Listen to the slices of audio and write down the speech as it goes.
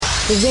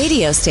The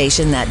radio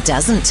station that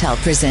doesn't tell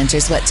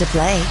presenters what to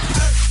play.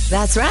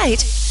 That's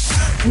right.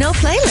 No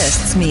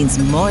playlists means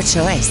more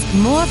choice,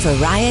 more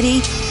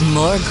variety,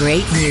 more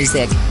great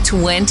music,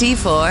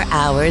 24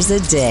 hours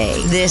a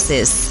day. This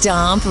is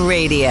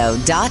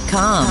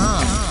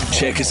StompRadio.com.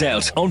 Check us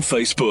out on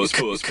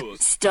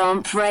Facebook.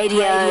 Stomp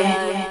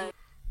Radio.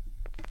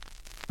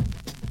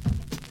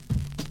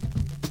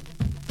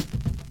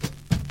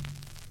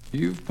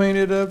 You've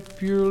painted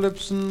up your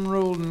lips and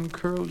rolled and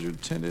curled your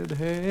tinted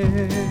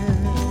hair.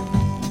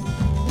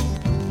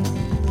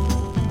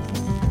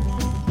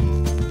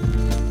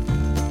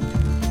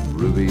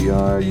 Ruby,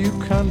 are you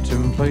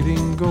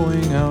contemplating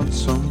going out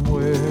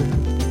somewhere?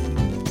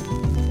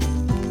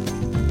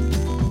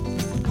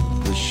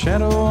 The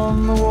shadow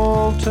on the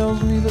wall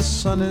tells me the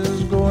sun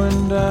is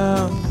going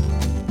down.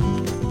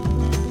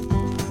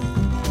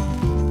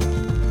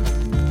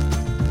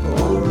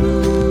 Oh, Ruby,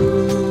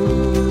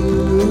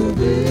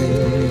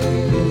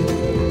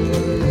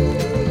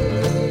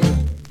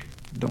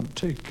 don't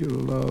take your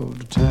love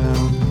to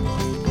town.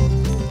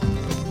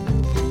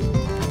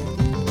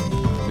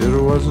 It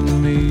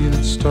wasn't me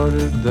that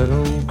started that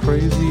old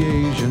crazy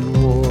Asian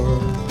war,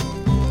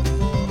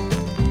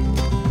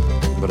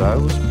 but I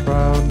was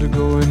proud to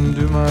go and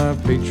do my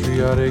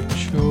patriotic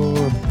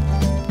chore.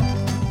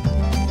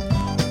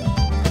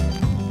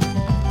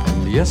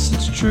 And yes,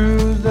 it's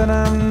true that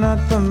I'm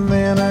not the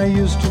man I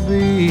used to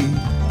be.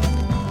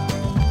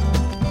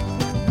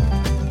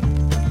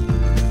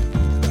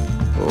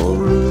 Oh,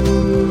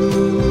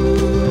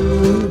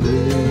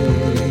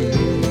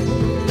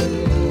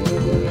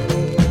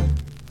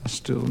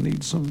 still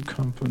need some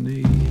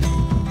company.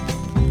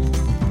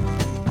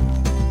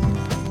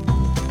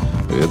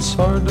 It's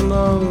hard to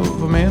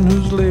love a man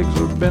whose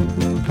legs are bent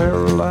and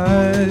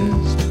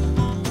paralyzed.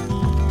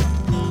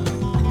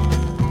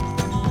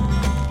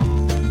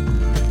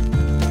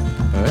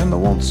 And the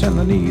wants and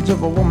the needs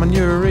of a woman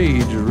your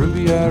age,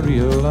 Ruby, I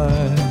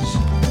realize.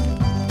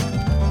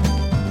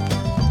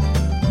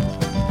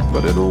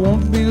 But it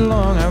won't be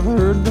long, I've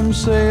heard them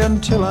say,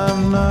 until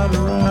I'm not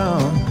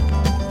around.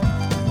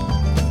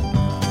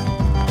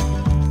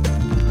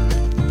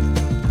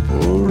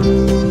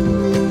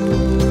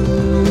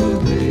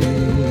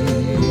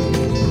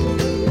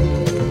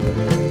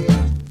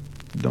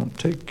 Don't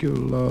take your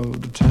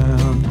love to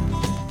town.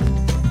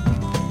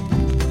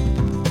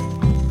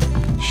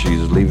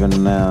 She's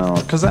leaving now,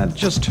 'cause I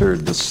just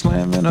heard the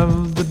slamming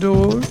of the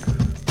door.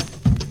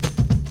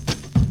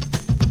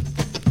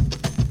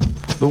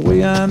 The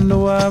way I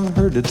know I've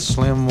heard it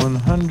slam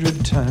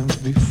 100 times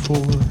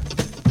before.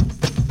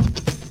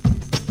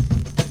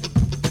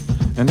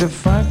 And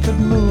if I could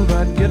move,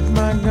 I'd get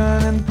my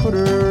gun and put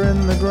her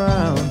in the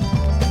ground.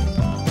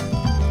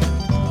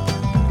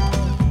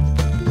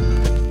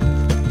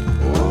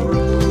 Oh,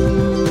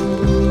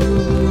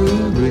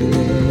 Ruby,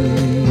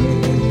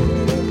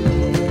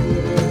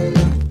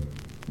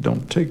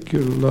 don't take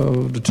your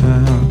love to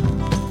town.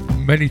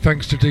 Many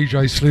thanks to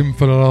DJ Slim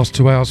for the last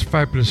 2 hours.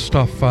 Fabulous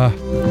stuff,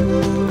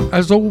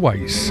 as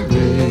always.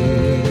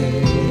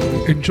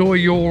 Enjoy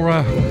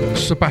your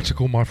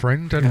sabbatical, my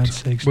friend, and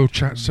we'll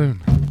chat soon.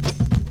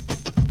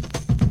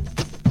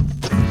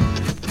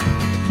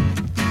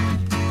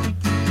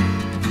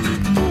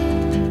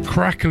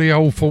 Crackly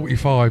old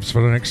 45s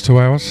for the next 2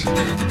 hours.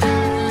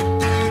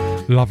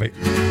 Love it.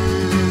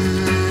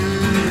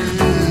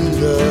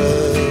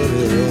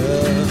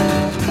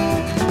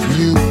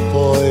 You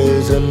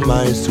poison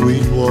my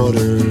sweet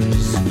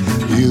waters.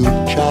 You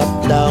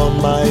chop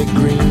down my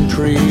green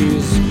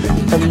trees.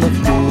 And the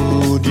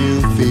food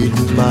you feed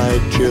my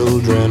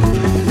children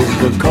is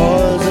the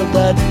cause of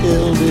that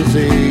ill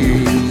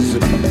disease.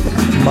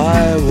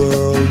 My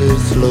world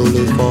is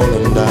slowly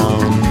falling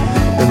down,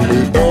 and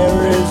the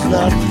air is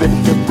not fit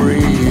to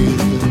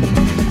breathe.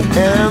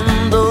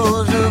 And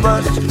those of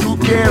us who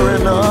care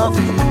enough,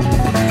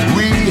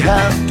 we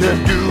have to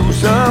do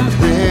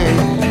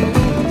something.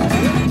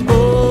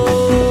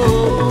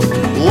 Oh,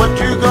 what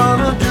you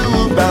gonna do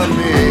about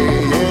me?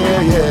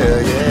 Yeah, yeah,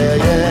 yeah,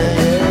 yeah,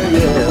 yeah,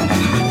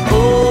 yeah. Oh,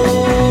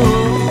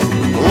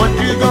 what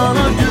you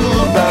gonna do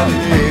about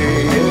me?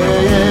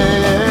 Yeah,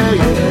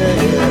 yeah,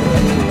 yeah, yeah.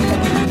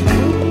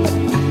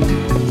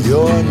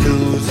 Your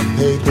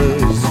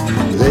newspapers,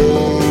 they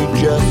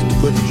just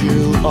put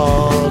you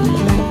on.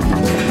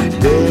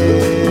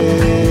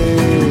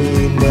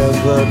 They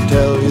never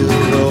tell you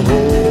the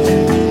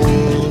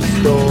whole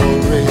story.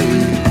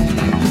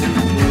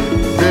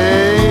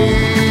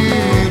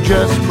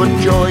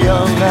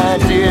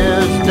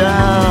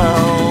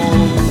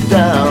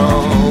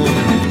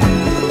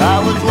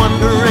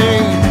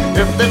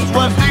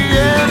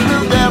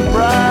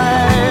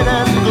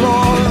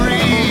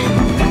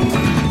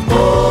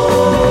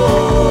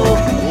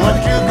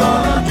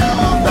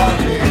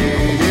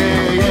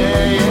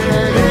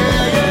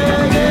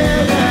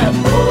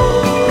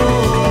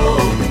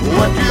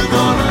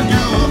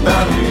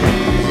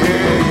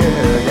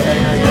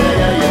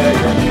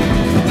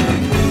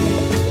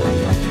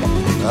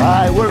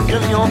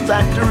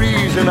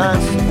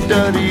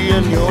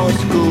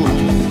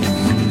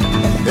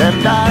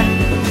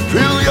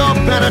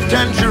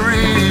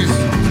 penitentiaries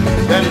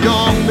and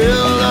your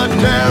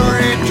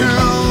military too.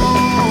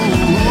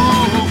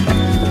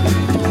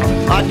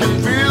 I can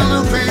feel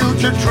the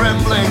future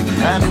trembling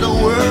as the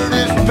word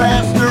is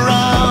passed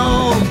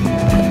around.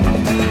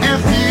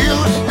 If you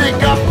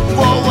stick up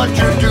for what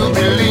you do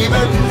believe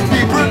in,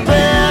 be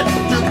prepared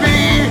to be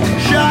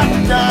shot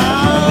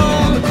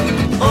down.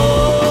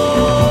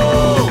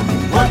 Oh,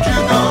 what you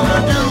gonna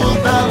do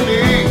about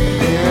me?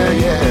 Yeah,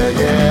 yeah,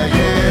 yeah,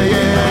 yeah,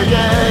 yeah,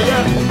 yeah,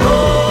 yeah. Oh,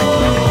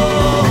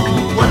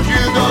 what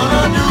you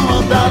gonna do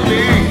about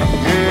me?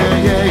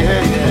 Yeah, yeah,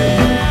 yeah,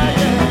 yeah,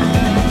 yeah.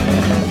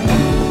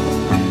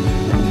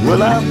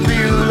 Well, I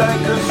feel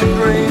like a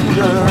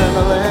stranger in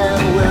a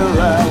land where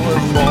I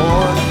was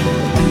born,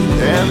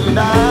 and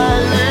I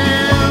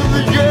live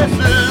just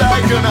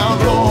like an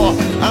outlaw.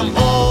 I'm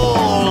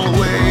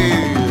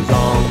always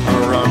on the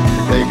run.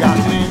 They got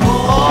me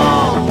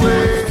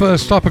always.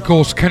 First up, of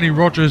course, Kenny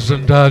Rogers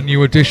and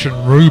new addition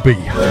Ruby.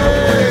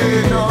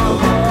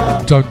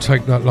 Don't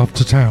take that love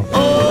to town.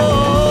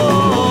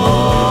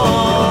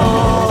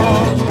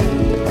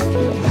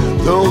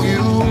 Though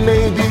you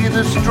may be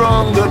the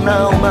stronger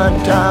now, my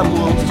time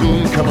will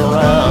soon come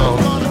around.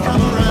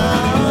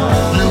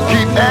 You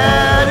keep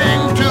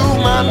adding to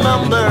my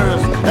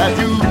numbers as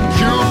you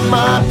shoot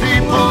my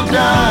people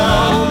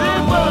down.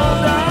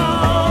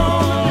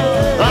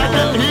 I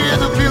can hear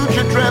the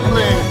future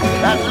trembling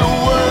as the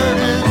word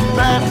is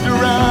passed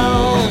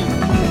around.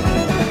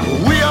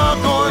 We are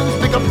going to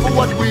stick up for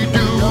what we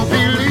do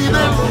believe in,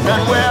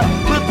 and we're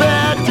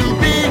prepared to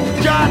be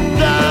shot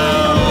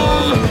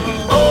down.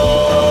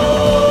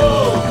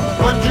 Oh,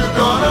 what you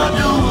gonna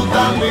do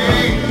about me?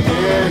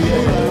 Yeah,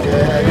 yeah,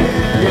 yeah,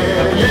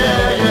 yeah,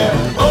 yeah,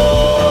 yeah.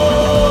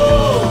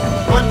 Oh,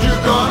 what you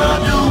gonna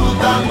do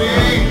about me?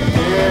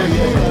 Yeah,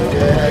 yeah,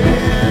 yeah,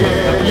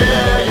 yeah,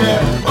 yeah,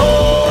 yeah. Oh,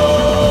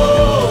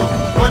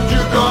 what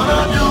you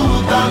gonna do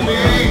about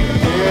me?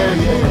 Yeah,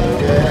 yeah,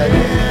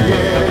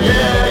 yeah,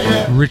 yeah,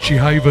 yeah. Richie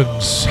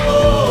Havens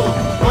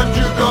What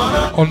you gonna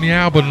on the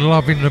album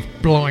Loving the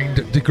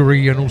Blind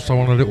Degree, and also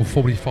on a little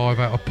 45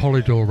 out of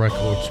Polydor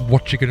Records.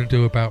 What You Gonna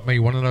Do About Me?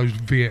 One of those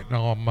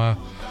Vietnam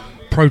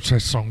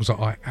protest songs that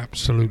I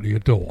absolutely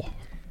adore.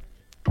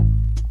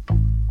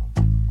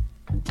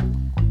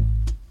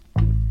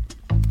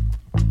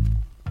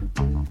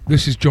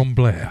 This is John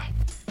Blair.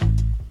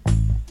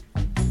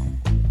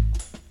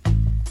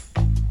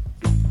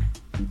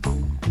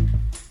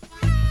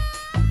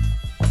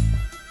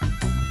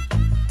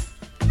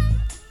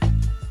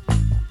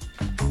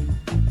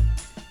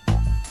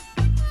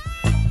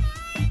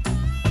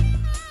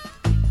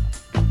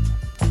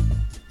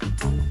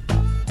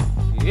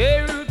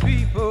 Every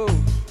people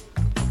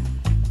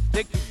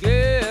stick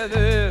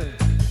together.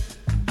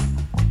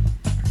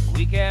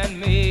 We can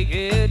make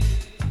it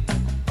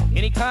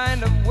any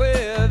kind of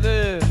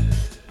weather.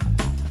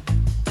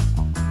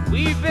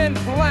 We've been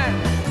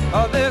planting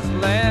of this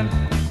land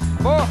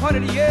for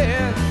 100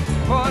 years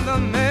for the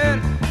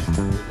men.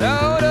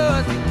 Without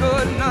us, it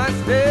could not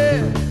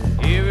stand.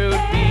 Every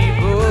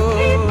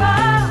people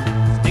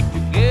stick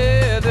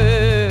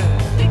together.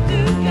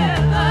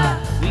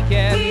 We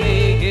can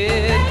make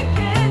it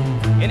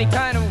any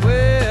kind of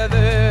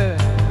weather.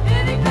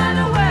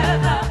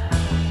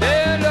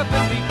 Stand up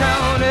and be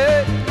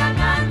counted.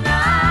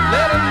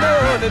 Let them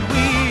know that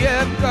we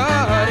have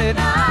got it,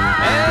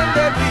 and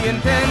that we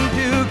intend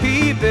to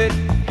keep it.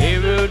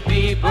 Every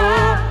people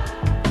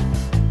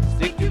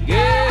stick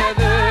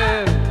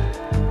together.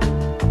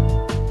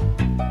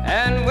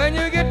 And when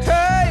you get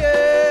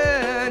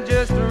tired,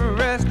 just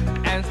rest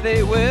and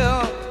stay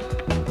well.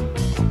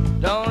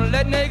 Don't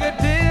let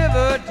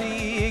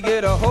negativity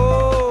get a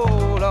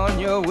hold on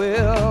your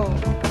will.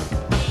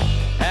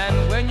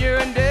 And when your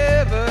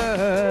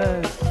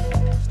endeavors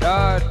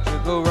start to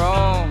go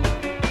wrong,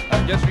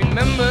 just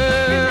remember,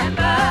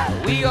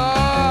 we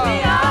are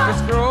the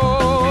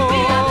strong.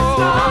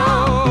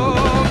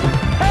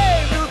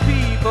 Hey, you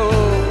people,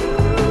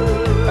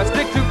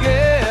 stick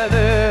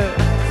together.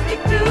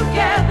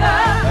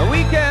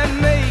 We can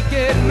make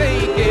it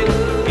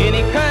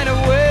any kind of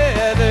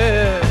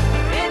weather.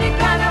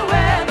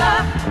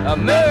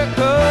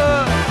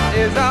 America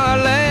is our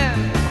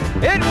land.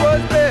 It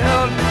was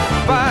built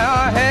by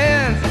our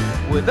hands.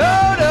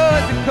 Without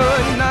us, it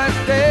could not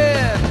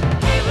stand.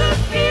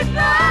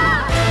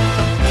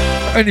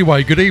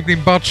 Anyway, good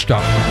evening,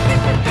 Budster.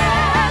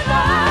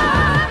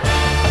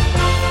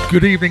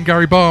 Good evening,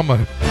 Gary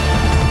Barmer.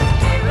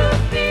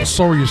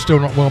 Sorry you're still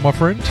not well, my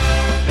friend.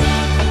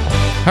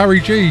 Harry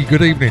G,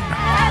 good evening.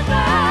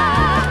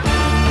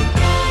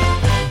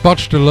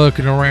 Budster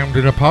lurking around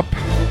in a pub.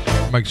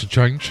 Makes a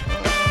change.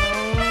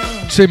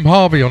 Tim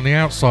Harvey on the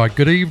outside,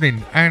 good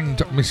evening. And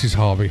Mrs.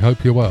 Harvey,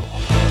 hope you're well.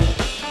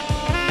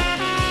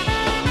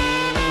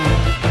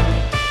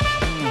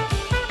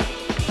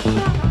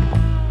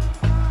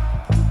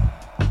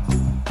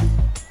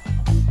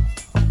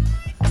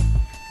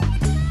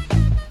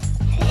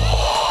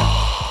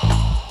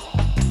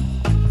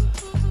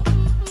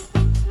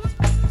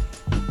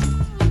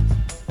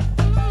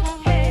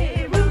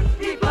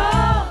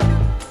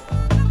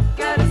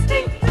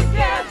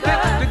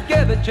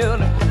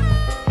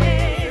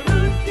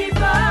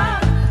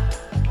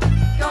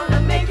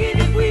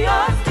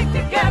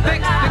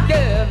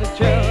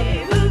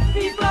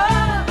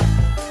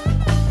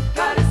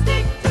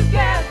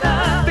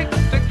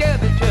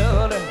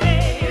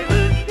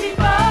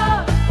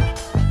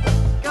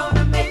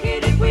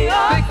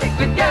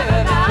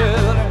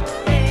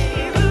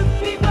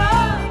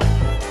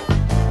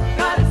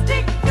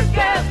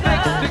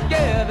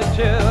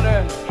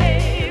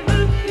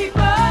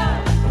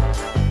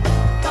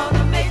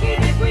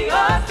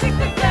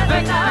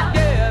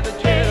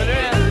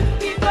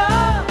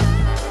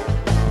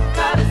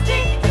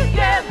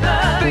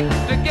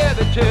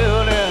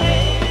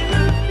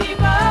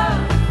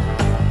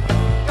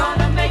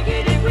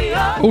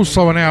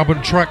 Also an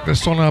album track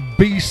that's on a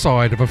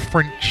B-side of a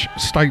French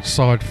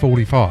stateside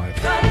 45.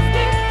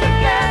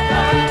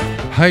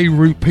 Hey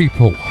Root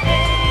People.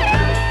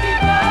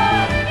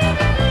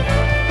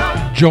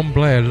 John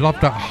Blair, love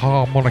that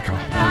harmonica.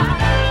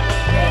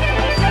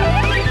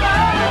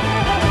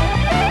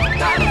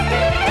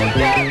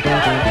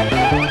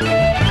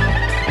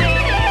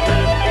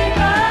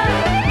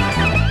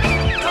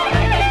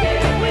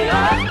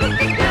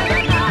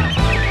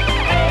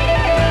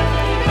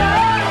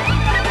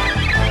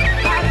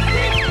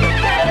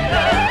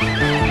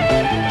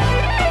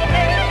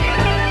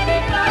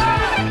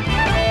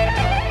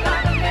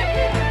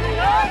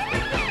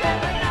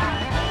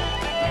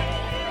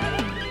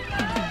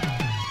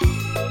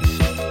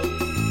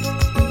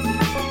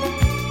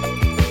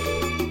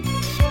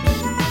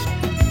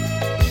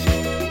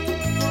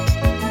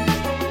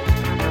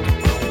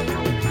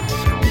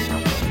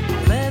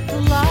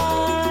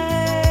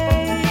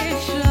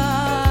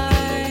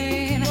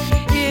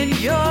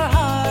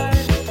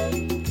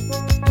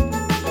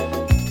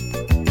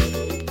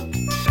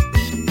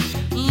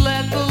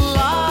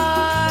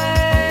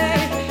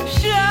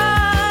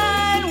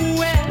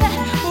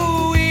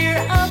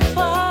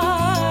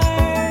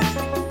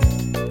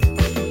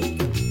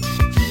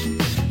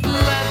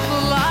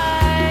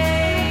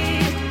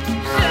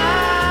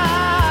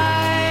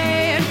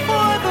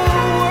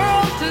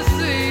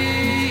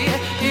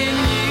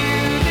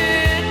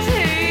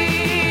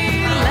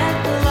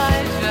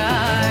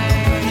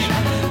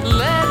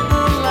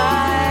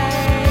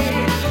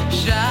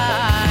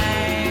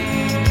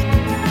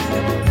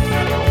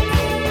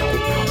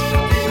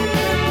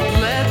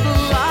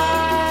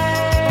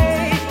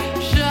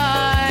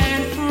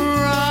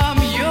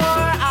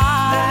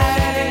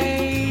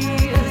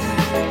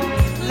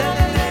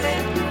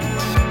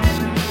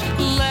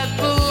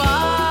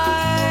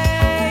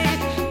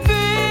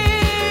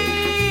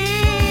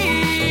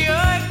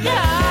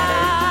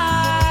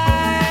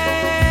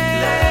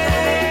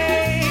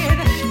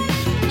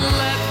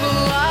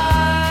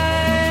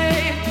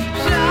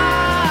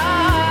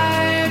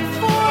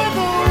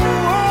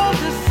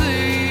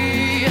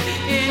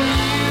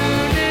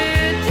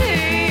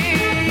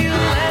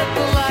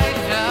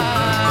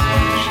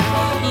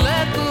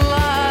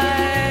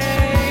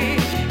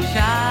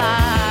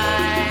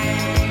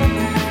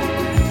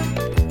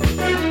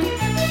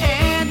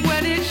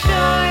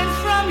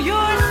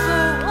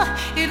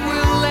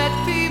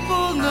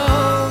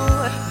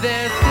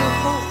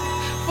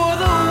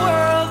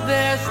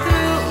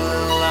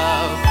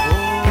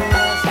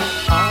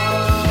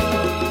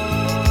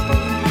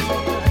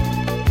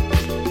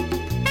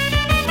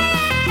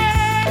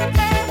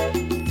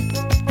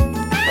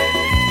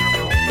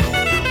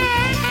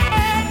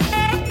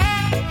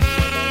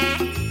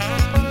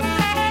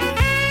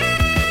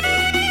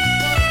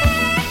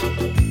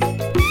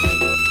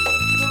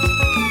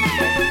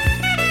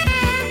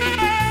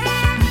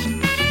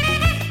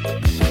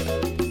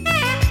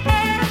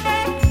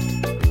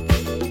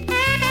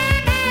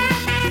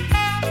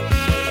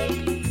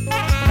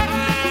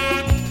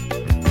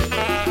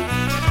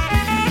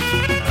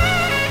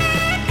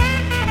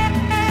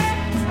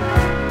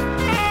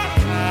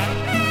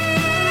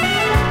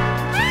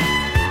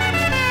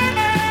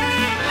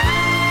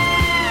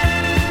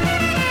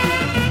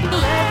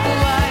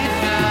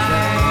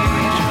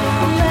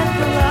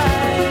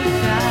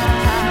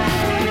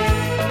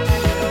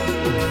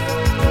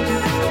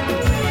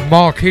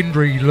 Mark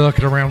Hindry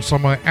lurking around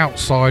somewhere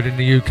outside in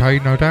the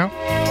UK, no doubt.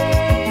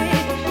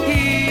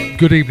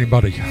 Good evening,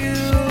 buddy.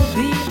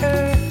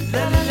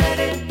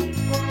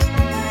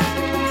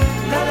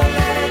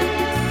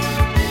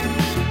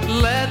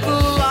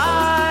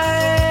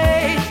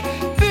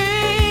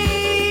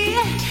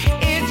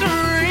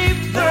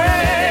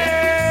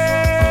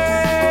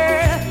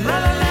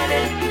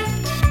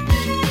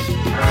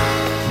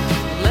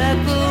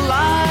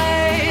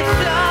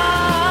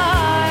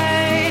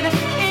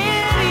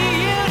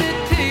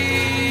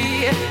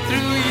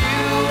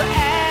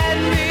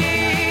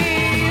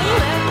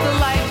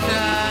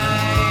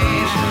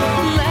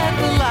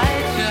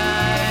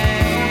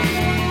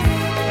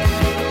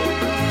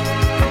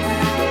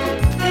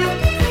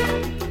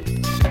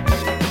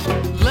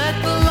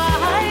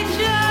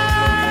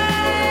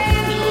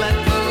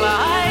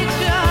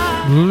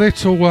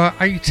 Little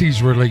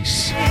 80s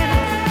release.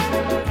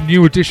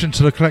 New addition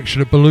to the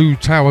collection of Blue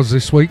Towers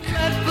this week.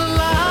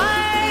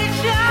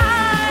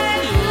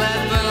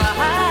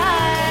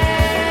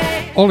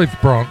 Olive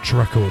Branch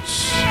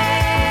Records.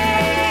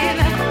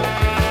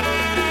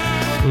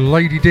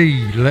 Lady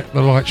D, Let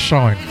the Light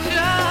Shine.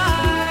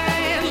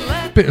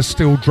 Bit of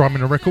steel drum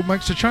in a record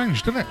makes a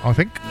change, doesn't it? I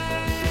think.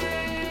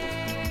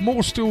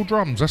 More steel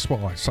drums, that's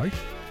what I say.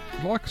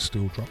 Like a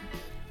steel drum.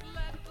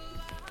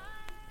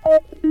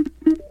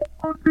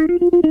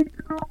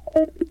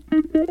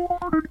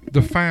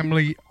 The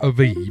Family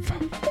of Eve.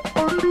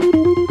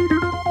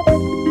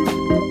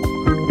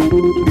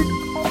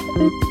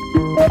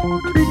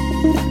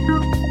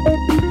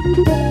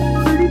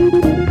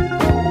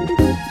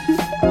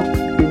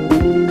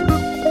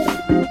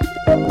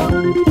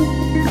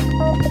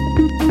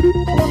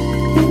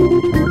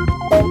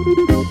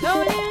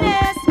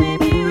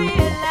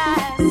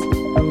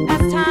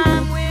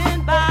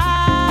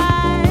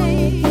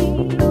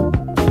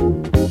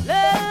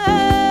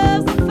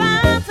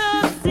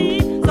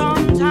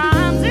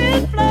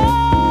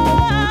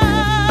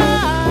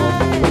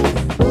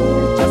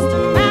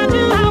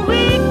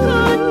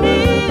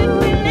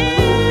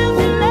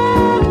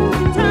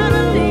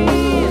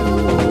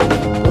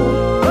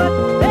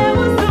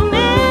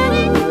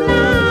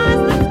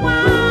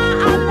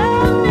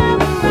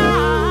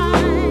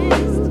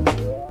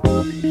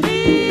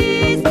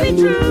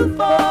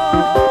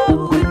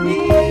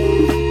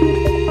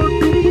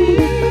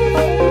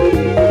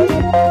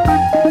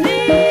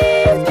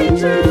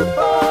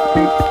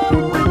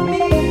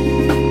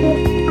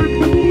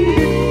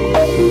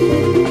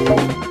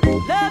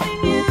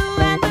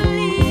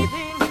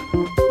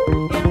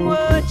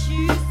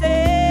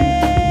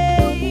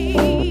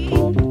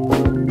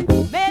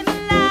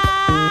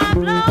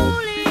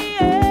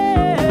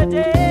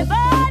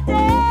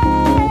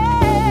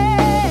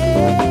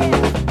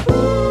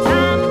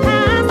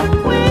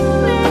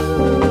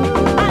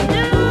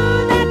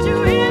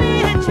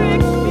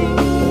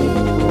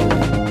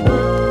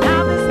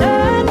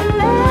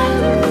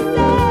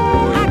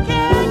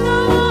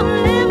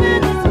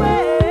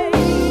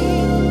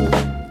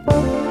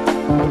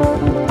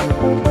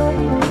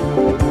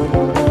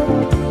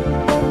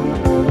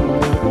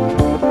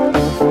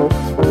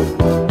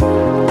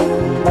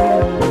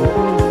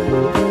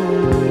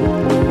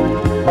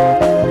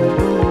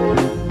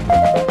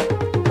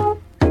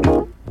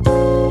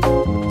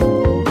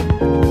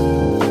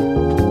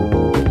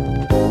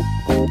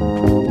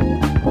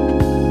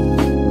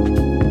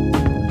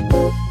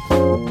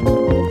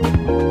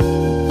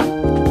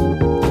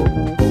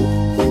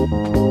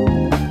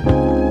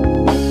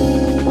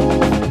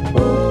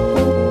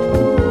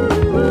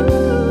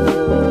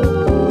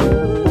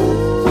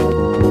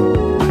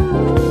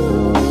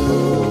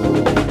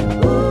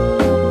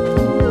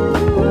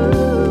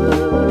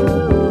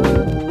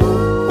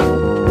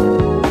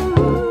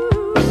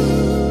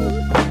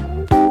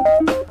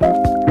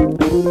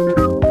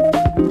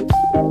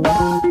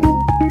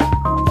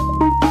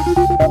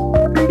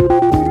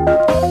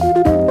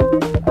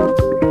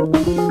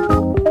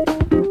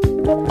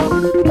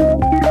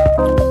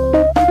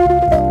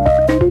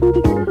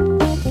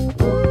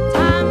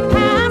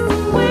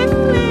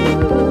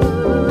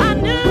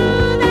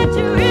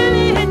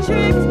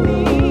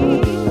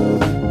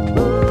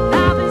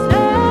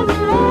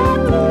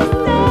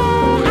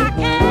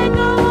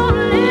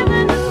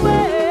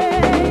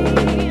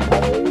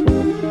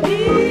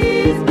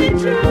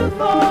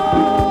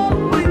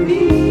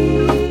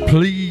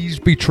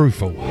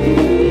 Truthful.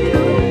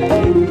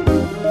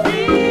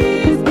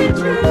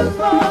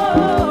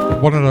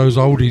 One of those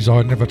oldies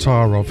I never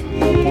tire of.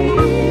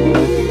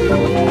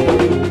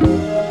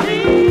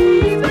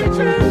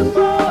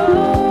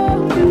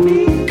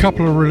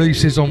 Couple of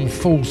releases on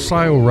Full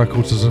Sail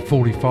Records as a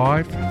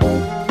 45.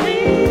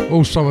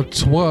 Also a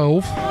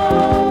 12.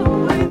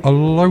 A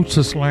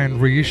Lotus Land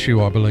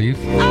reissue, I believe.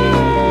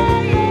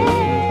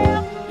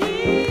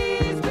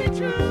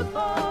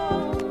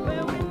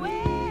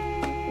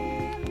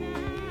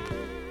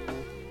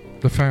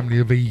 The Family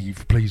of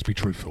Eve, Please Be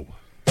Truthful.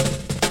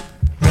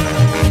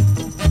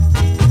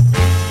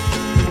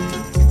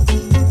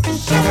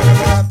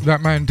 That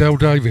man, Del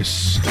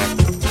Davis.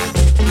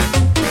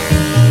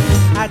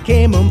 I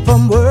came home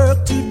from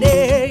work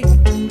today,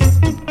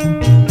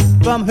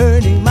 from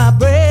earning my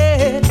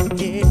bread.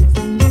 Yes.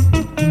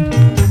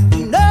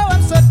 You know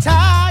I'm so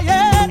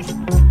tired,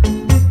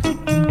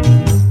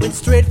 went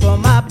straight for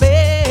my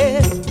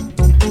bed.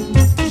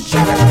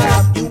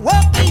 You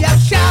woke me up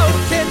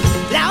shouting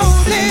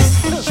loudly,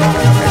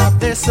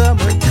 there's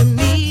someone to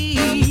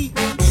me.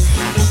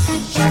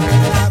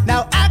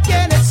 Now I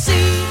cannot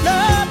see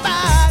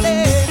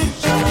nobody,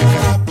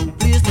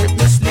 please let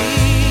me sleep.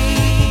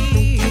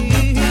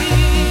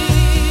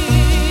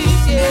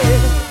 Yeah.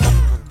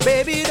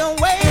 Baby, don't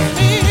wake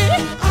me,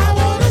 I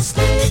wanna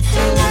sleep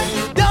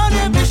tonight. Don't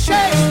ever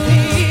shake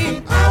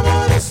me, I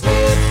wanna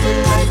sleep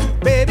tonight.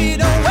 Baby,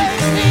 don't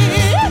wake me,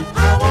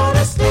 I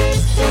wanna sleep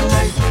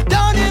tonight.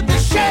 Don't ever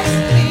shake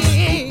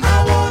me, I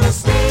wanna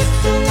sleep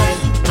tonight.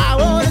 I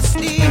wanna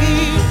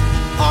sleep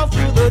all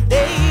through the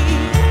day.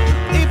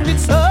 If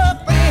it's a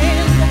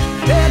friend,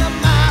 then I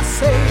might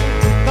say,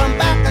 come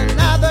back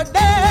another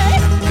day.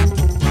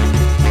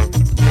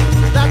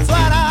 That's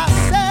what I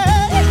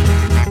say,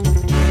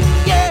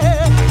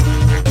 yeah.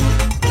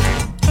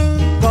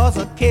 'Cause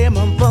I came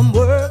home from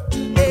work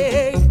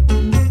today,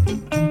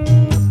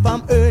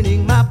 from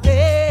earning my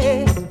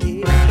pay.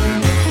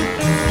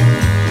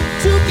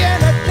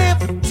 Together,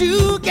 live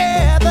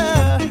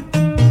together,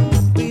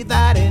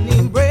 without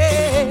any break.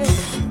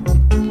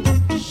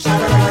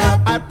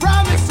 I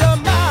promise your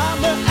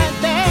mama and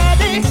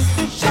daddy,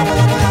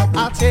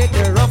 I'll take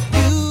care of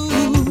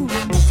you.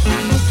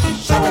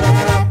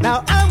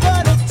 Now I'm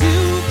gonna do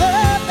the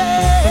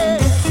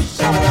best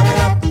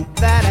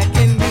that I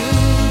can do.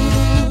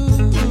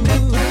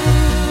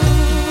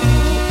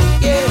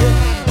 Yeah,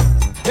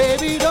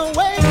 baby, don't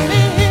wake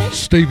me.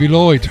 Stevie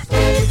Lloyd.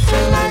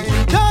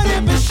 Don't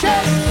ever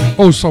shake me.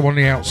 Also on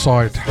the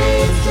outside.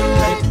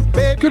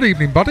 Baby, Good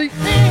evening, buddy.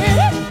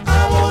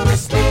 I wanna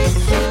sleep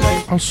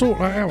tonight. I'll sort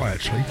that out,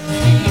 actually.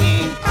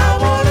 I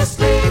wanna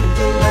sleep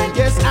tonight.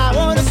 Yes, I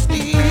wanna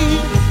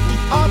sleep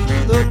all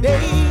through the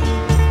day.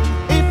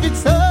 If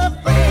it's a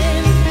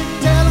friend,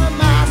 tell him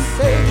I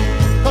say,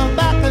 come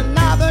back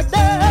another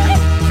day.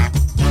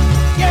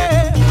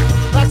 Yeah,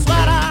 that's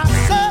what I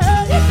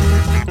say.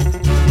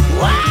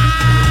 Wow!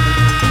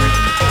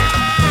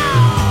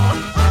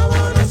 I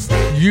wanna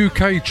sleep.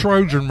 UK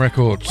Trojan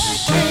Records.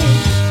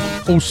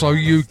 Also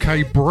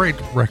UK Bread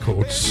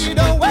Records. You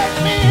don't wake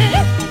me.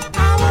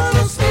 I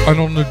wanna sleep. And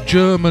on the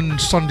German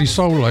Sunday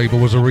Soul label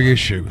was a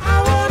reissue.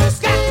 I wanna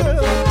scatter.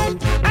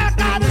 I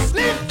gotta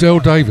sleep. Del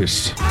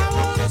Davis. I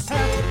wanna sleep.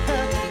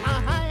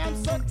 I am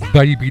so tired.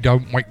 Baby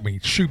Don't Wake Me.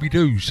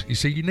 Shooby-Doos. You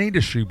see, you need a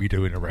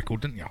Shooby-Doo in a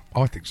record, didn't you?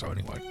 I think so,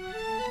 anyway.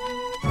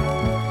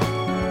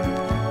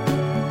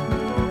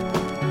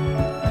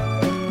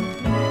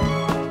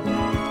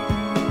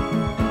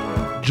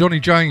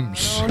 Johnny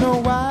James. Don't know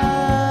why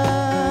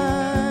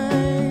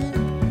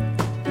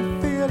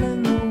you're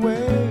feeling the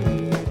way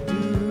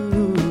you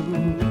do.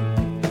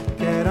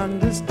 Can't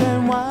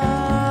understand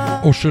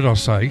why. Or should I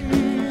say,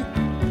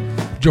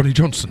 Johnny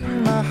Johnson.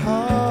 My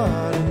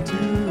heart into.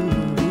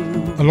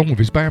 Along with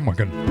his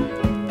bandwagon.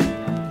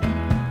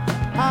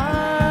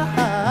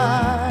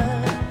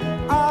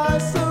 I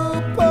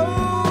suppose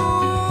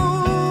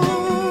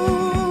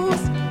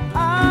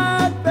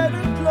I'd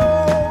better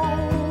close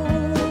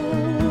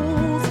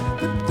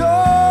the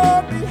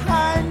door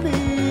behind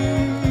me,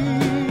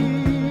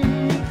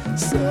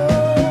 so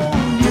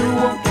you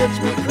won't catch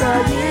me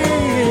crying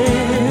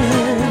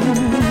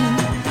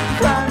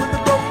with a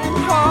broken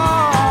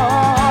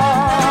heart.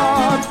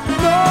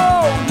 No,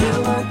 you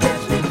won't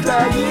catch me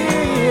crying.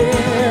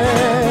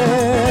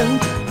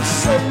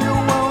 Say you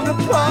wanna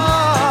part.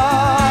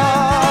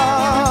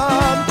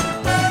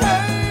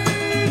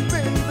 Hey,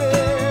 baby,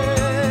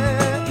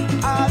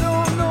 I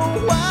don't know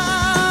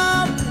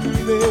why,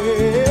 baby.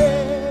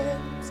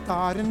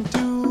 Starting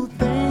to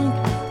think,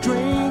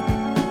 drink,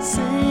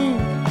 sing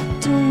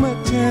too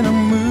much in a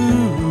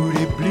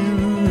moody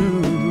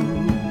blue.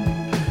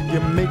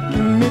 You're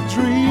making me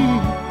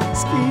dream,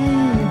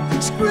 scheme,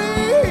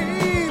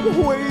 scream,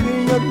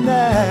 waiting up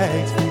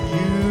nights for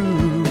you.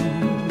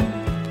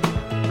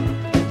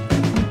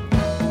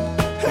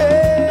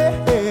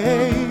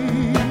 Hey,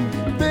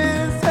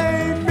 this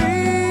ain't me.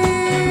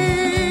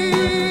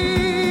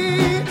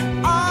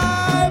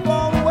 I've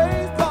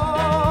always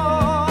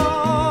thought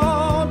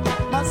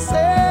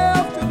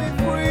myself to be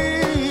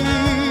free.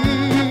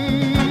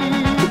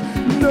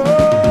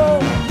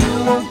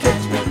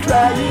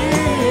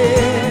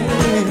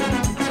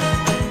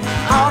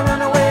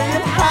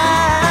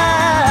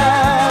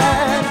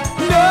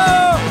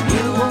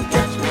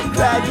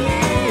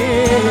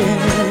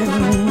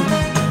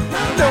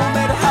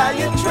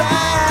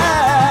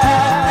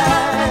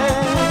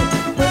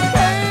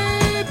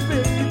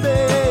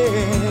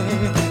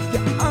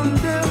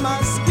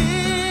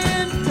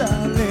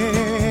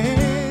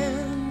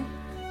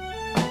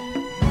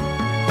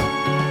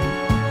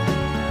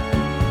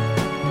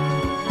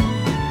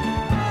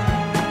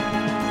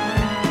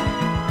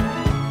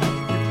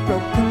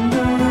 broken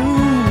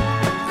balloon,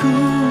 a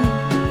cool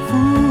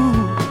fool.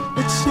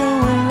 It's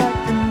showing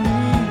like a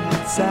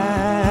need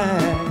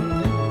sign.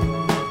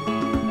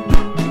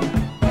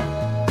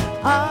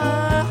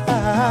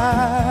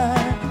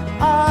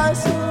 I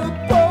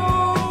suppose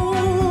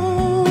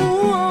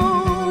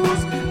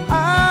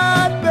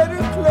I'd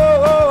better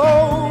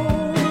close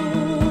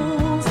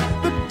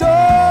the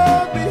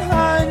door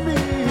behind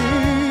me,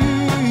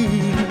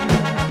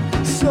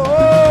 so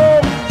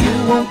you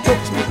won't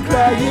catch me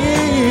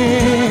crying.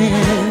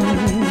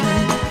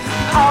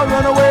 I'll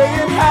run away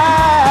and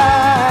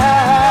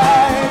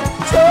hide,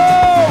 so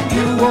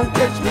you won't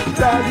catch me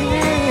crying.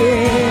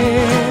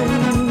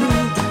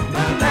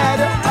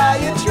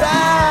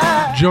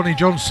 Johnny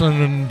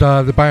Johnson and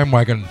the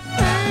Bandwagon.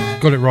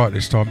 Got it right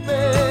this time.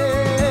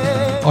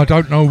 I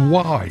don't know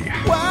why.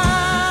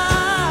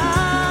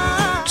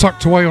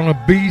 Tucked away on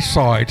a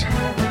B-side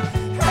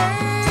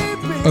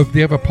of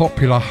the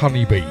ever-popular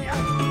Honeybee.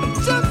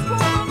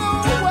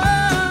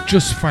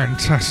 Just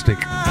fantastic.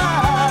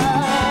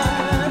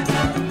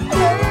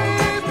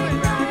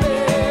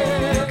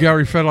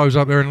 Gary Fellows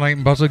up there in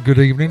Leighton Buzzard, good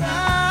evening.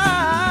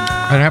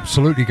 And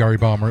absolutely Gary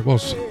Balmer it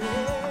was.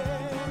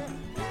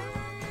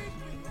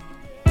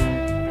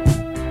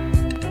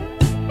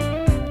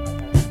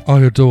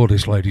 I adore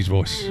this lady's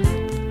voice.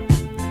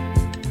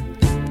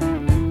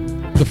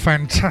 The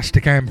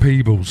fantastic Ann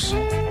Peebles.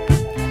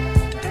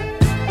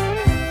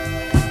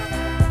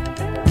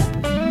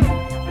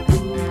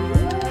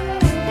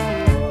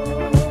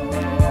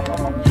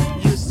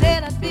 You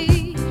said I'd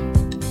be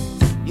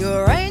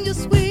your angel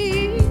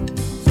sweet,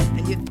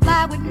 and you'd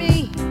fly with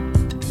me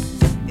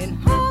in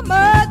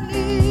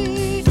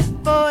harmony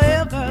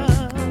forever.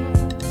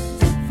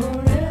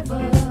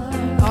 Forever.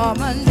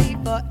 Harmony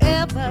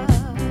forever.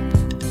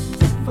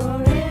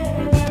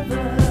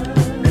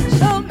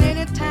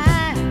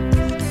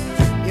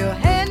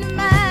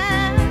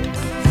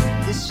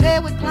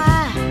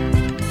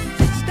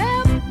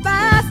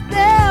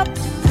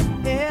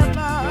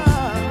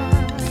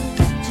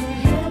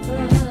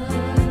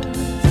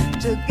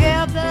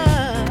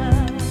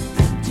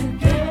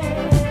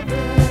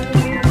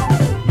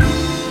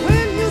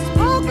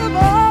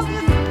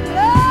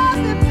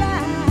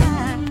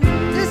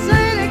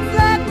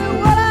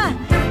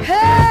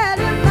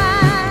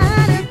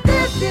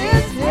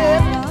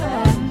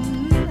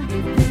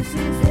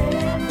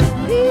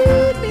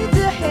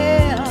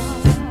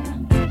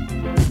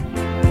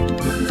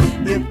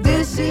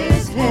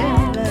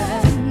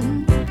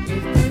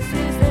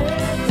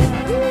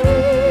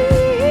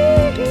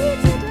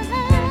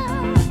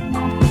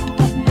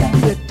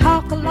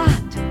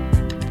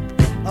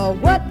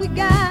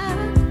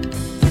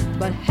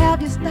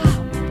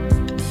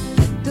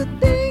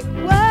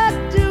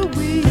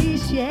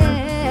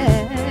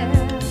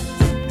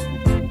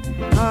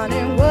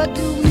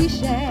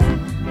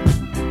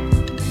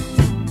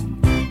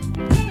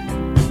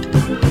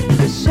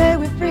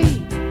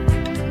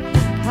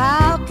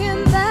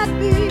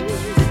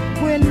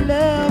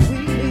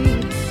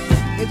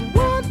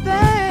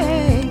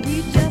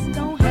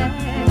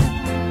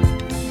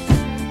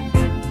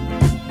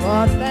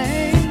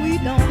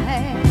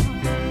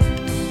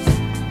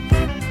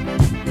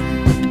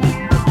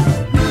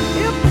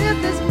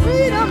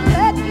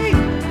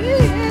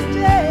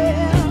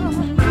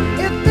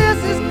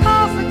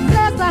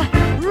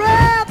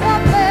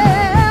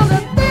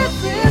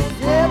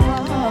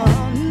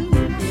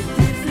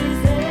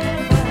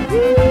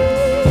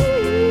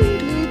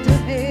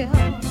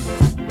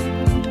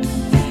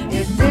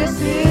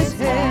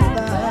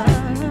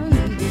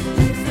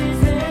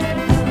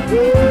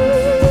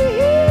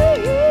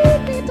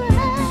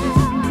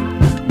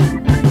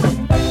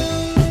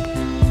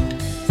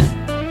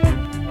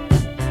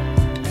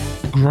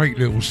 Great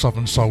little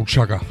Southern Soul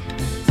chugger.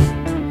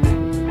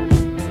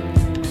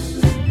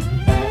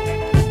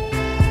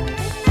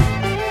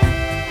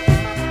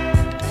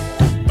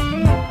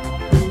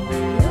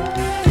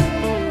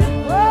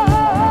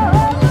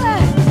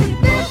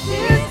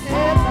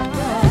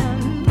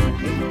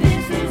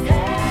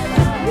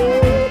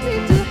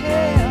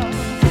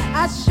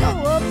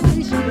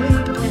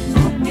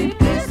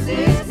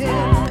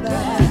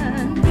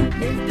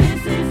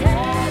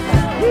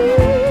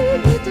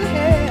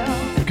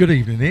 Good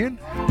evening, Ian.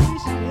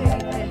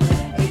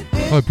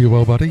 Hope you're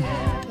well, buddy.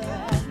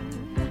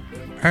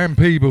 Ann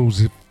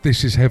Peebles, If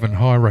This Is Heaven,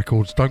 High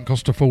Records. Don't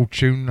cost a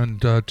fortune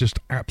and just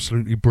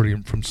absolutely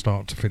brilliant from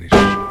start to finish.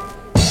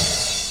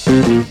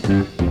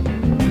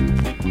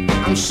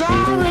 I'm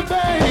sorry,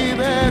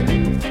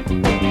 baby,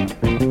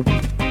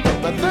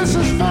 but this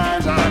is far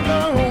as I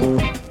go.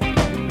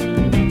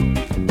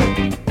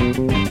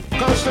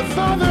 'Cause the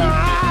further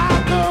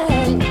I go,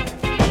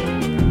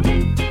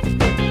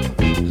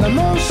 the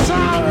more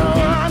sorrow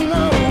I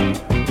know.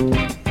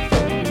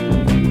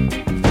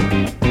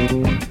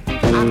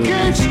 I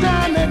can't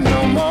stand it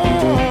no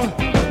more.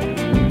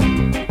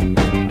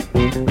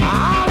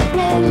 I'll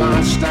blow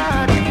my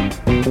stack.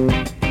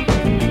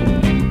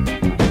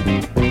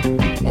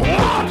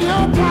 Oh,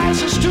 your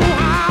price is too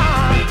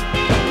high.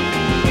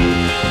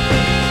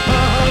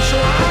 So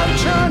I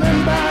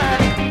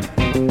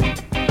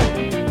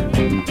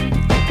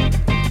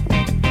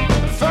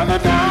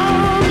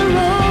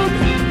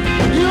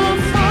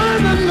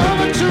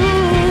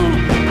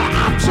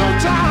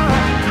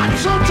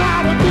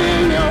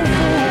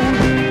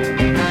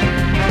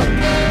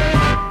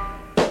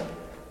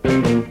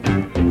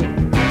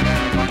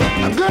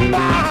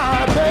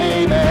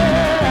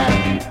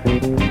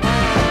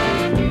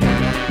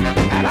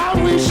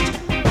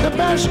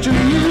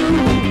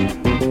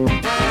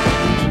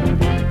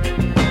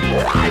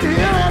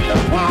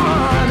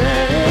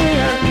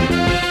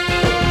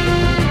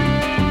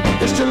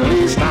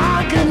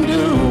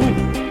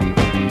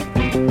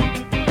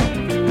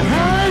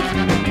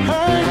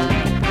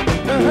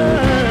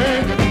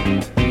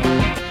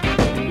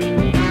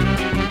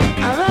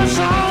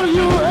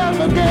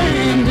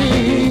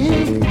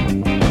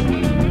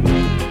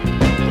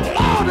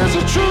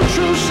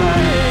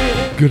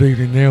Good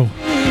evening, Neil.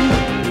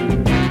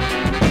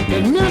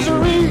 In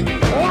misery,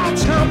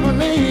 lots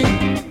company.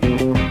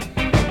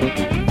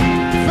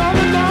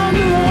 Further down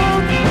the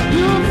road,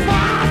 you'll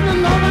find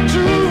another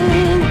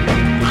tune.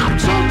 I'm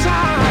so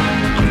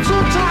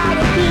tired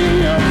of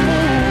being a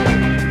fool.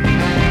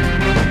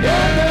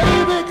 Yeah,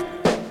 baby.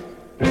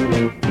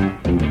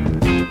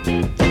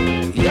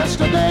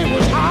 Yesterday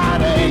was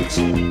heartaches.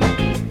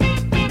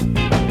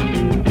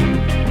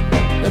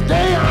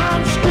 Today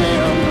I'm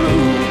still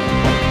blue.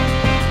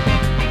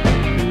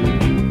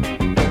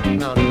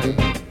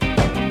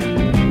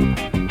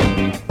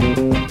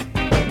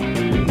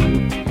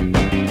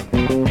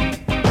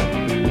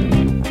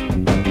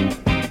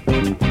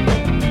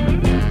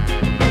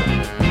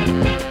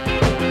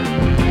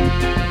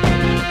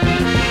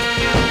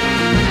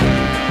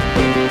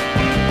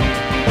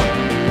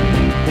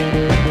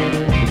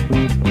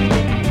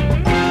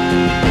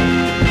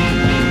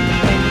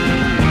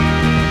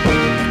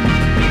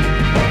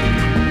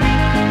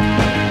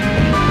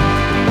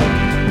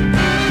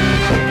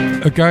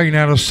 Again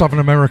out of Southern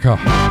America.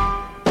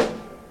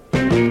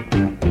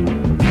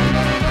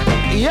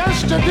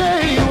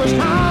 Yesterday was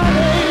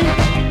heartache.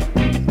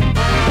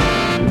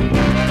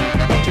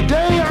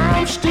 Today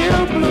I'm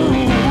still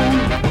blue.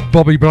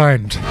 Bobby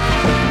Bland.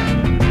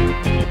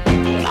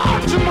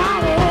 Lord,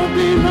 tomorrow won't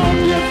be no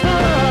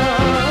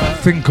different.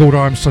 Thing called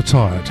I'm So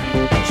Tired.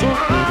 So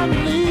I'm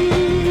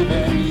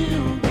leaving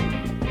you.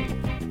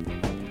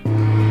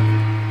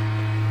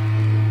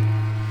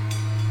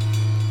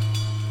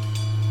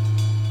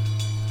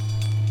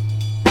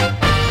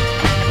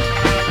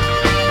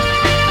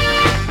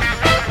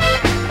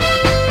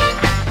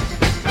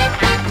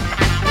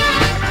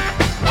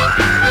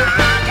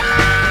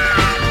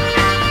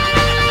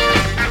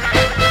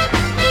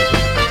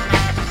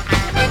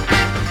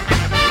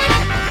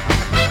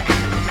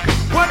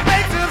 What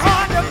makes it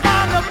hard to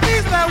find a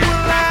peace that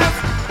will last?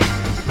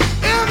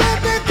 Is it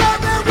because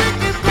that we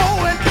keep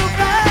going too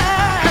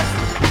fast?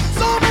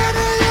 So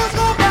many years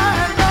go by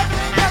and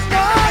nothing gets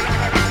done.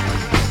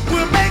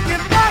 We're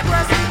making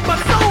progress, but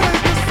so is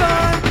the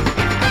sun.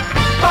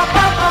 Ba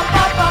ba ba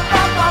ba ba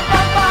ba ba ba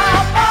ba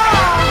ba.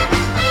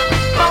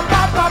 Ba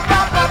ba ba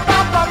ba ba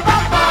ba ba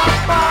ba ba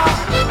ba.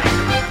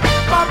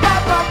 Ba ba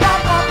ba ba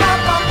ba ba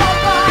ba ba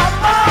ba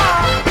ba.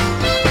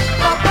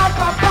 Ba ba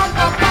ba ba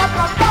ba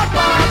ba ba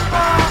ba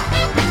ba.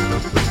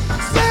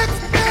 6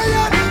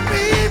 billion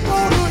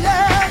people,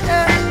 yeah,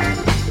 yeah,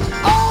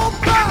 all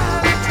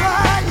blind and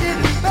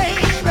trying,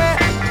 baby,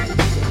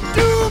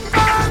 to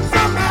find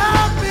some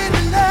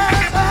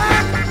happiness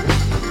and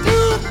to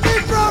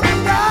keep from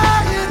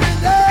dying in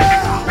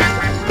there.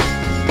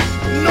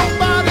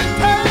 Nobody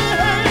takes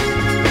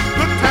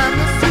the time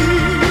to see.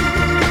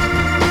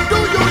 Do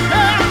you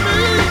hear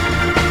me?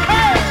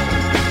 Hey,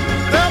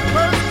 their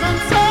first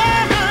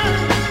concern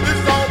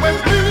is always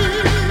me,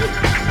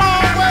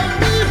 always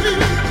me.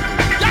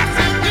 Yes,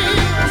 it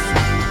is.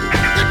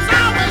 It's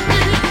always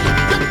me.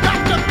 You got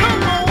to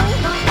come on.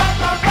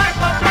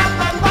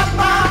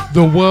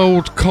 The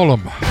World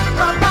Column. What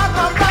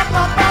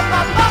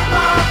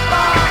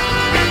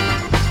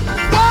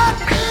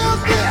is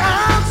the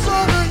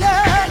answer to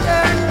yeah?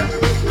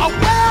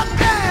 Where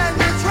can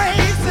you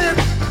trace it?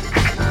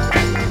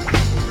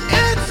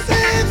 It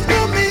seems to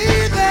me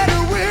that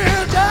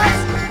we're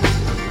just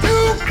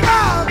too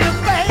proud to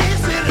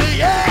face it,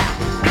 yeah.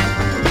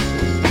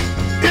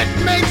 It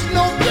makes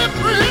no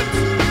difference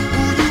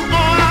who you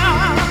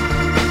are.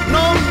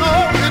 No,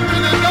 it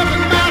really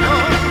doesn't matter.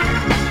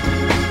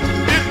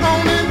 It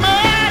only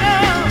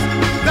matters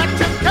that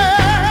you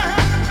care.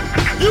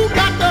 You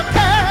got to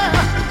care.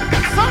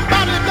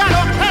 Somebody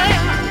gotta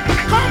care.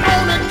 Come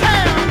on and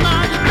care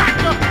now. You got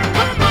to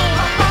come on.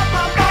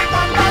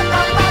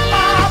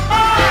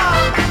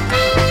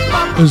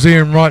 As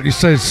Ian rightly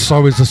says,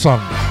 so is the sun.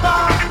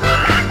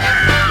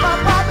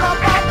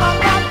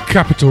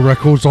 Capitol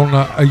Records on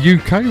a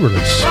UK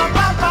release.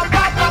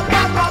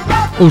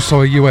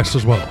 Also a US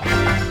as well.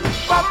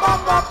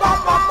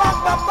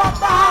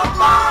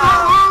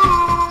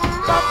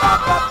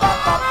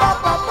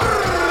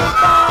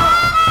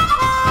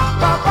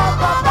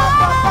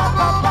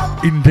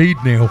 Indeed,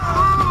 Neil.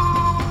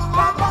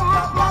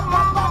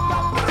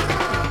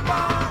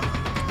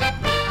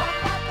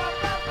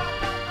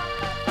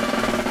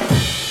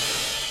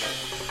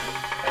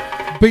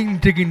 Been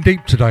digging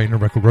deep today in the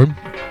record room.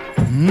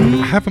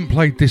 Haven't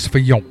played this for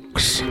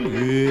yonks.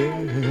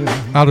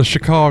 Out of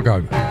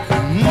Chicago.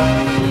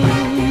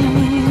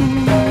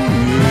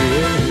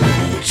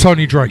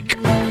 Tony Drake.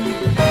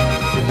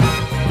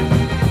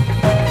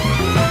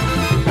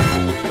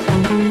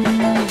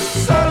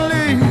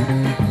 Suddenly,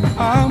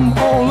 I'm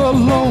all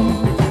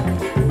alone.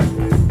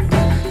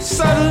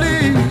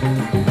 Suddenly,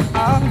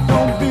 I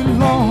don't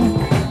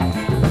belong.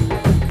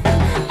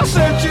 I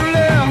said you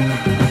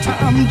left,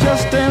 time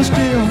just stands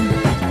still.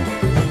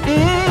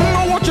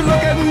 Won't you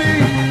look at me,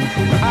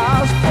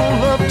 eyes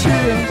full of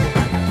tears.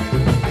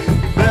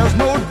 There's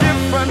no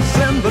difference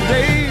in the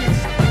days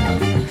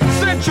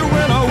since you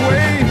went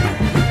away,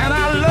 and I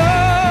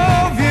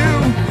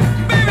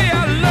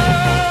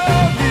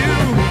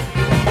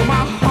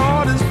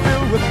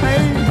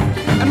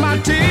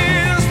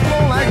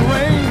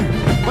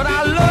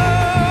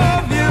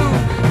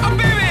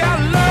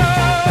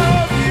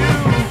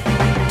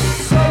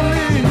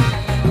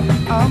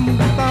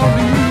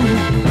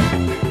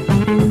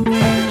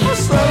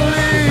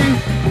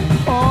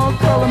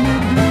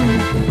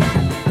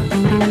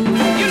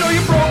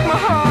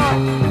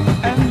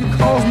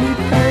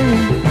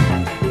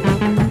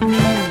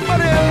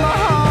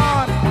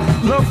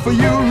for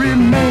you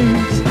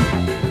remains.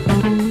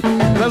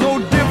 There's no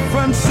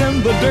difference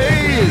in the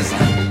days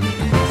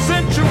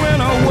since you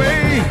went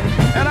away,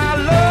 and I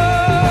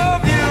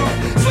love you,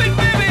 sweet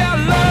baby, I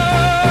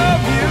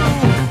love you.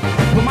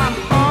 But my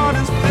heart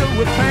is filled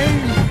with pain,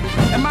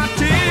 and my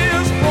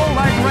tears fall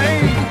like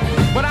rain.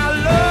 But I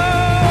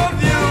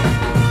love you,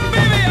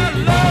 baby, I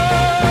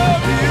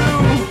love you.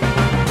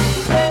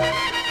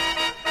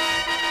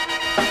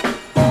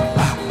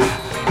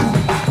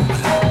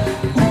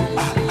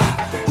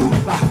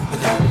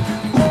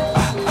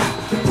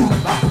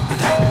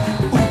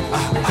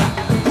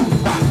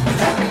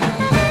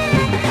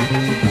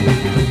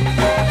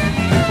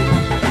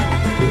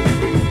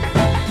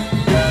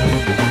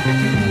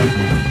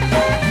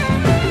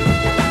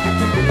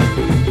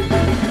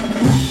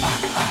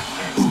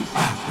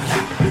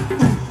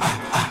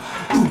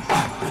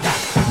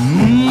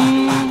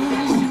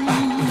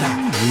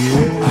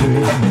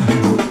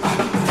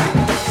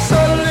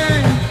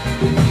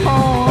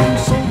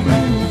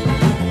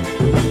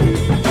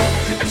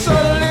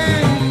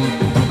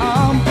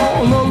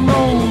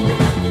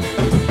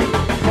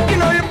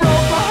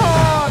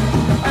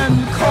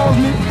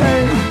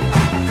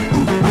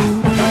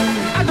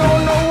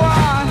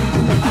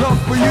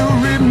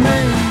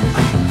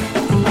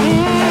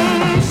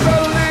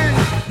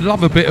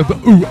 Love a bit of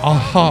ooh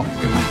aha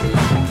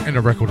in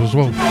the record as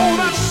well.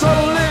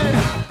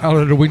 Out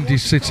of the Windy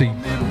City.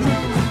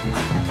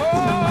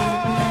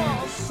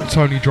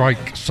 Tony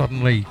Drake,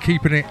 Suddenly,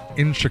 keeping it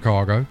in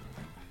Chicago.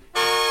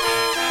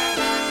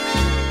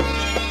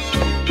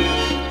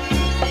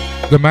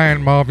 The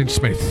man Marvin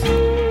Smith.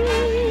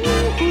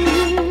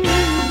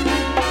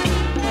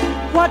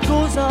 What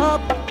goes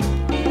up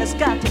has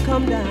got to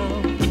come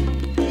down.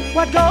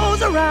 What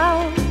goes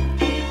around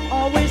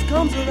always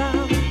comes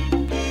around.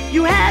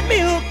 You had me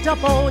hooked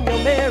up on your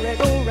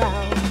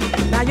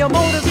merry-go-round. Now your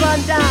motor's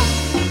run down.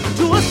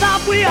 To a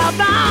stop we are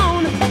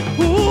bound.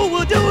 Who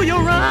will do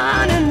your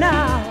running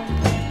now?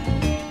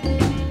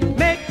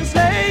 Make the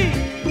slave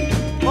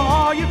for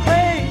all you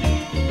crave.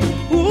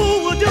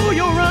 Who will do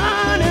your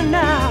running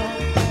now?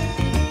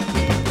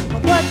 For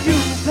what you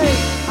pay,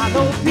 I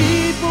know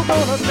people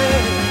gonna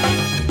say.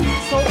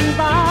 So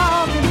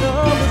involved in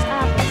love has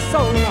happened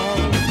so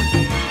long.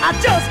 I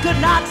just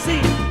could not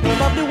see your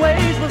lovely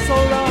ways were so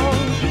wrong.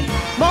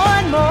 More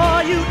and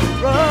more you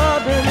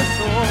rubbing the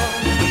sore.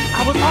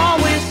 I was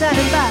always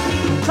standing back,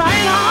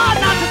 trying hard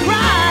not to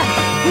cry.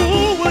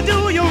 Who will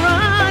do your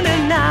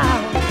running now?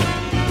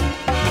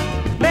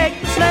 Make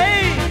the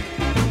slave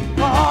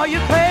for all you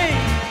pay.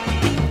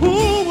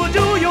 Who will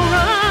do your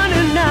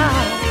running now?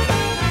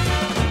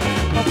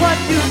 For what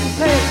you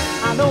pay,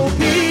 I know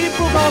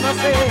people gonna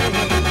say,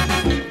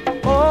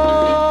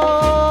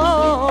 oh,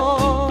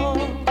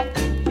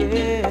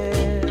 yeah.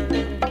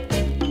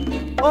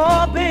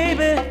 Oh,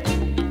 baby,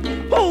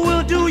 who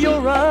will do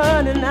your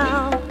running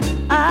now?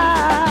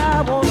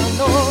 I wanna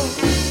know.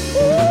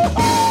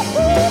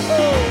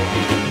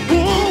 Who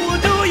will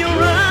do your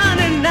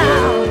running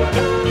now?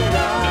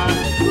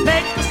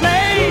 Make the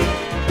slave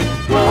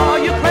for all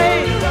you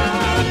pay.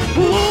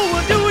 Who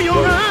will do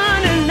your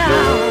running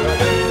now?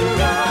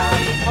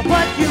 For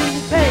what you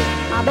pay,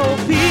 I know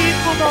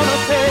people gonna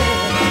say.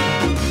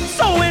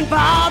 So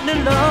involved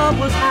in love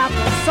was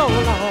happening so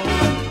long.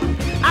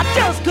 I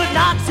just could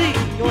not see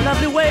your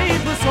lovely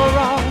ways were so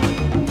wrong.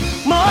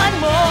 More and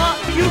more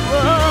you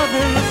rub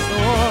in the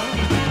sore.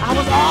 I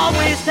was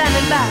always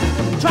standing back,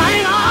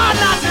 trying hard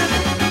not to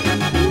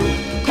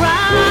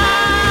cry.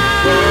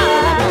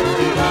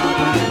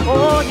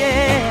 Oh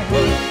yeah.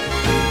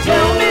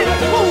 Tell me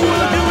who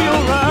will do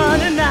your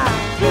running now?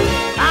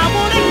 I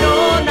wanna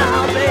know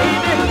now,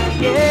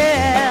 baby.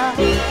 Yeah.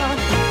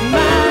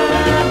 My.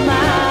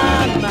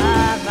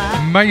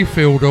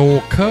 Mayfield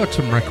or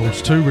Curtain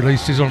Records, 2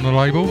 releases on the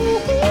label.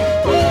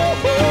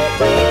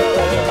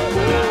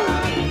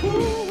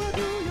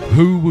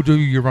 Who will do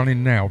your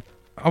running now?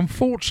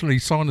 Unfortunately,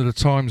 sign of the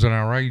times and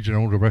our age and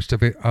all the rest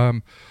of it.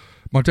 My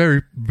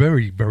very,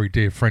 very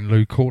dear friend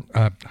Lou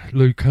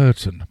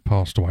Curtin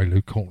passed away.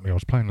 Lou Courtney. I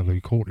was playing the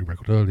Lou Courtney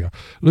record earlier.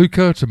 Lou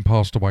Curtin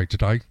passed away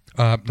today.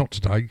 Not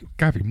today.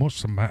 Gavin,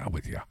 what's the matter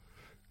with you?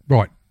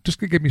 Right, just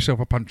give yourself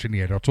a punch in the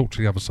head. I'll talk to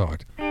the other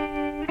side.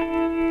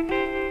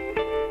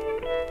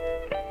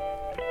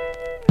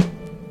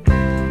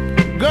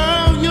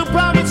 Girl, you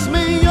promised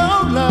me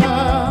your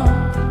love.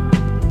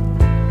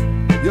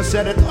 You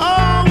said it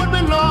all would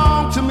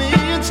belong to me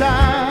in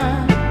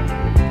time.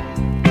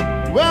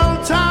 Well,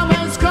 time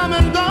has come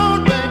and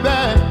gone,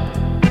 baby,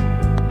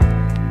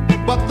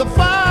 but the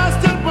fire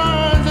still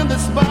burns in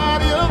this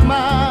body of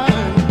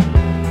mine.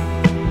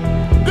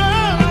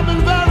 Girl, I've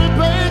been very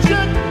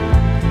patient,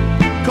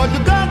 'cause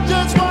you got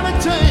just what it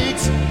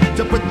takes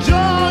to put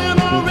joy in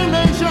our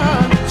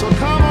relation. So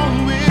come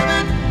on with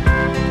it.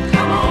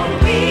 Come on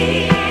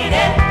with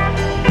it.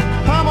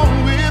 Come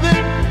on with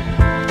it.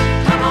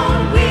 Come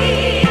on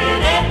with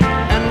it.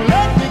 And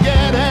let me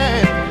get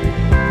it.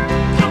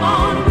 Come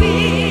on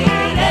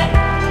with it.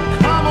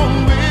 Come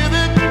on with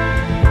it.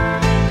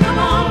 Come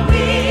on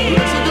with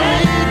Listen to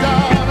me,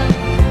 darling.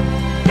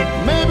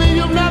 Maybe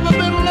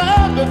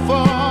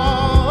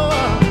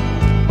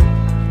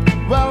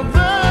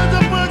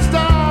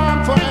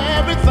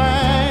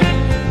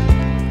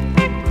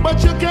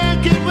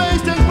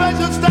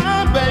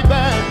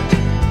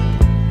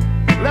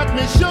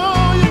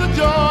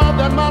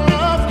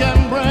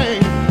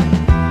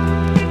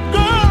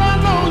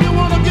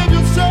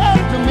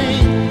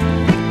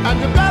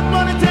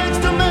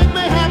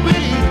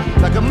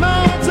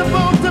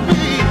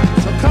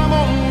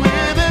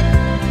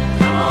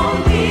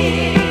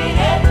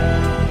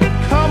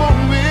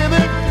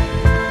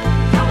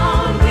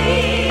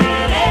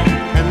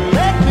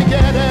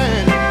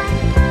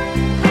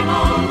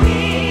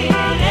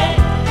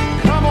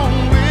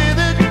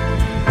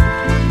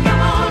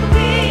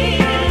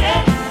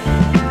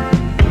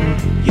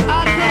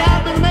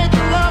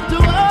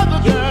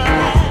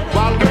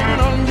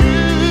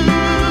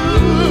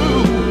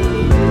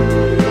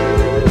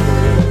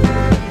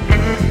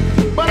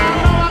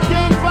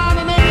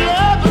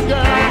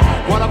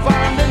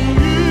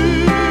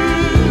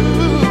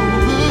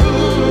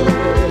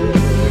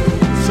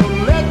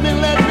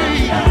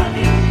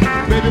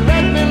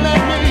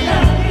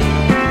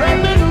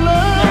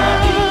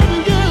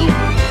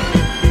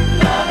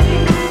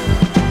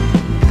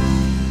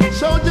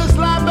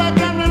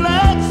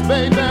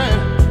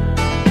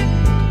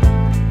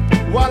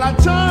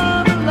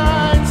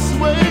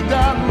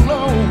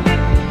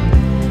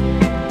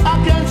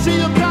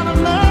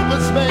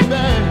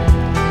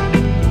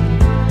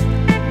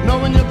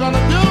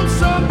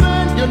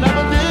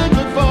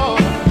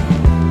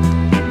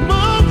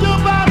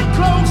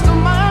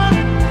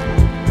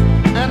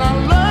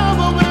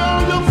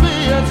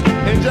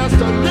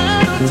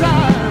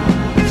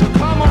time. So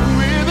come on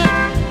with it.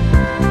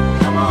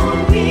 Come on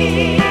with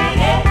it.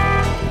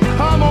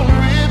 Come on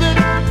with it.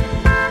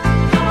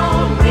 Come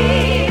on with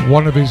it.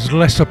 One of his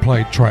lesser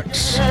played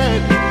tracks.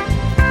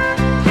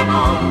 Come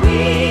on with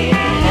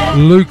it.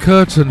 Lou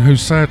Curtin, who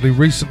sadly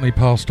recently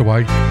passed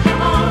away.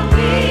 Come on with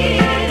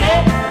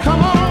it.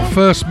 Come on.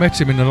 First met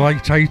him in the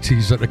late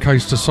 80s at the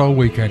Coast to Soul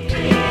weekend.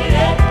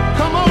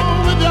 Come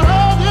on with your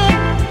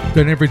hug.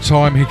 Then every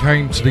time he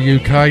came to the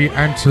UK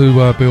and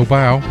to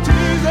Bilbao,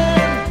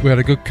 we had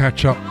a good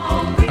catch up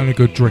and a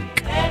good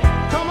drink.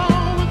 Come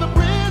on with the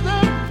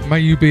prison.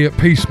 May you be at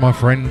peace, my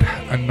friend,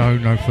 and know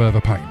no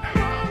further pain.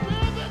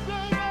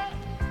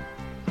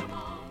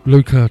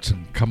 Lou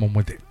Curtin, come on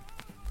with it.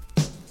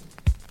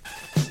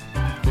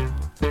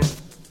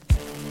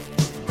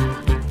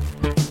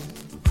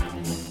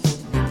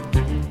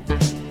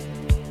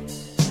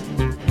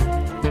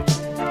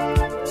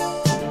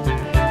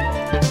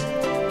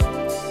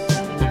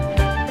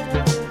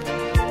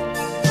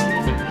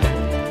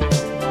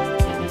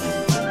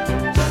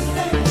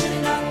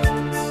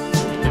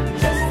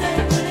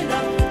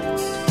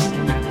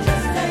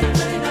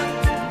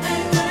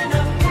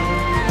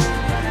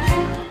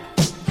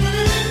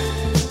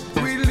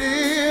 We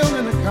live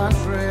in the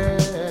country,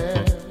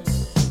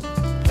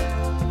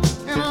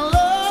 and our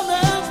love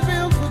that's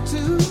built for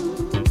two.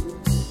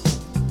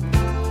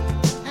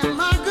 And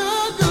my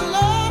good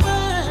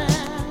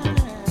loving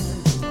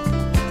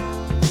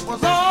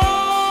was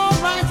all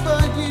right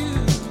for you.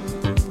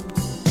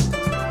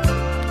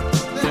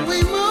 Then we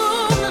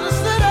moved to the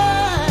city,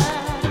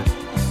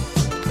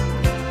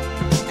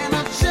 and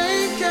a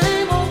change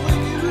came over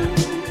you.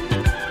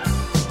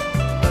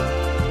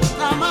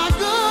 Now my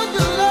good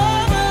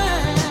loving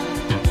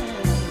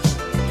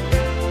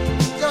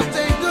just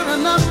ain't good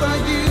enough for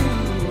you.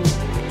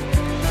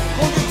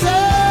 Won't you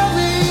tell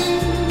me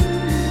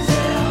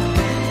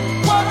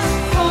what's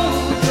on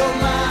your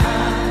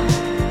mind?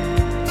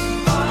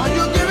 Are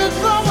you giving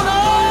someone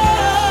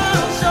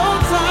else your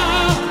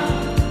time?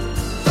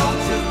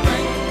 Don't you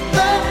think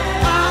that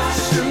I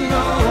should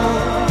know?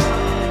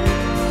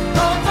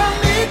 'Cause I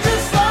need you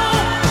so.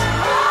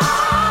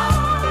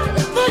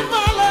 You think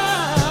my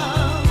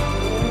love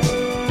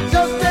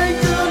just ain't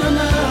good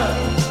enough?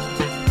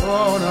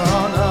 Oh no,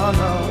 no,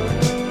 no.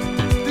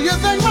 Do you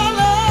think my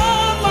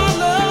love, my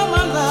love,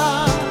 my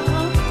love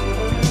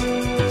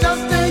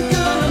just ain't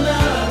good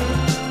enough?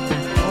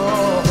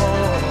 Oh.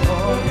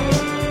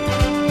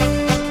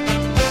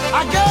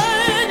 I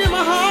gave you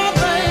my heart,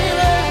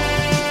 baby.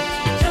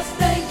 Just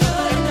ain't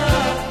good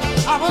enough.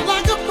 I was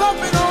like a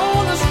puppet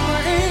on a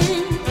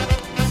string.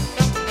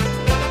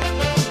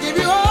 Give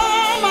you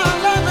all my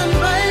loving,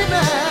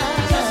 baby.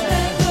 Just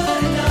ain't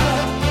good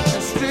enough.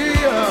 And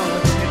still,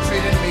 you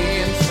treated me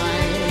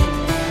insane.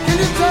 Can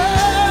you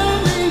tell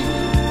me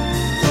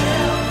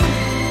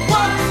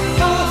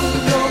what's on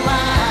your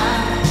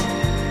mind?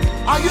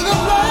 Are you the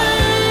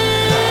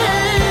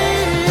playing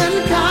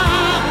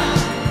kind?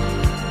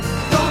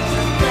 Don't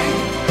you think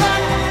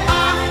that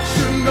I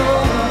should know?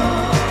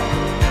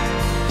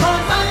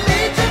 'Cause I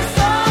need you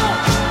so.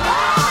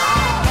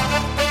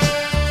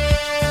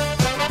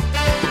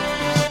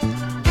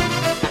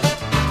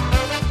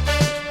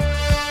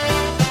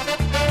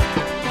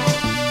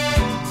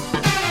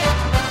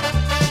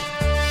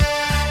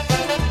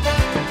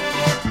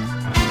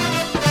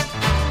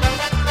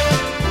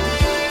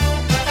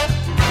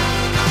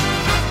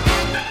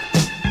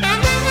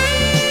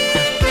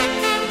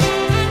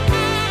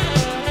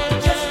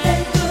 Just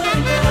ain't good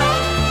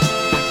enough.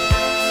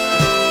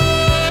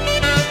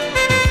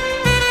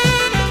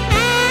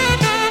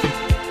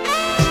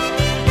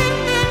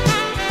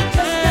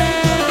 Just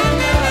ain't good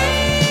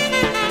enough.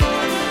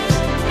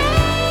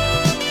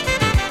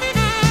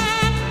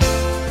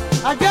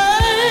 I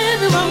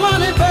gave you my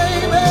money,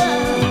 baby.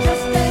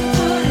 Just ain't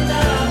good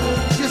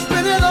enough. You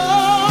spent it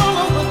all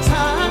over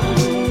time.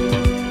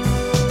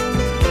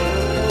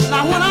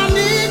 Now when I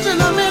need you in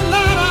the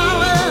midnight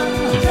hour,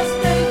 just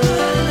ain't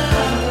good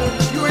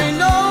enough. You ain't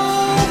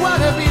nowhere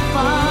to be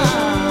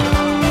found.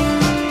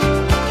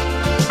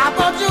 I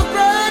bought you a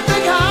great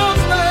big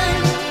house,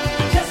 babe.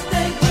 Just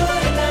ain't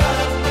good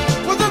enough.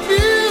 With a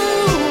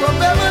view of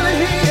Beverly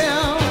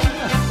Hills.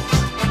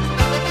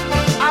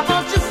 I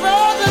bought you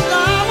frozen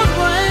diamond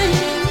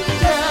rings.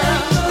 Just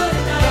ain't good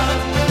enough.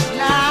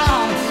 Now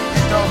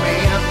it don't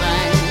mean a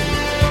thing.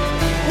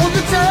 Won't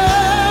you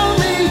tell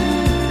me?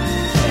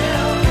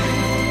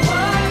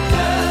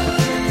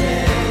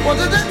 What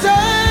does it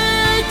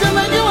take to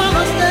make you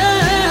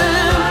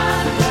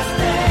understand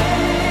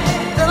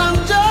that I'm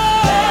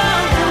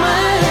just a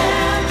man?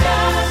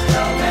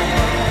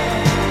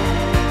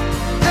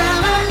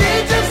 And I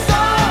need you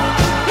so.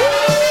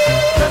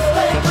 Just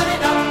ain't good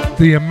enough.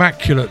 The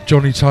immaculate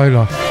Johnny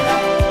Taylor.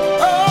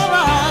 All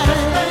right.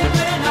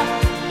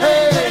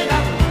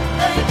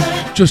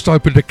 Hey, Just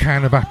opened a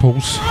can of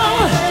apples,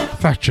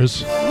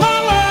 Thatcher's, my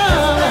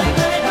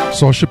love.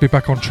 so I should be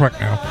back on track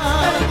now.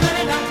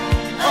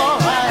 All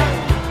right.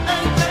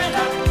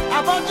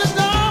 I bought you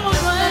diamond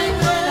rings,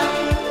 baby.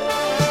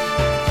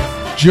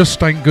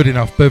 Just Ain't Good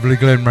Enough, Beverly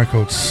Glen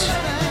Records.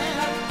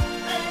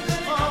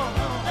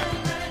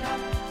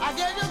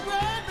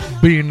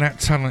 Being that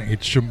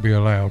talented shouldn't be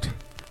allowed.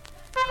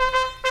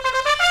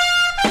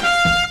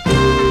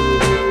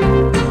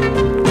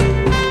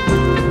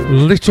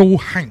 Little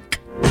Hank.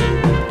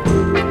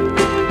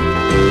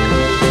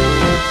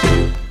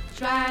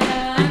 Try to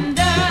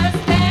understand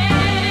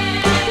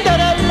that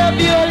I love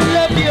you, I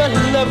love you, I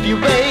love you,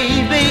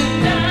 baby.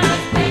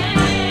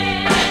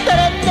 That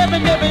I never,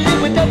 never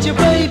live without you,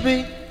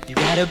 baby. You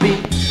gotta be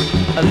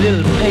a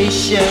little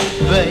patient,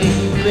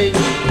 baby.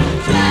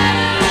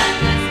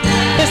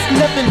 It's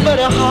nothing but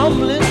a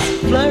harmless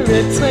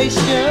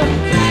flirtation,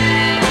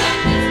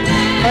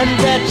 and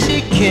that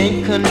she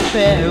can't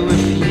compare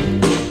with you.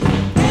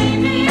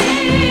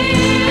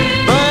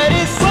 But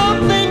it's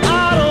something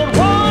I don't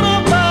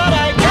wanna, but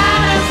I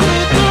gotta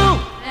see through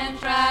and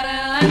try to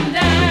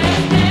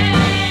understand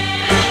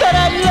that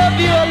I love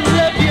you, I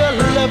love you, I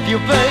love you,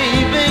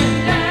 baby.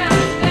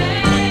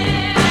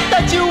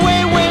 That you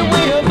way, way,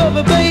 way above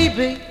a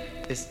baby.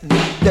 It's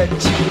not that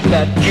you're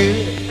not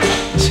good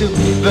to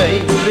me,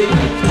 baby.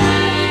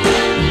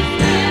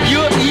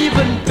 You're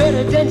even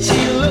better than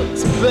she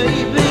looks,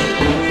 baby.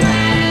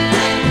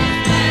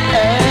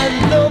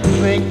 And don't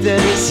think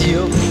that it's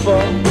your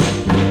fault,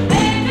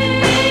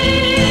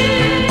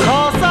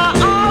 'cause I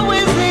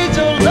always need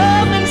your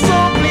love, and so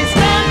please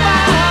stand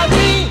by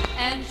me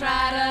and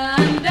try to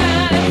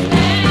understand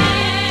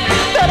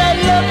that I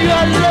love you,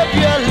 I love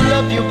you, I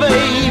love you,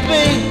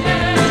 baby.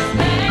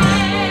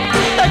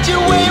 That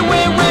you're way,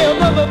 way, way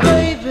above a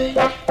baby.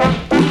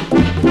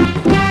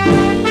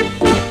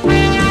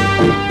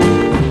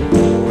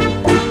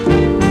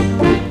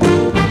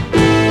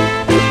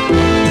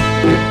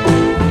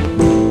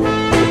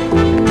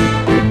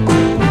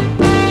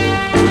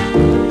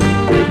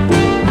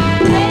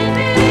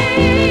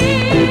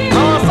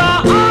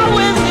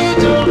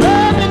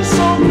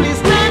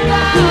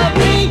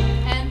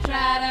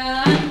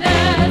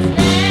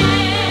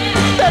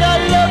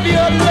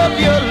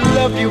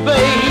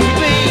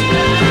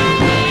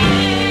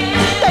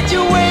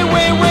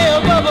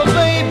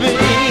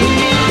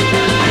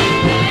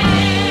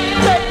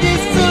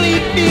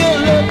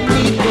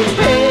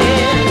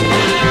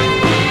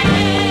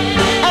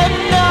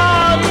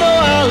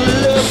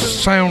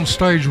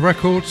 Soundstage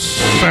Records,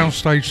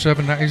 Soundstage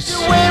 7 that is.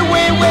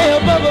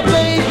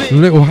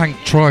 Little Hank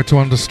tried to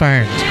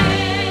understand.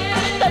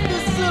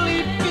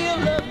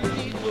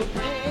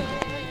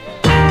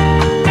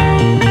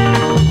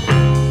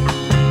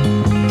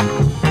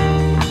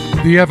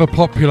 The ever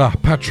popular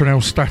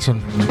Patronelle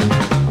Staton.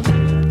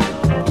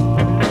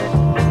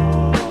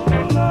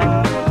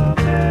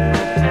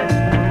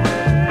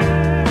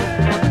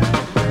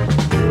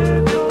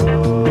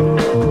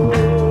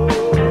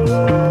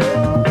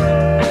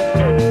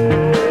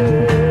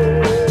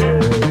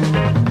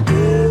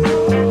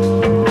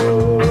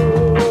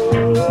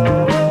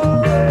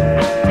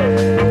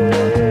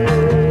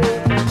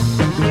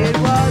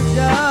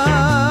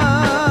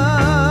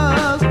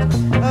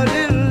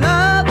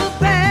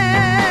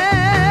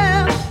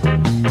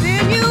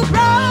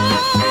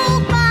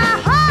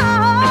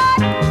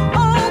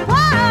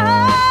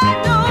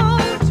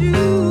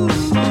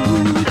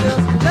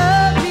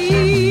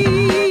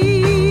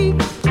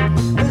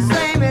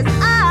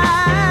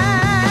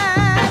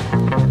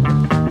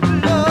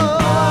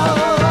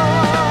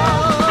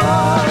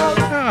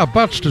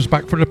 Budster's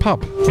back from the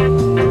pub.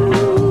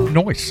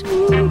 Nice. Just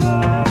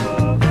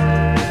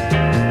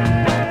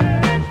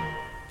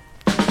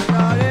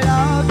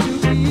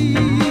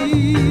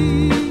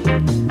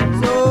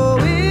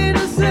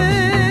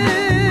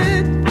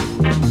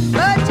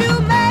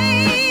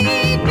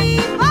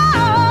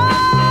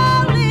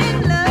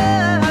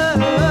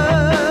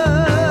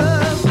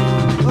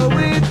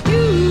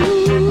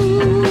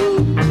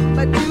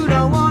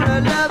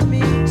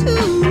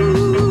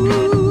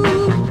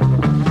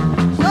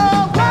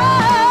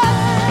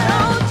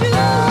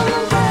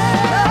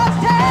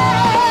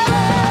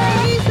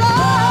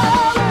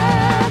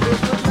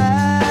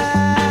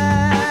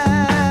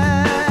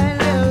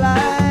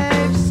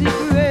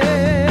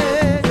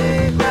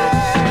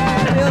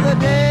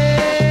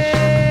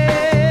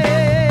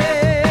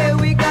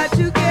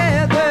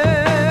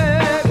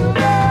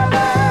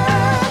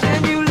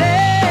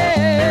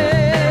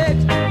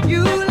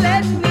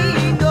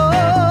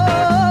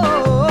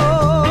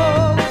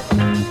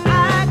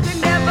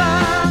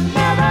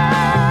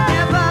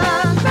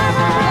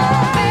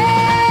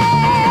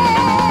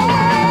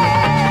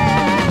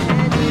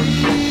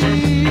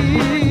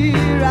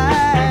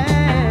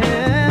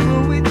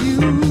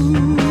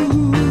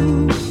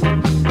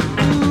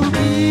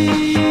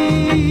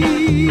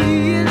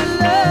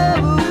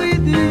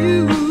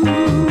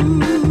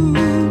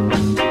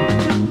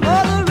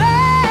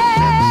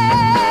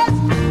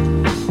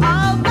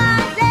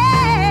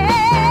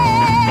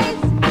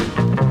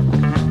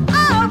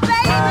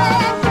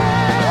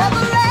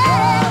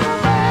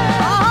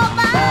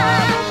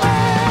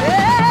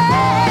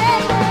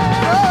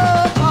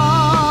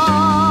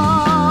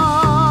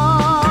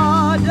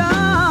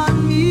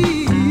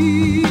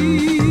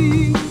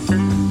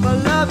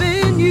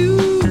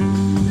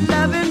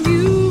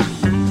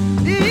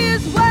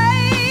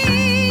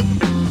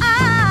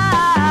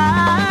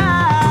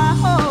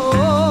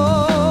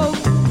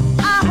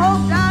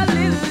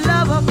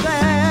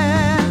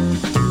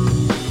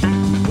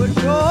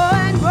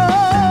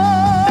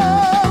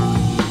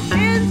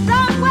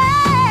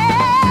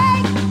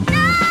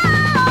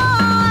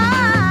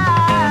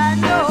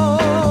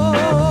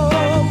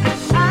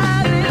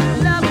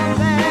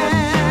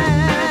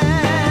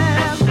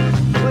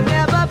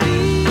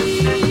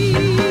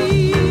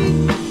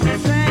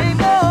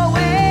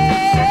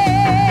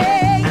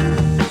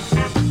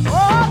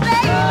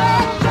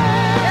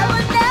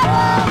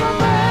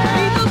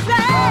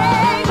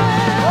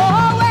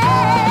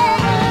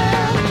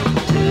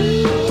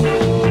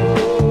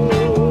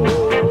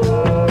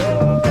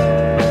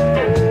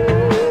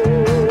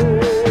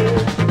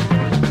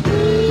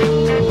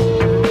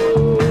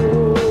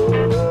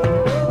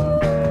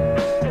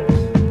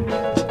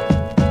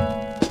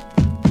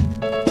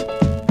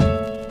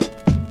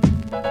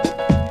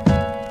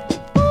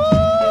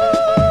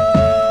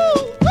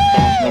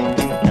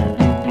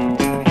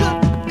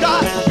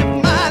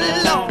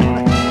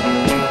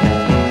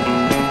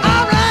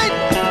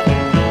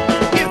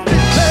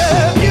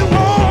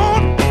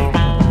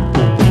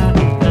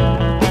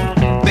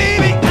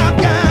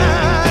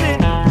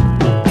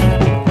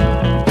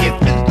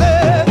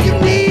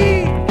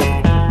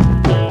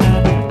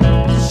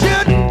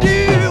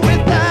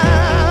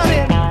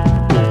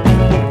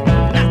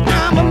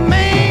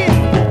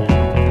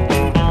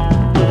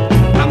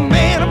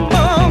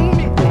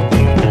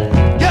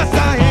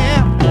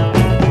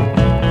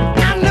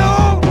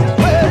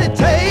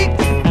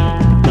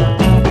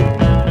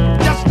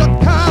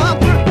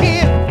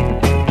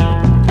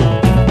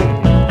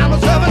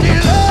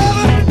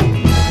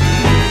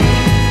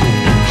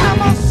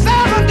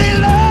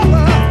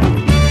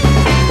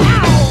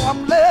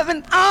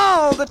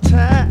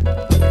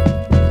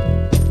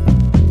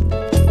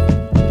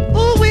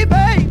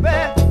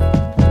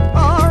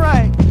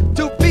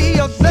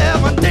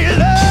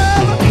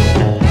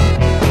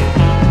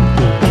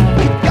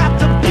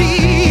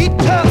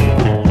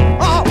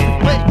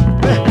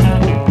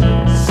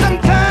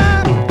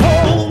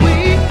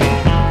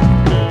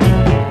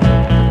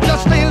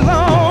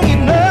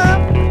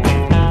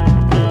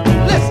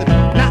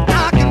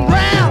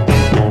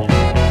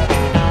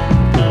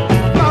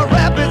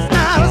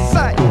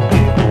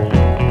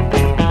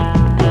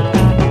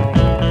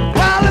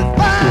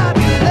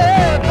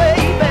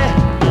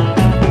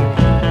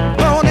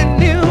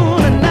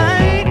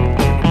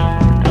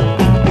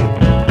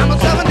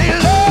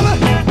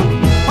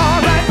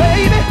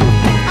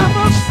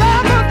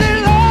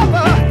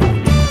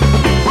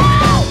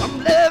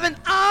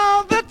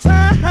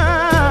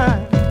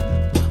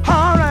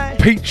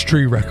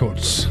Peachtree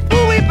Records. Ooh,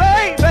 baby,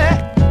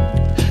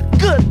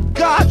 good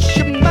God,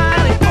 you're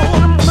mighty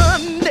on a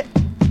Monday.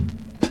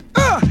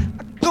 I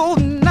go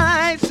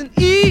nice and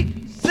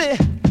easy.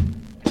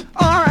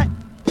 All right,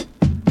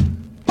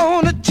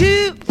 on a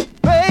Tuesday,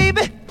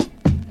 baby,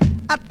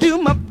 I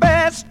do my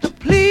best to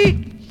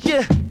please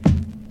you.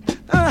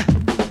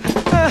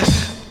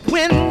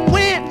 When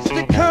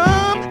Wednesday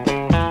comes,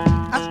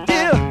 I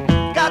still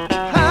got the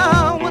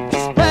power to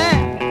spare.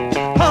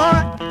 All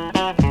right,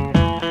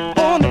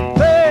 on the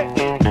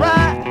Thursday,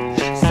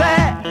 Friday,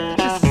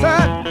 Saturday,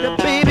 Sunday,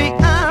 baby,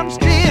 I'm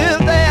still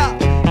there.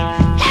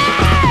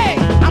 Hey,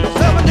 I'm a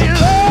 7-day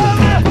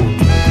lover.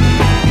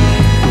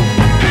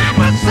 I'm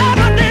a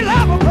 7-day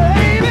lover,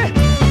 baby.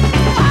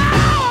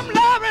 Oh, I'm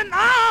loving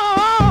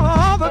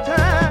all the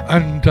time.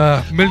 And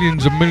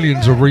millions and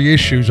millions of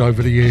reissues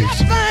over the years.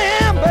 Yes, I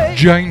am, baby.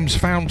 James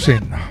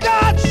Fountain,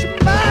 God,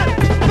 you're mine,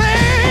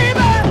 baby.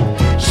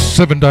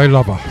 7-Day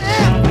Lover.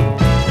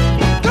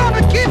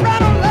 Gonna keep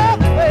right on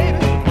loving, baby.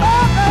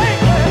 Oh,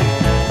 baby.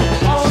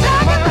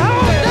 7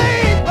 whole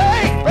days,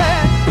 baby.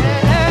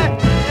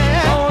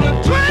 On the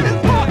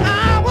 24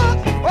 hours.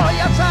 Oh,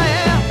 yes, I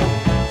am.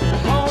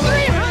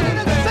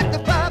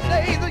 365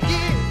 days a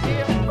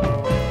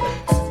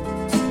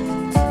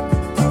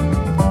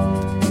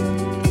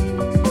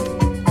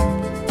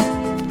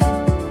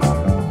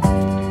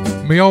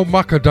year. Me old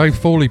mucker Dave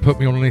Fawley put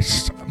me on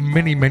this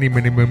many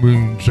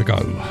moons ago.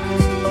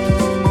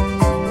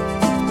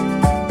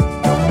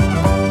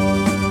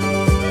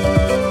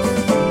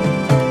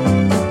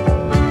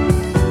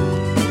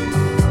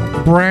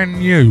 Brand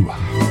new.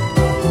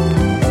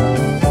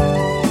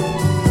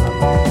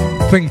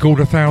 Thing called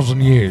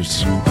 1,000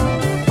 Years.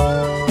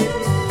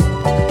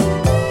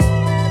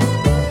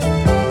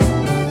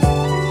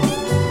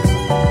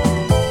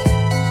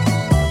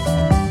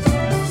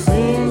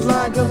 Seems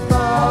like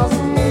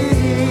 1,000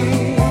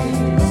 years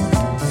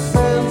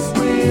since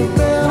we've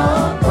been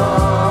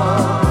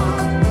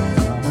apart.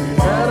 We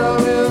had a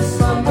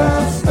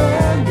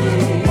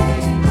misunderstanding,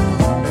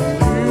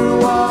 and you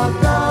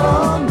walked out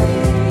on me.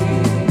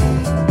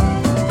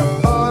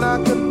 Thought I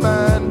could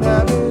find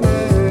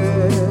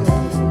happiness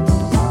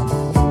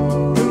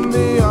in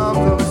the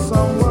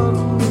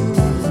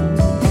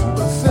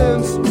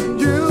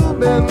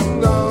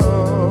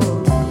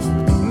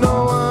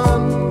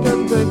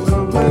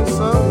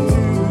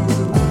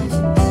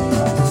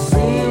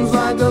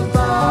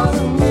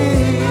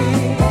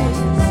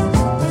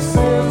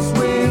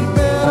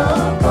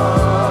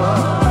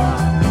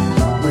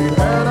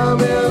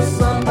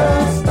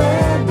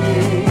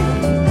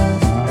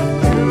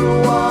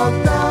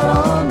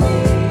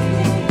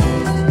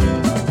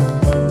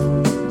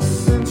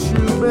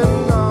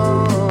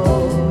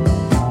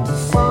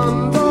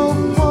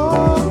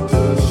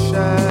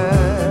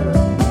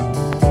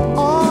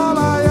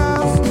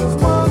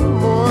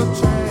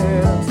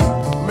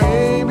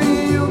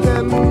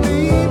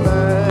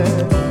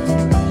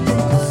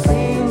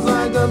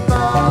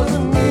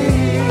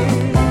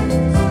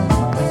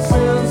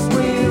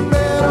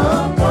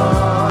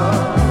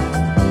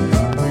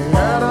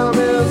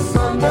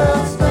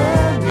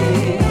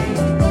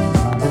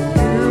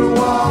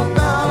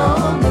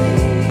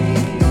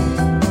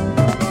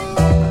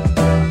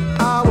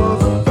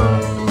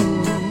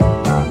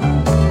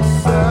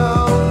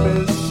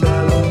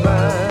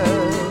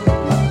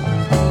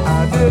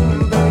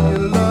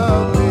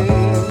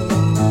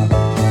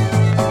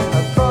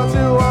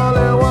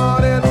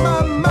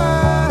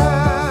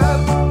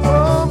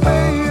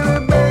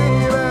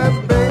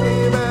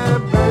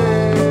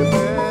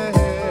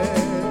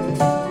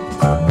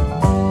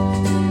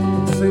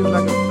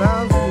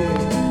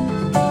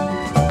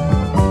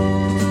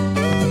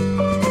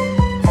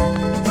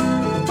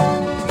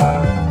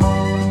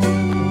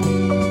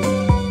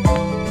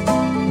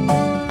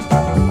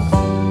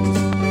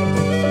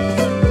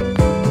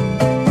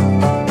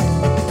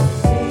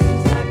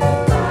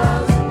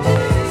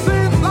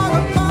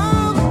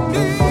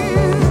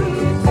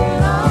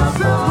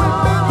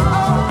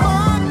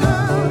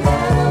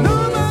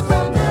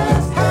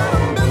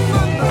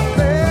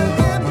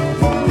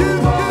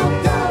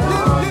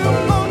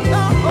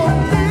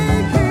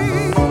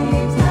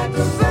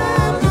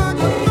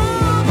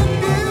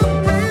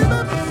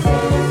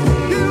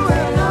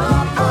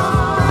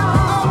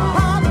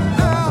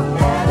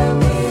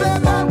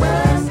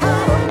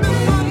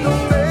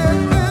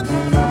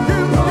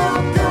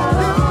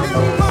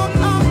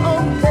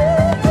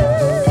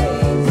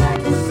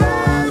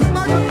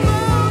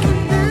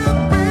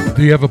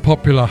The ever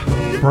popular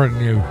Brand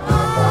New.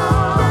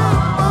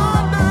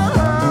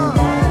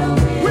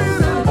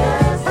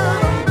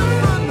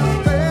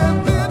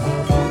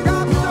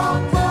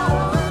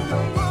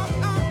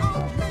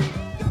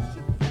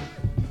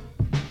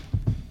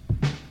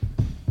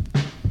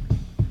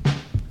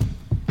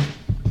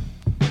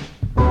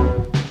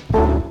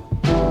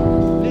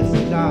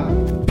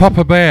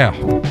 Papa Bear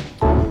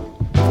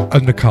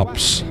and the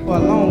Cubs. For a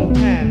long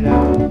time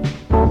now.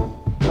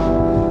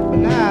 But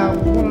now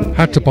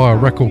had to buy a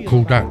record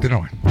called that,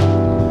 didn't I?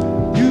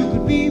 You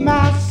could be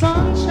my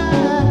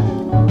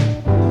sunshine.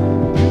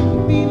 You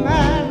could be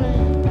my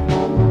rain.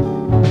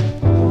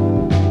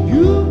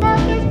 You my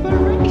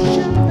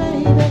inspiration,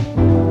 baby.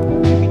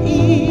 You can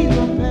ease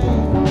my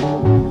pain.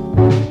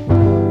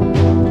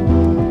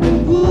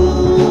 And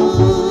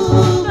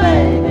ooh,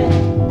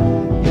 baby.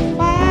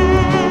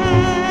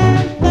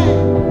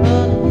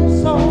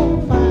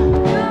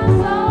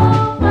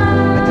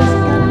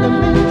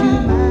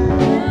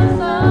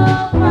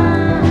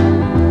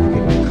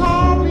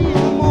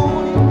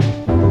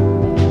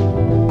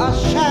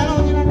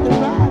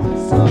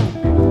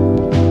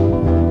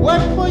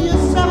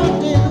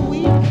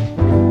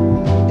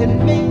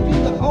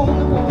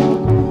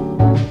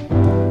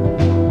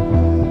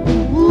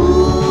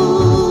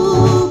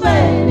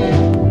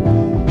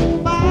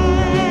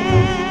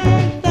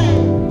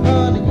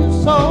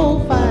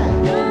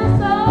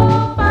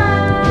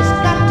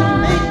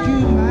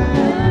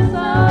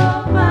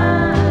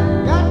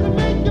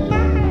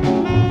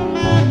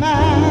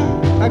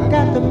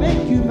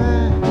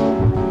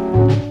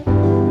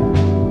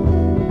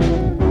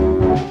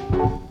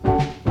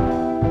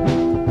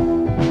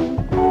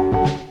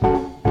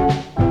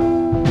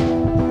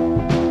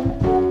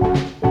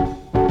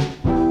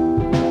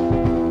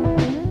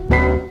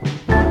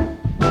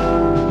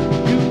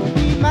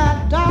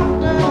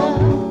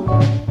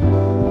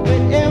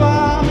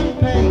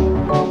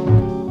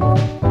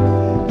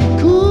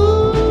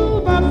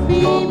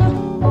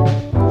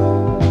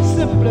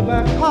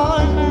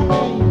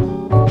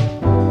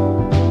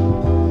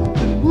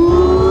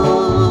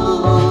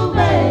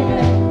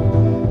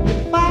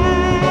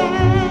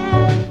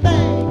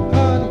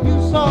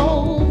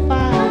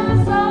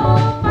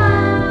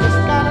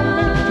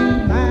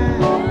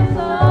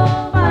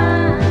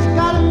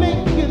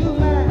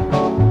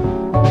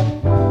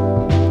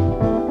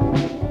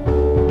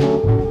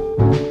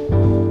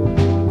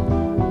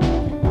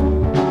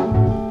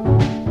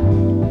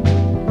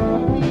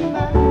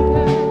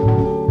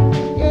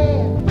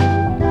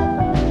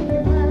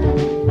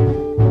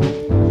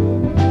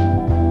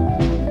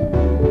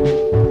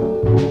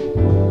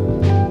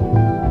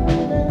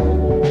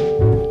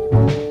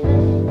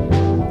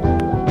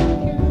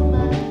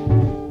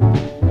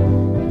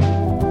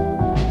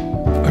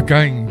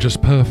 Again,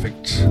 just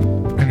perfect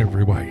in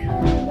every way.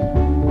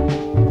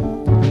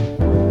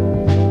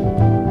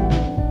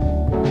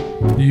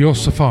 You're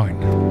so fine.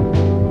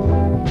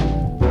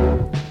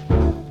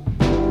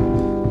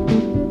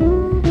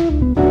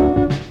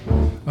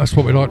 That's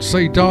what we like to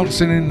see,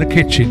 dancing in the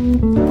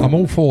kitchen. I'm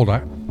all for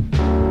that.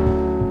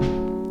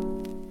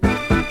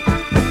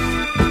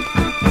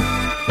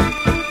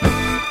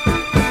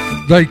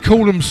 They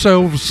call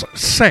themselves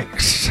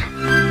Sex.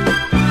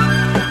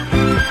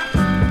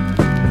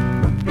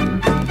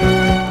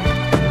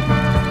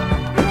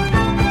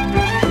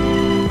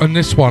 And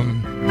this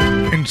one,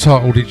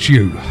 entitled It's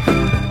You.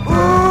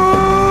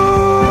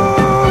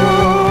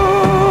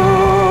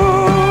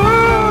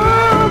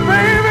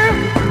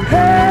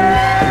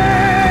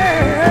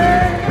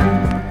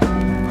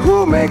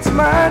 Makes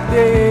my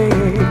day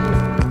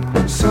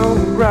so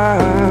bright,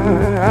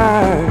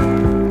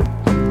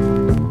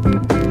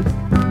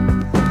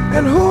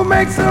 and who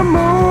makes the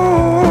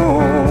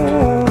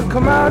moon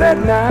come out at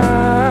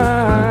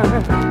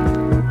night,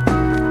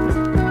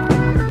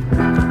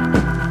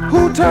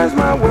 who turns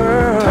my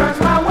world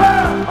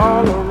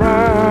all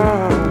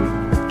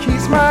around,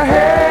 keeps my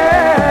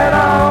head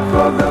off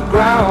of the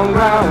ground,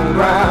 round,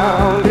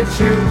 round. It's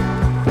you,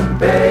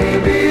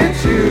 baby,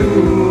 it's you.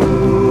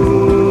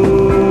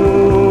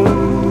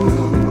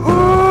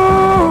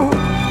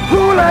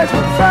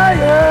 Fire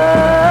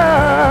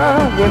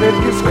when it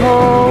gets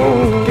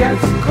cold,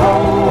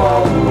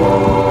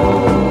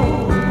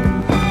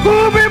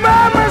 Who'll be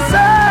by my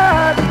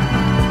side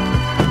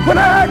when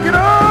I get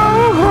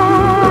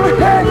old?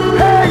 Hey,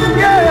 hey,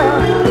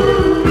 yeah.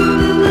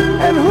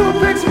 And who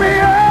picks me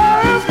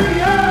up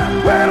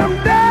when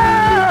I'm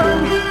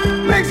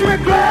down? Makes me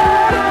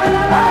glad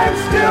I'm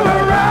still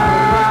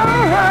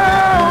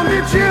around.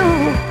 It's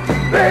you,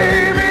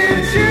 baby,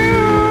 it's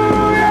you.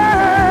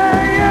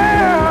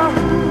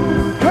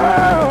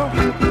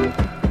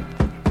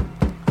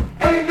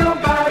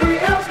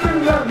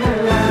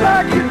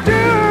 Like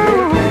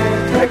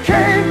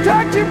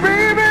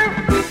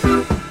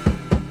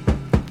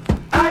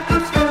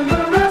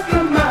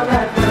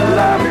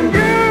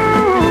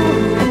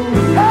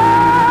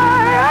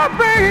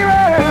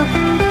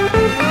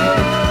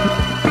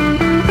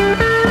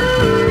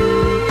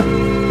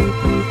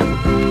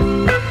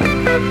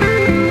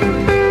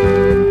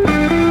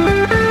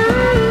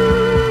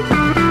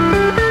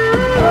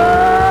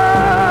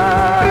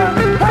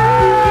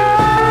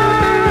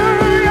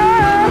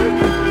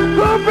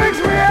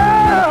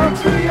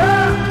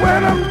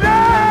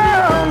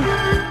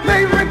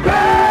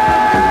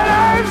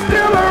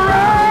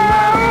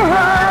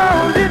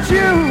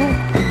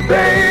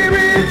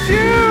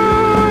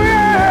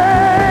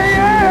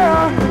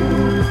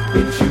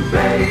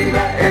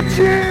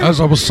As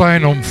I was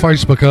saying on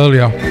Facebook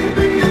earlier,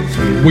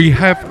 we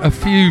have a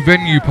few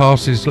venue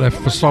passes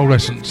left for Soul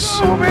Essence.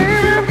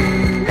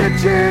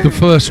 The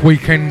first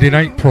weekend in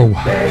April.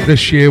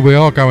 This year we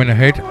are going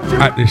ahead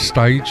at this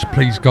stage,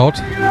 please God.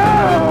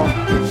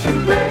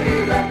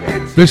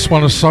 This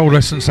one is Soul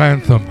Essence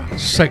anthem,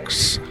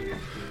 Sex,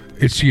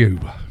 It's You.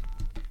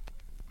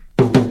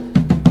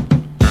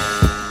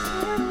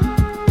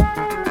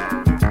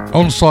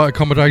 On-site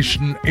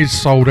accommodation is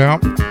sold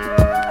out.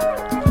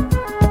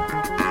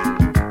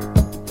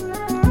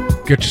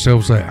 Get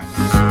yourselves there.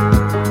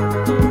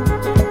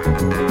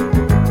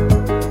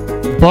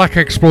 Black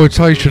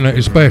exploitation at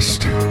its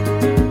best.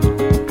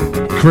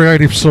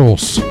 Creative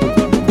Source. You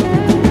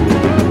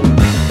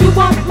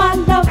want my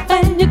love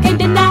and you can't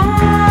deny.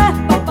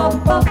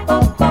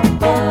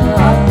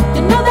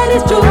 You know that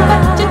it's true,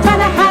 but you try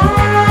to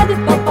hide.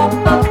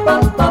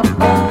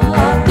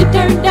 You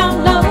turn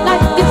down love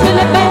like it's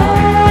really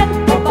bad.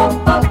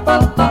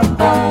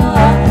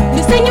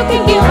 You say you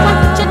can give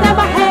what you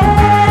never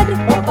had.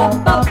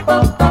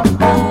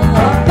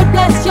 But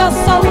bless your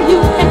soul, you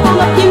and all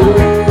of you.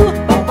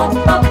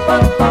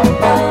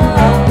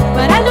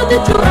 But I know the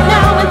truth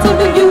now, and so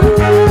do you.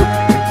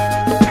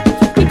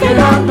 We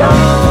cannot love,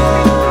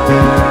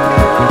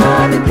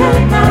 we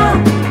cannot.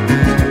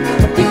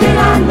 We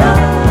cannot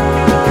love,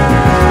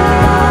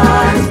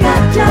 it's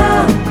got you.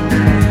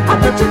 I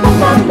bet you won't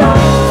want love,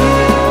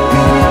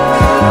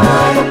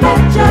 I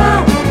bet you.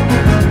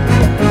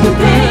 You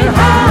can't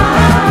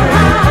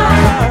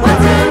hide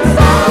what's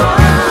inside.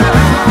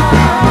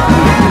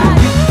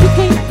 You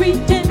can't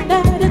pretend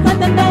that it's not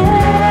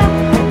there.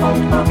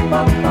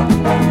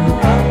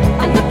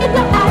 I look in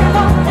your eyes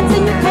and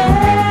see you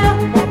care.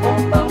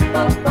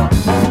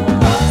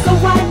 So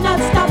why not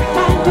stop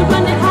trying to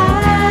run and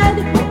hide?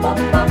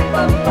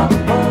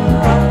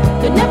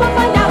 You never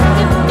find out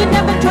if you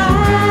never try.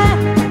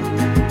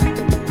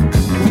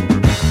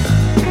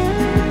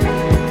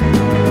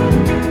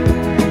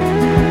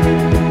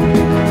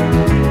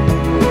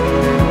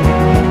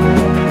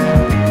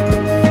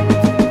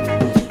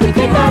 You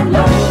cannot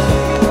love,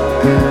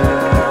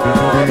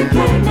 you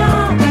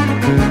cannot.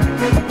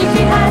 You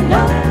cannot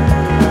love,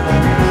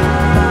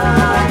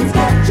 it's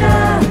got you.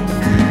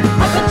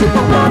 I bet you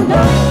cannot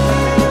love,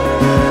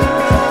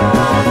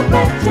 I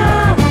bet you.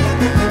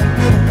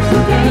 You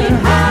can't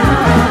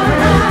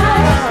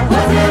hide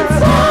what's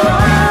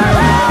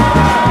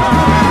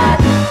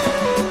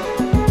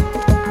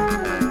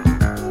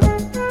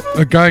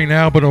inside. Again,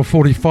 Albert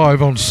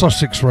 45 on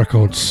Sussex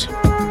Records.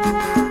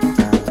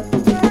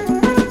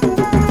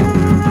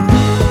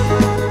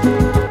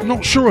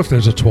 Not sure if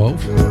there's a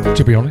 12,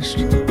 to be honest.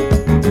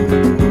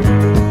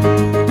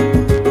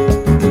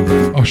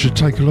 I should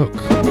take a look.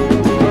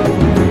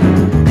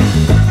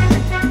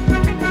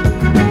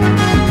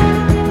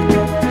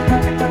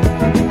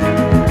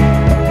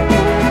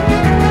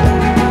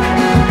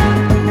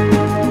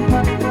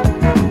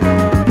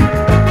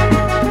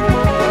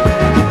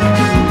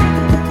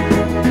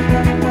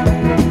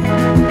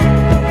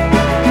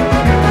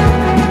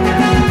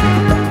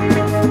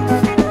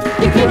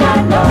 You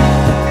cannot love,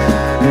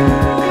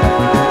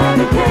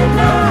 you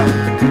cannot.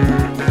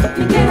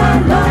 You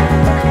cannot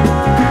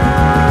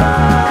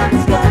love,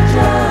 it's got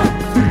you.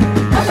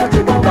 I bet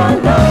you won't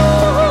want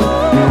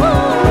love,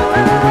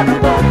 I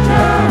bet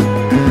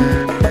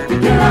you. You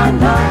cannot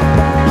love,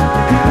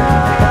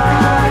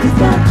 it's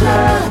got you.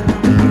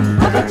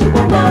 I bet you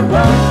won't want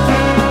love,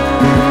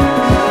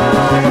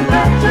 I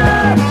bet you.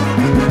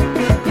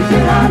 You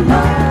cannot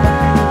love.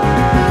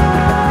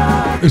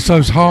 It's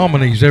those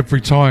harmonies every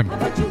time.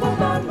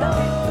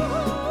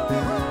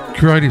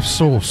 Creative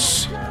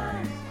Source.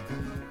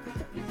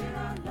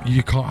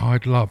 You can't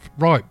hide love.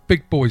 Right,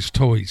 Big Boys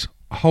Toys.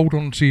 Hold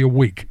on to your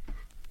wig.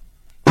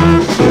 You're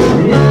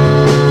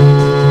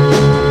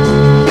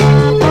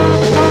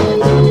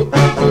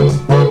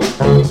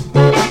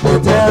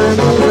tearing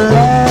the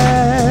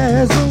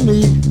lies on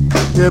me.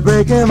 You're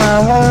breaking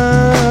my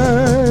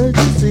heart,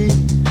 you see.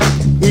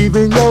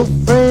 Even your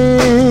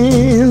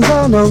friends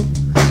all know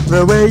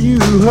the way you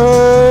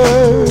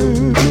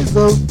hurt me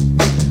so.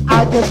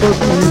 I can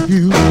forgive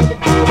you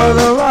for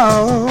the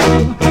wrong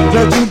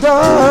that you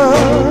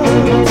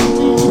done to me.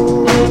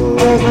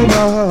 In my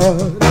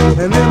heart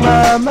and in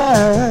my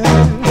mind,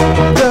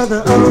 you're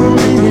the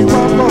only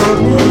one for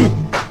me.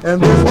 And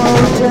this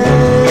won't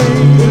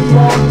change. This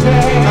won't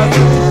change. I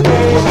said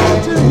this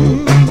won't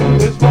change.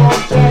 This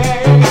won't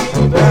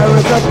change. Now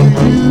it's up to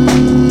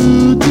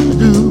you to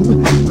do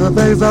the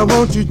things I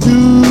want you to.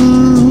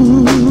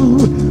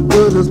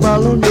 Put a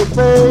smile on your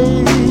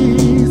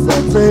face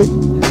and say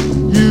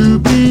you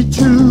be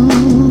true.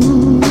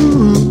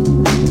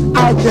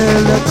 I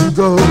can't let you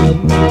go,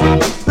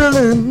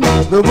 feeling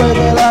the way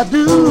that I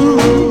do.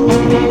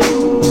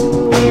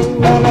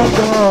 And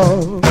after all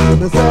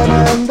the said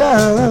and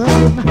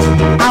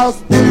done, I'll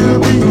still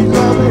be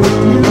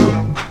loving you,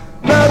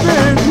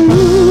 loving you,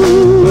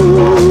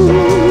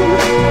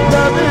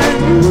 loving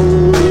you,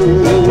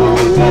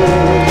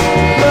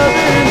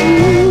 loving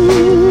you.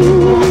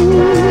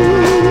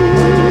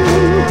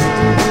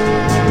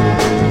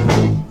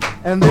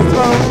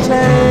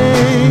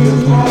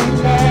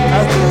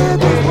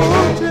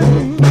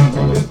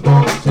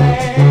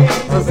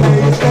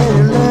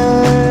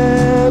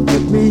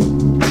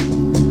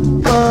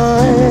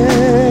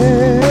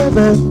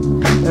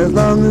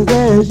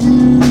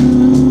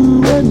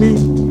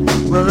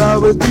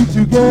 always be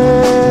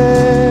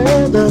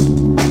together.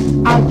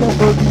 I can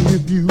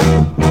forgive you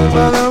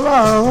for the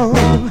wrong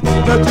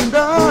that you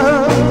done.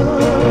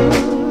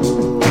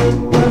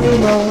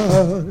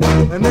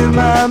 And in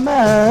my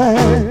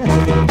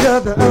mind, you're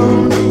the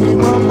only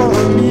one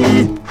for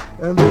me.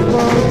 And this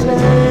won't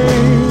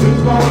change.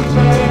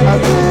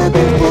 I said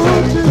this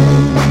won't change.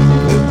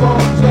 This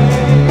won't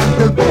change.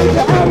 'Cause baby,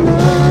 I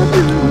love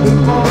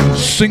you.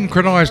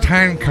 Synchronized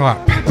hand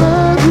clap.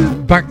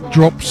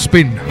 Backdrop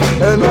spin.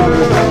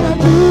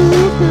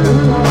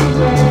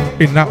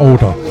 In that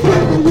order.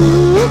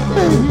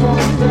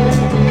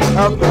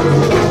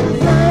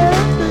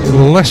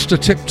 Lester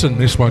Tipton,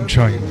 this won't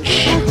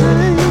change.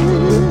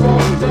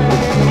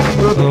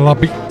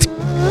 Love it.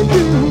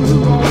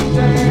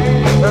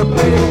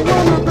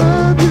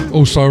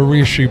 Also a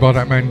reissue by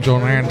that man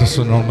John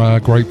Anderson on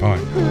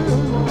Grapevine.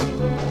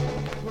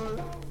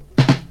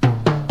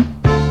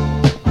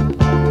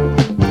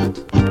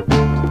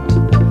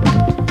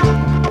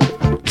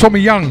 Tommy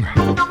Young.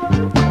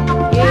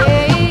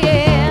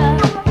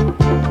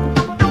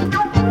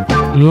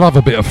 Love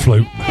a bit of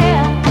flute.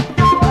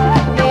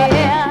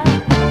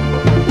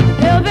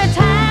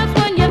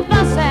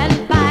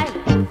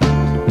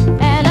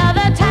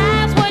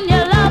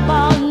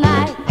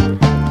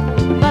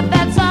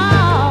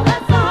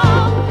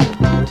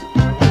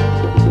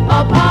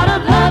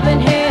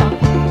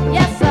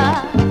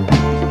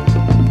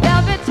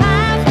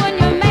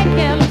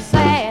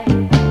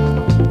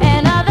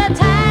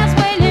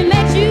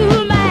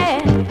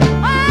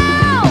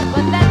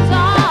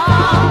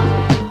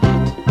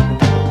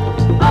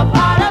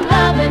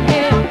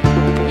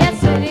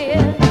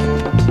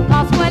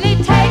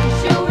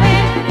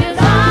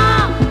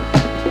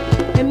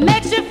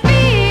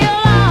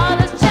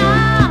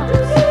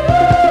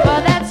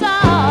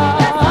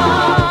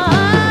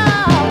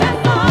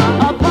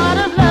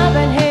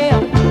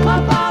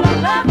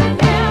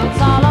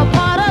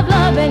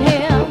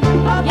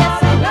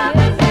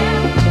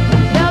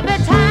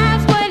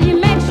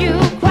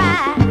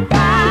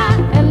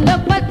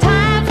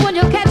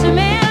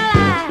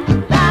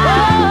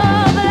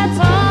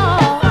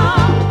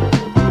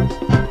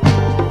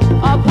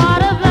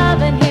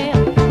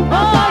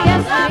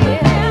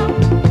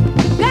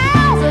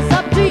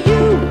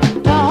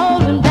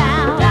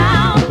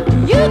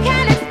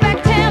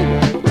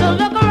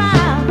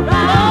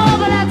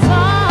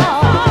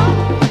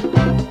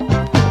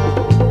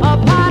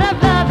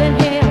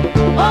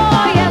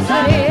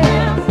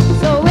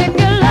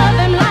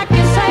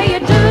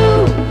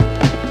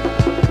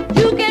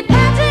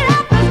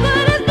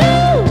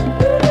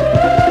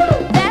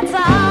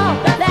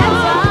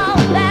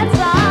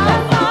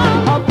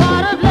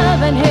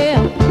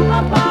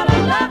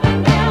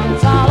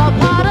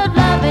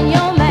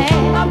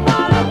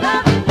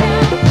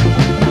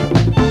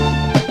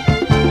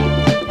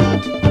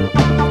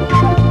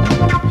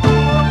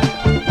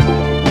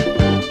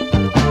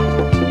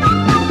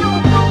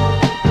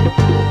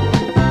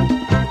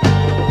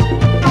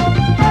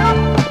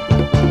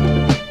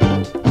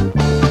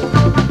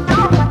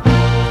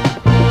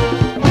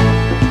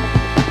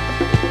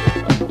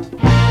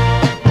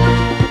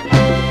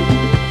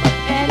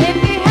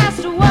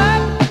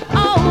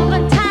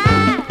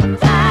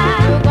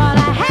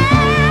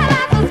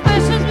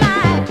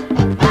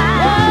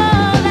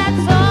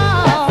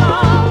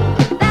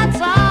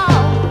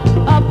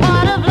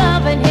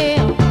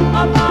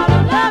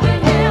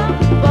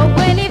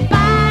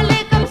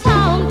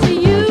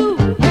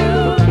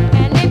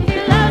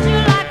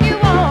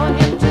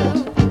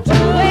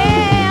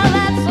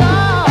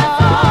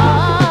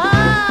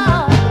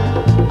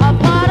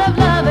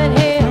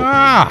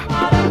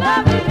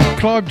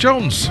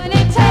 Jones.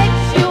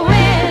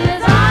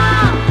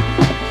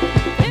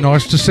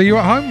 Nice to see you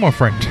at home, my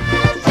friend.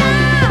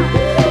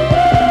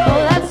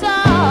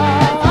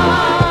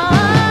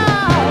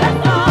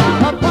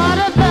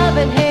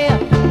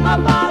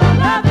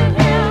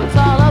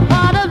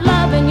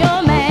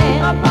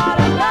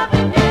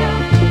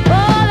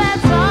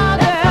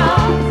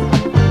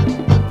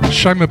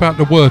 Shame about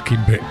the working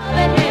bit.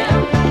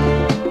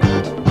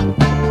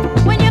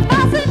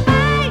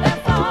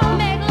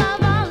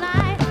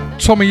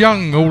 Tommy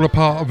Young, all a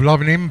part of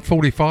Loving Him,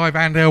 45,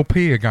 and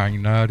LP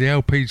again. The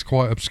LP's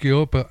quite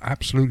obscure, but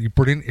absolutely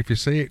brilliant. If you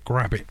see it,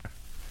 grab it.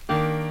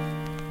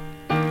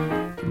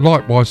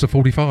 Likewise, the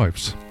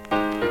 45s.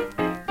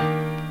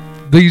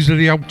 These are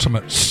the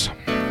ultimates.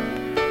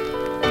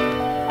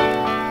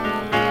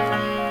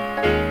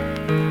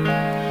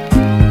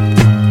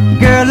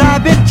 Girl,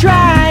 I've been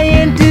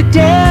trying to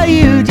tell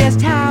you just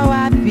how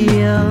I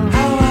feel.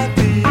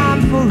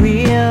 I'm for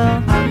real.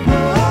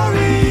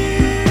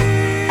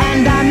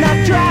 And I'm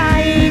not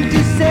trying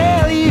to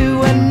sell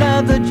you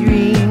another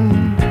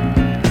dream.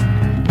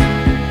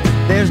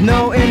 There's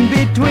no in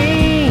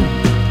between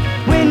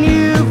when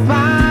you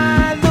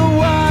find the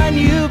one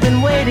you've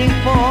been waiting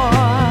for.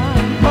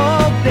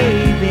 Oh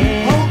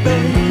baby,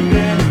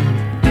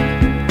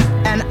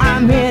 and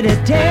I'm here to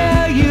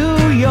tell you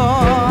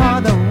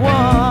you're the one.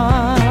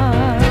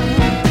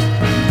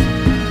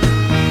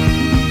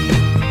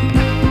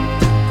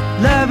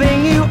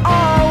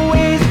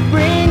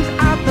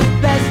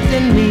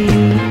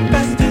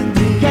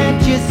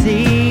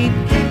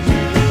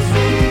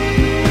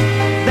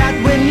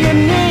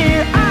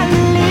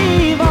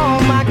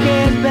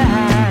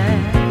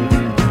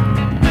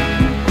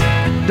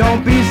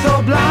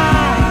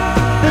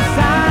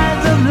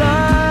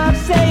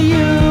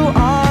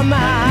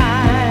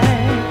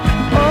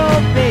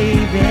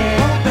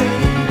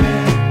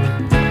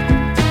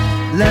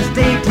 Let's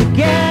stay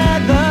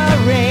together,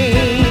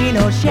 rain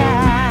or shine.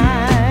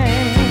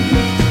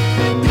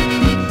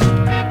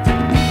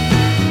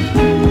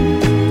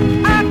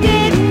 I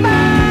can't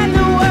find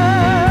the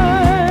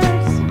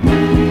words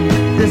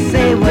to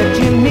say what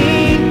you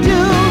mean to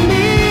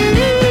me.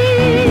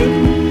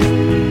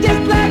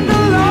 Just like a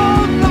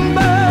lonesome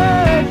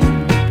bird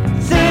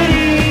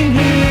sitting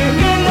here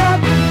in a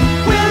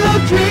willow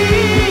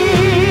tree.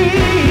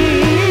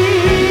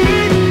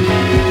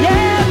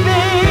 Yeah,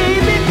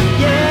 baby,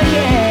 yeah,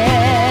 yeah.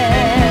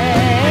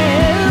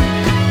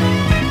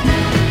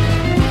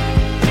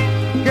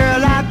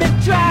 Girl, I've been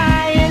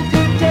trying to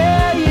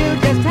tell you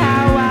just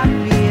how I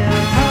feel.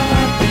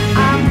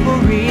 I'm for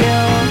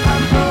real.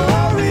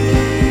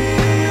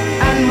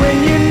 And when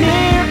you're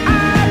near, I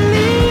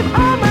leave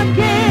all my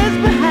cares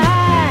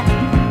behind.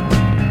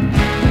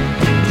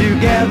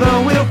 Together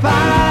we'll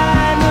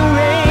find the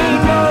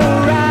rainbow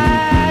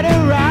right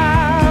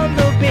around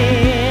the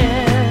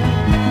bend.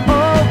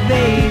 Oh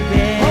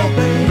baby,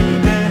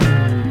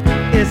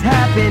 it's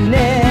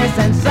happiness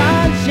and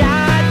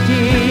sunshine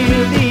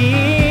till the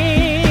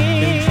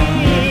end.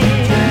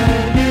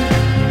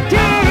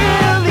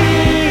 Till the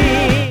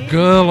end.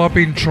 Girl, I've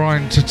been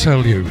trying to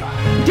tell you. Till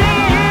the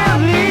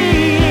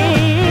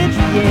end,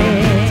 yeah.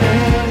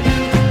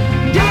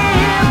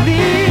 Till the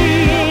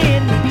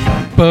end.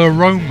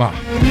 Baroma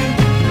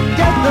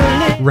Just a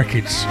little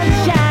Records.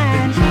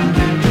 shine. Just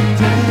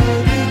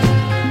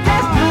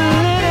a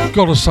little.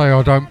 Gotta say,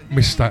 I don't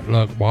miss that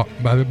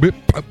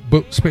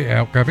but spit it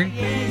out, Gavin.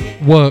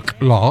 Work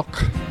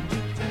lark.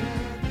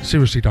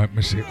 Seriously, don't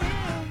miss it.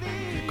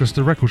 Because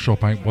the record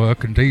shop ain't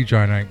work, and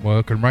DJing ain't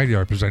work, and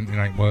radio presenting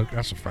ain't work.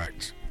 That's a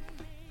fact.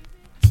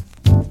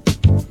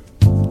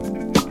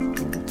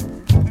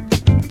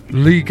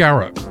 Lee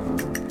Garrett.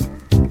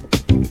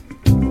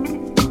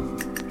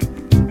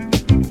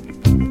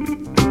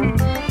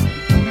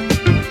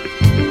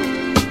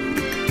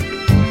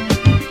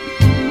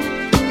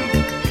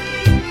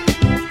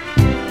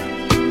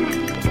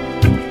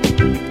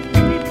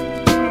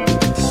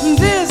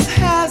 This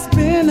has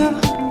been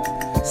a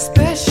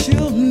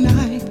special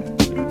night.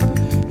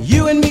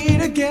 You and me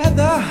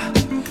together,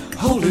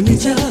 holding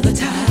each other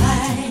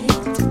tight.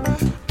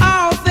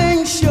 All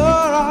things sure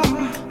are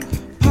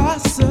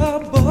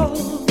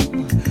possible.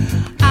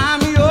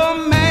 I'm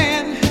your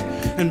man,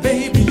 and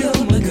baby,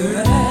 you're my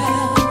girl.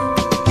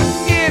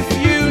 If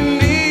you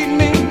need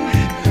me,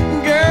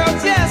 girl,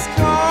 just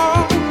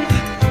call.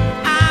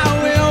 I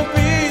will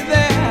be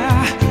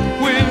there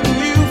when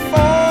you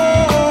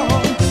fall.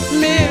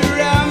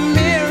 Mirror,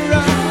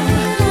 mirror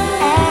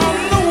on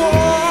the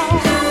wall,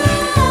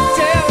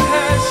 tell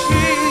her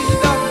she's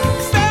the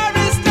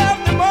fairest of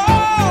them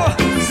all.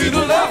 See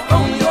the love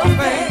on your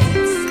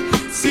face,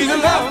 see the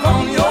love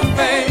on your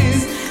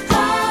face.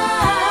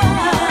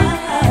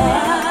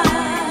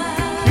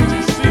 Can't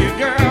you see it,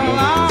 girl?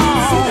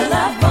 See the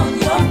love on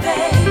your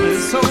face.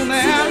 It's so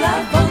now. See the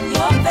love on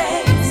your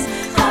face.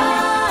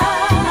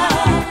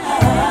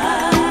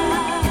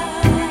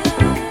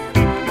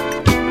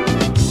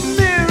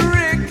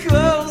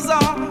 Miracles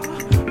are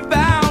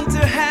bound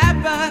to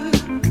happen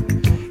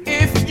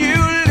if you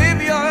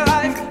live your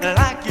life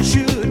like you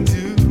should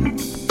do.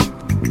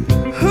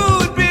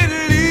 Who'd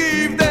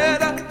believe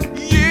that a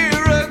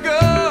year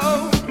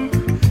ago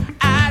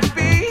I'd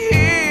be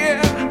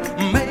here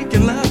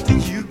making love to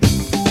you?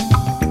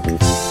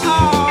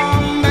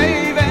 Oh,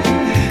 maybe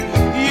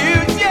you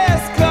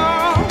just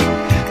call.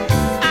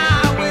 I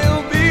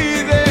will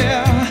be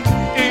there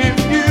if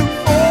you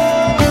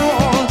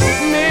fall.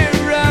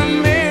 Mirror,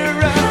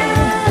 mirror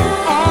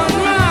on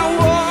my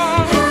wall,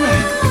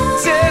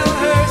 tell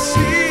her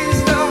she's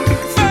the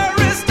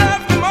fairest of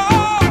them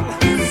all.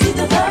 See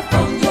the love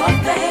on your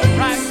face,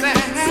 right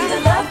there. See the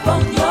love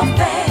on your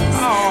face.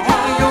 Oh,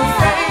 on your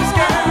face,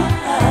 girl.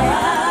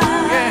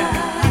 Yeah,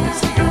 I can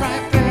see it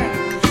right there.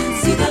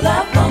 See the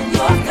love on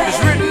your face. It's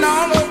written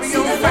all over your face.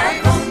 See the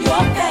love on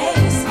your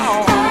face.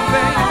 Oh,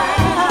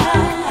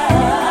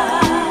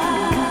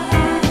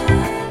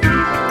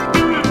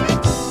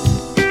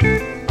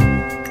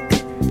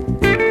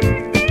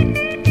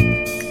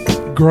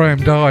 Graham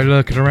Dye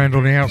lurking around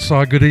on the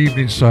outside. Good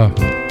evening, sir.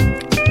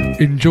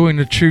 Enjoying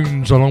the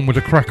tunes along with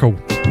the crackle.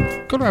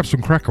 Gotta have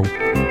some crackle.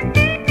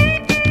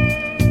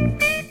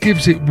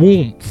 Gives it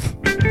warmth.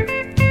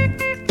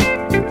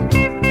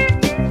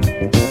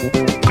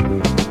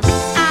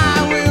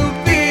 I will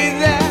be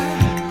there,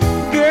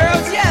 girl,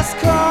 just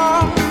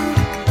call.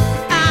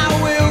 I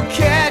will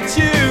catch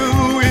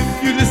you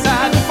if you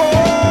decide to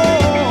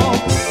fall.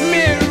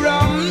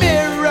 Mirror,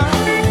 mirror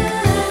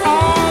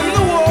on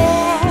the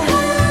wall,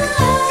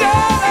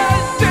 tell her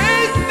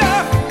she's the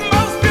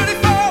most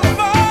beautiful of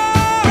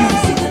all.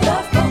 See the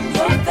love on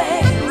your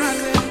face.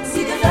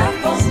 See the love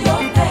on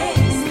your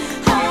face.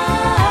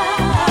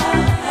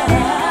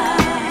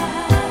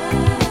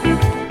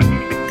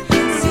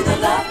 See the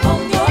love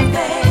on your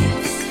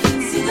face.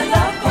 See the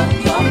love on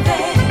your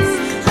face.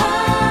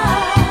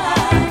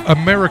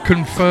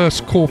 American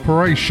First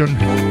Corporation. I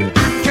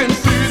can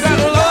see that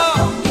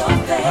love.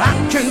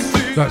 I can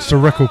see That's the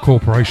Record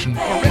Corporation.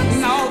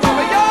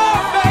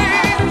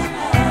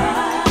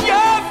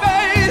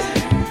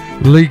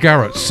 Lee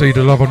Garrett, See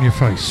the Love on Your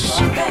Face.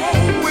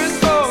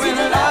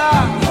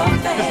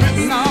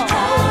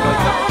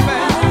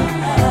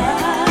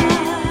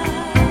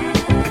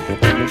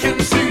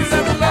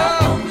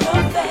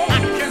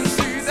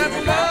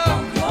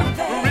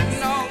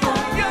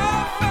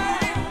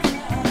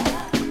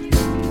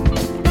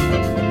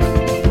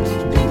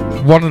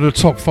 One of the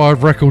top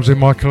 5 records in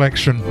my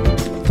collection.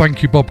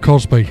 Thank you, Bob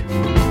Cosby.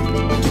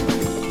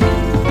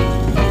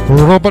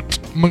 Robert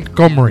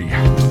Montgomery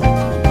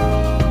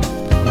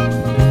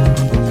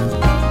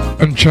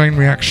and Chain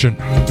Reaction.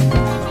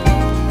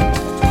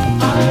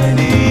 I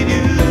need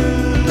you,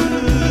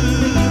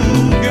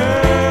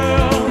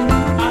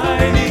 girl.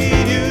 I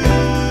need you,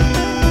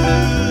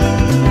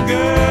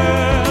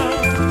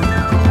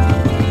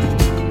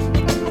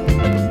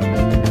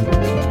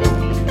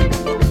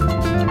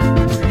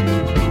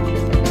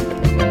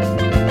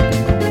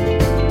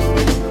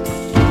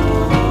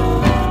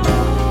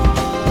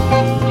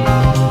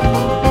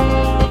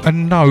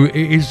 And no, it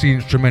is the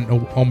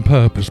instrumental on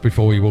purpose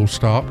before you all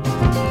start.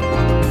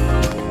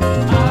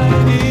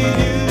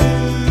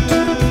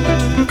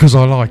 Because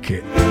I like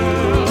it.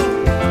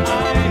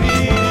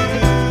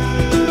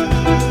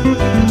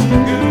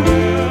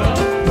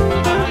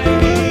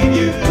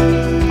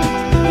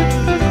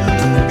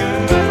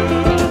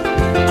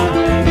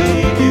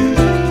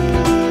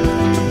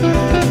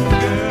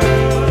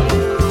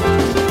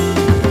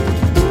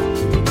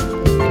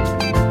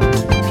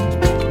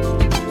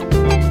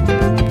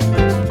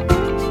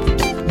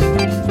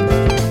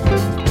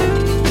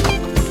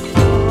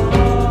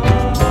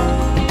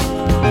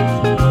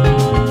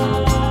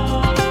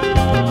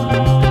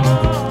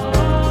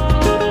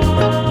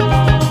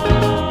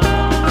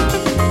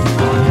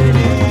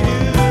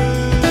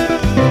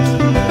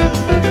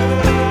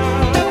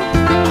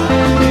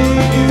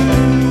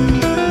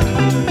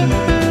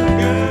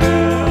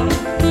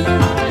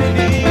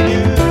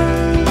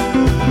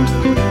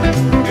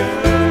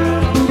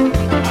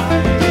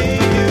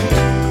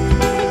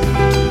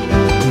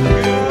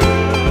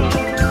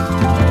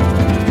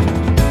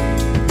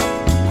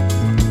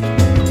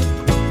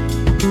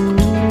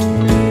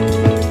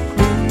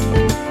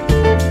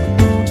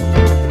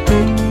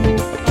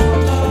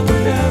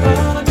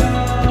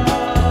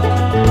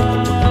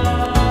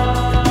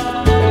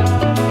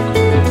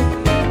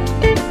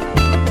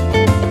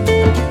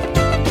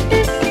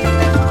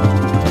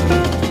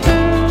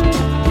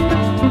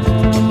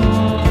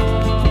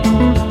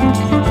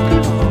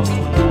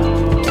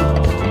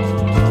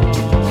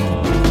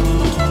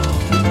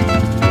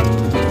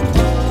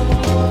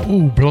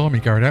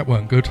 Gary, that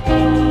weren't good.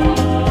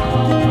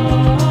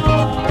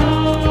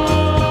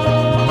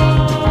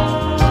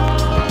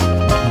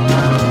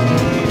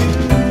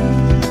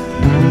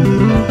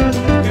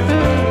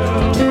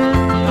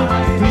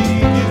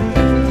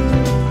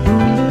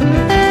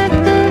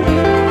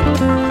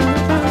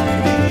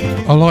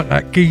 I like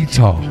that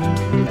guitar.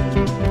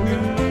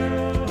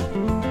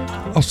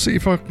 I'll see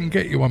if I can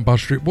get you one,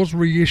 Buster. It was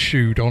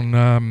reissued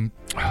on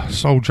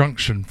Soul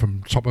Junction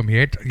from top of my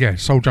head. Yeah,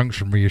 Soul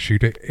Junction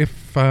reissued it.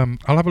 If I'll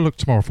have a look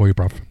tomorrow for you,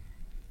 bruv.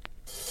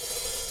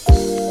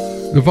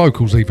 The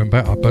vocal's even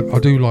better, but I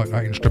do like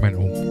that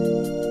instrumental.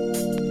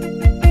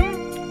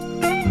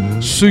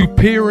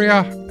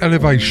 Superior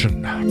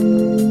Elevation.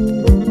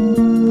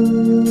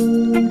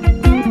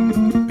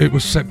 It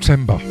was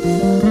September.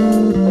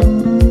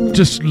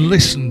 Just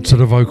listen to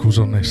the vocals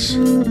on this.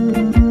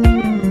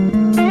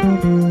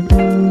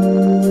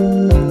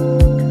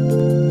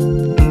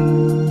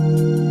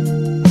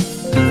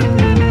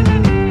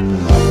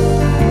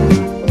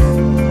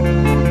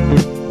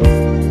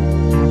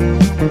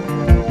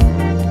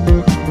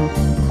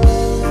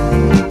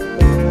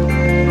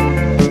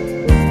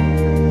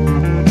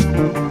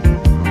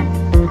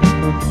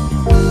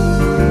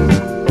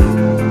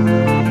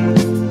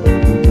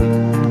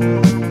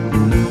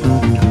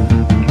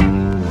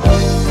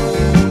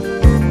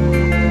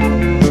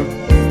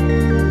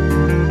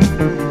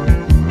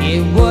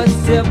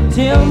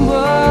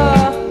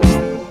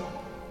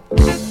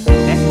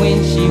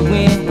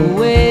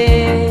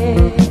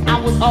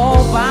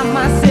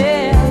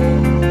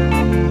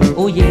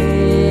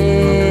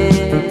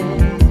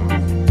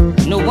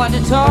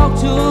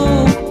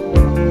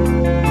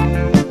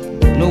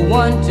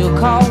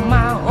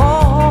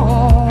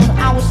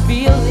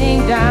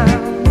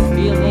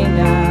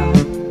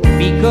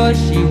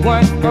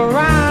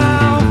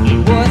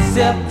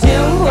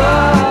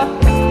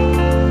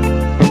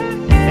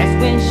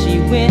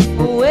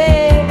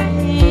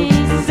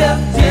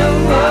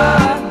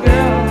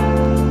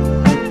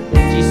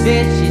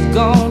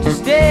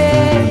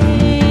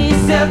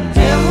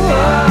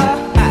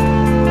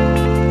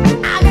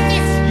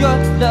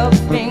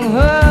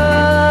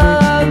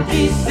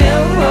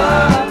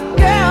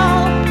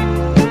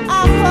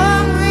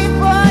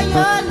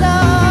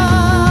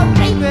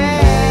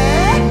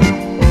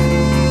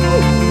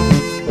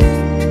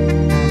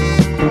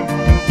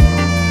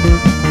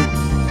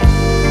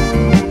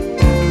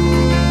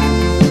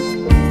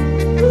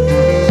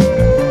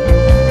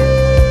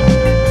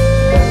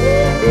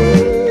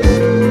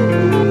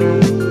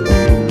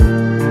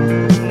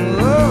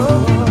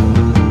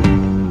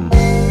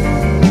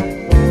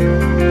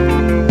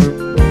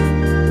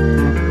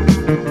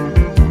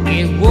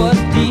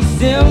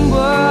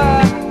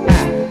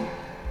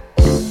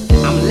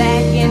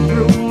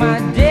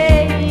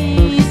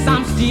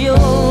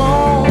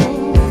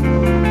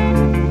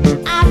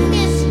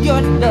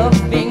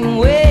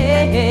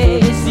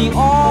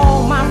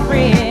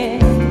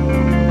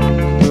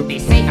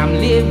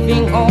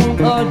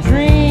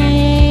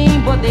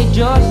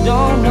 just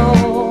don't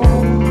know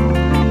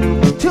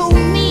to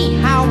me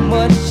how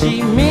much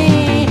she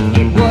means.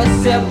 It was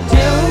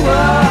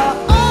September.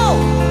 Oh,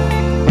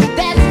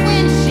 that's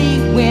when she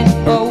went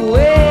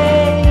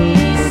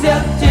away.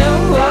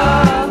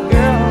 September,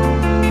 girl.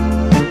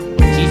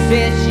 She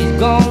said she's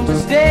going to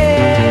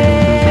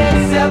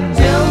stay.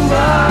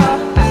 September.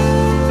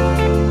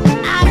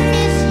 I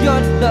miss your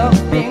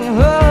loving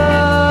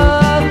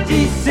hug.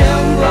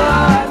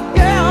 December.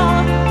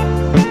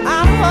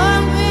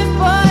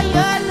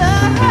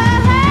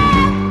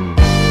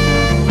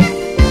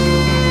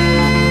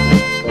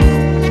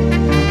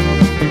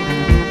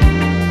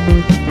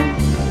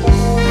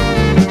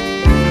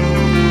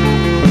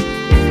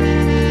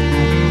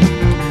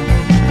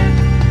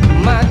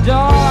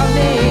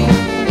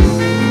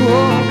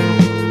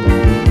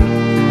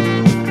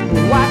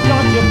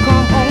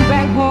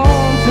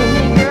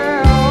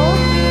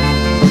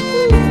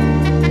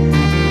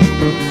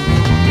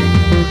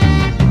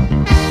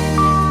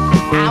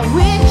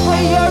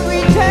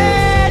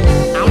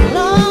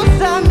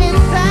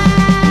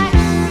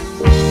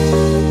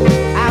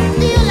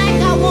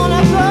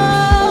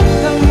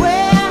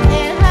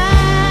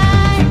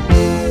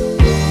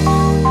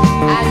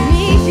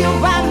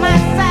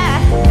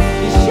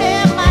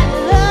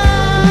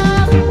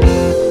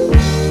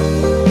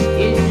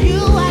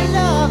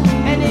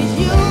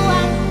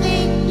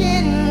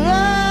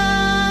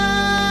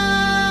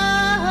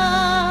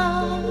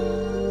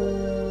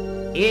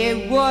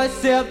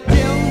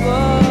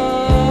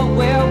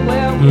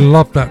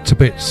 Love that to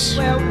bits.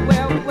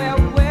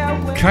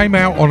 Came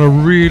out on a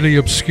really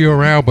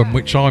obscure album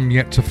which I'm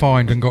yet to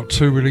find and got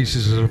 2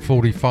 releases as a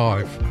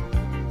 45.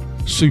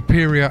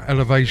 Superior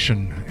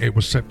Elevation. It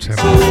was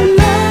September.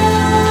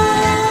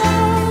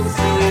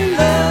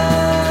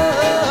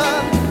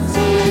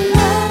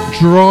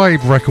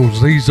 Drive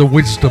Records. These are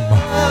Wisdom.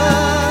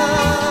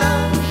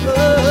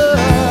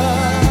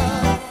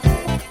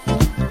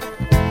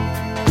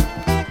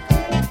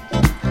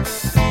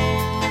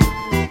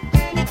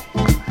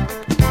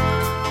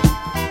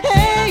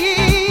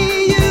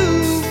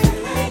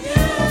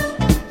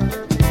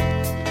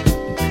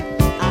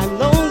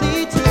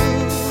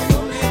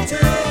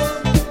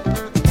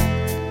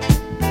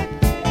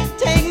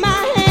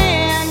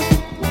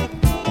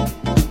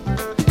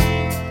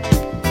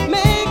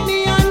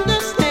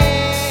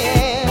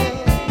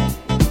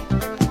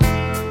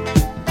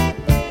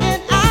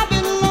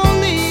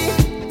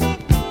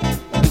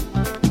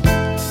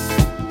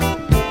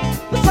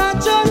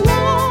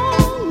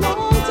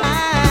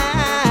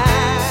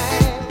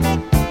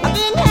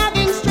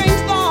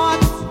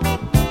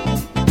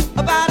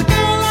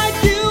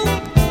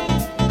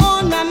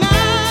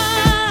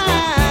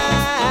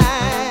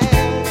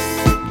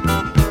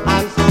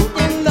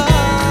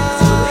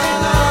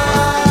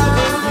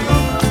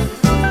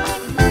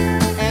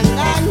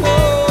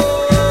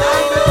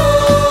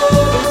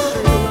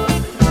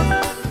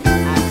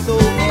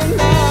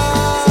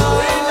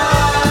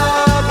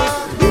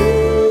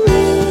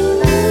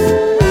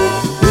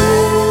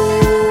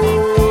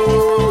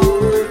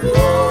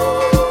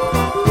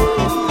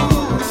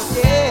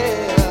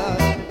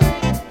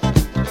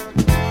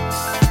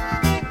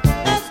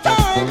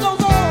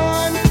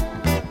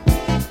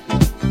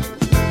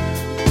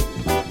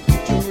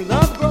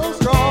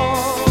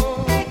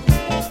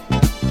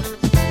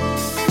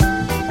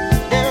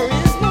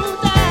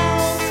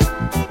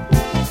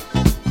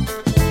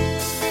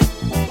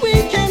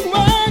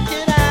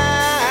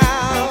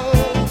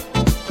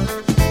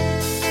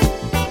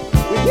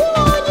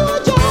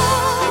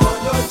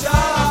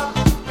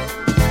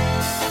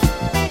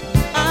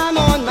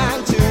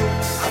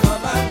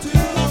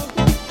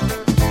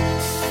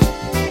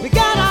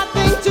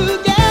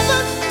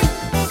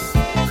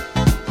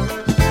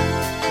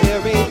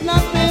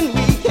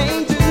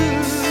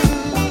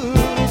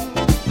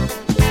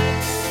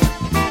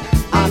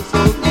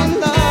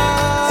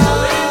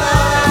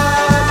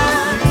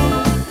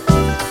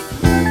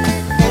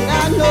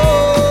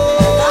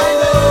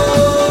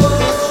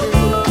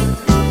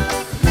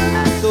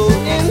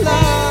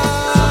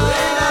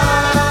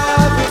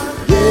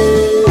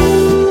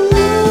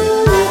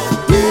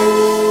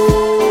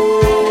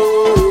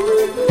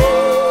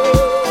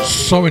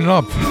 So in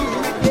love. So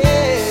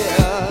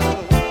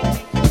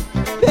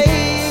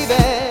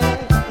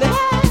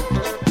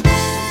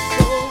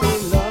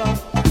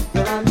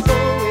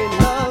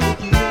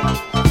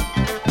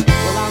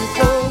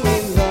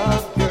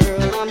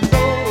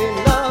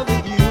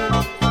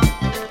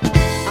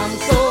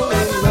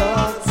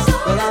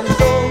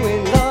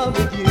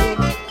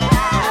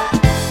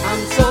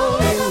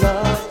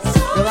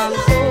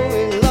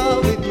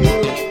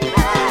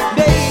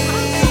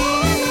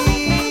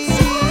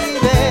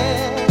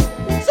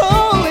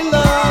in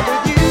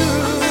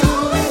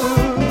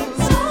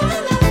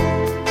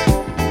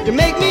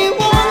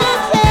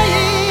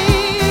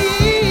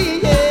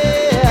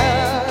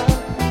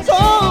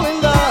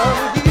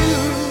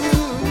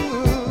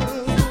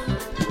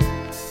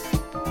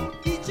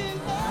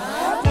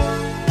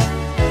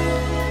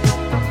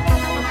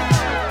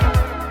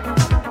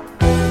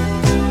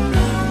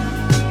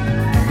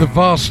The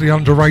vastly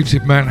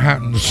underrated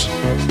Manhattans.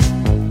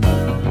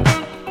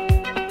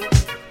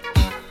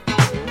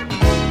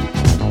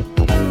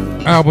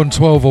 Album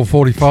 12 or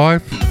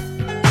 45.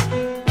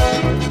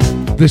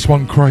 This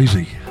one,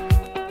 Crazy.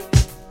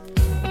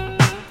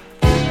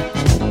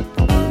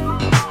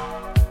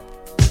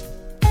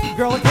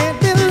 Girl, I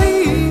can't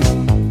believe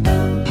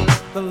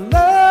the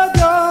love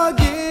you're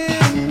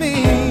giving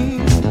me.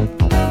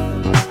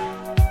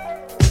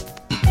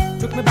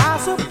 Took me by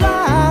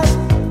surprise.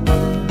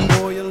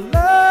 Boy, your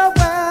love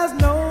has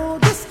no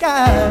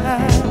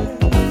disguise.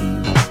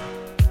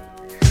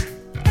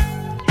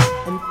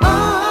 And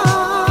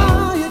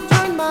you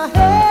turn my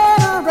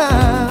head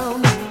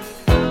around.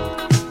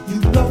 You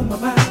blow my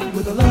mind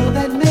with a love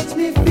that makes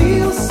me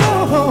feel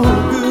so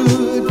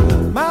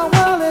good. My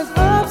world is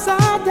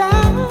upside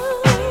down.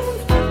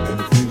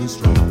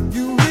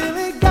 You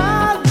really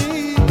got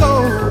me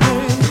going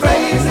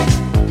crazy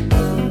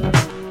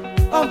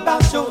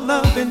about your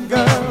loving,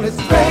 girl. It's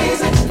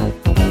crazy.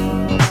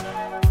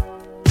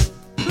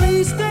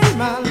 Please stay,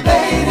 my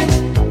lady.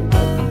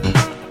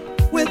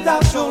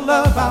 Without your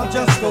love, I'll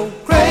just go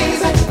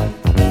crazy.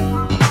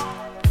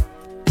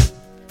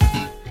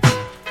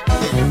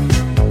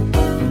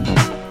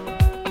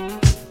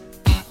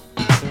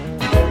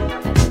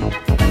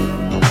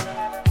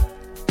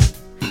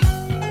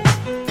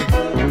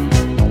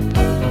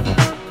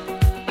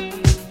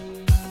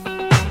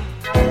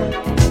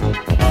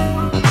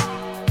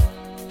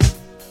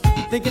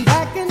 Thinking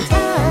back in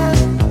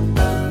time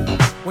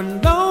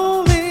when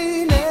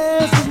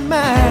loneliness was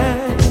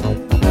mine,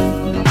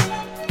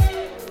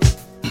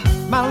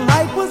 my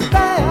life was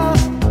bare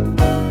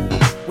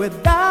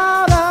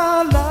without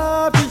a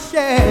love to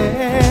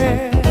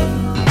share.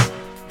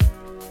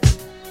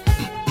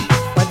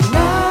 But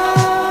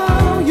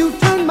now you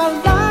turn my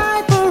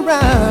life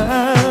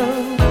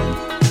around.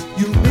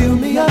 You build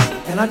me up,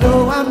 and I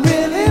know I'm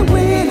really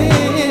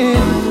winning.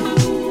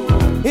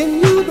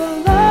 In you, the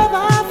love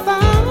I found.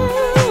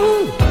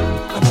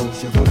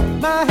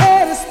 My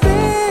head is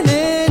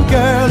spinning,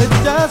 girl, it's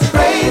just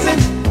crazy.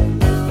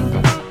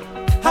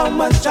 How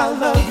much I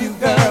love you,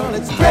 girl,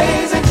 it's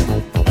crazy.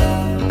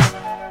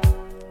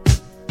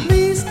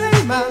 Please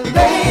stay, my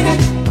lady.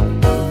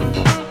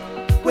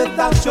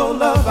 Without your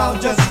love, I'll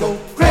just go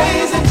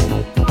crazy.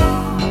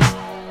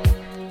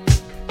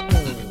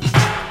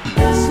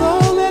 So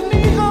let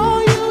me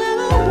hold you in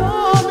a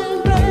warm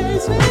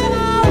embrace, and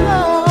our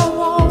love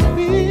won't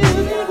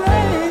feel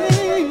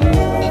erased.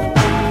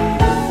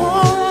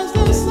 For as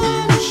the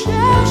sun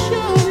shall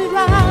surely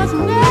rise,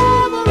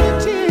 never a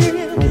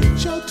tear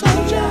shall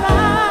touch your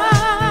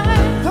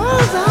eyes.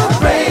 'Cause I'm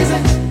crazy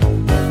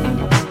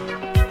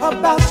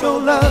about your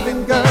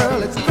loving,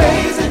 girl, it's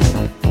crazy.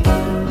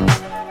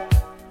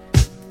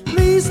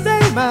 Please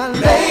stay, my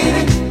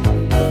lady.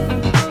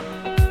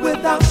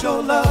 Without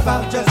your love,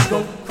 I'll just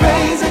go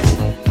crazy.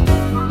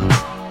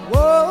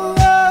 Whoa,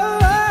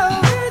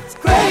 it's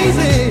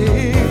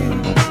crazy.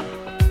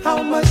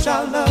 How much I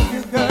love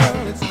you,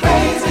 girl, it's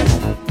crazy.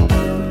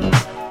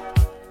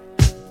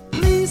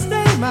 Please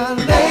stay, my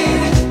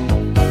lady.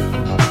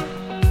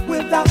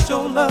 Without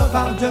your love,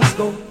 I'll just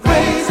go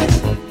crazy.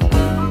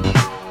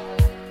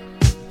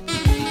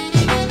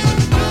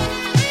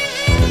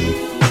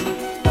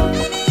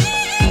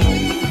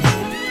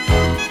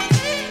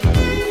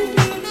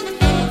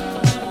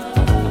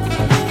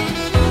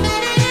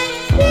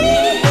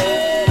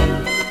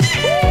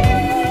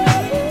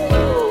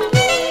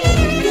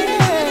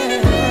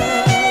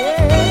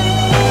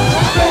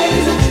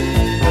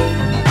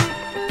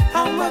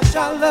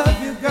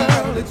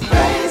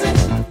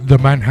 The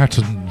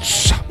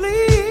Manhattans.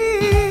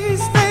 Please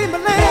stay, my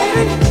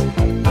lady.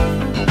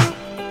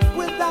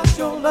 Without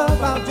your love,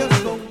 I'll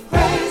just go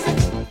crazy.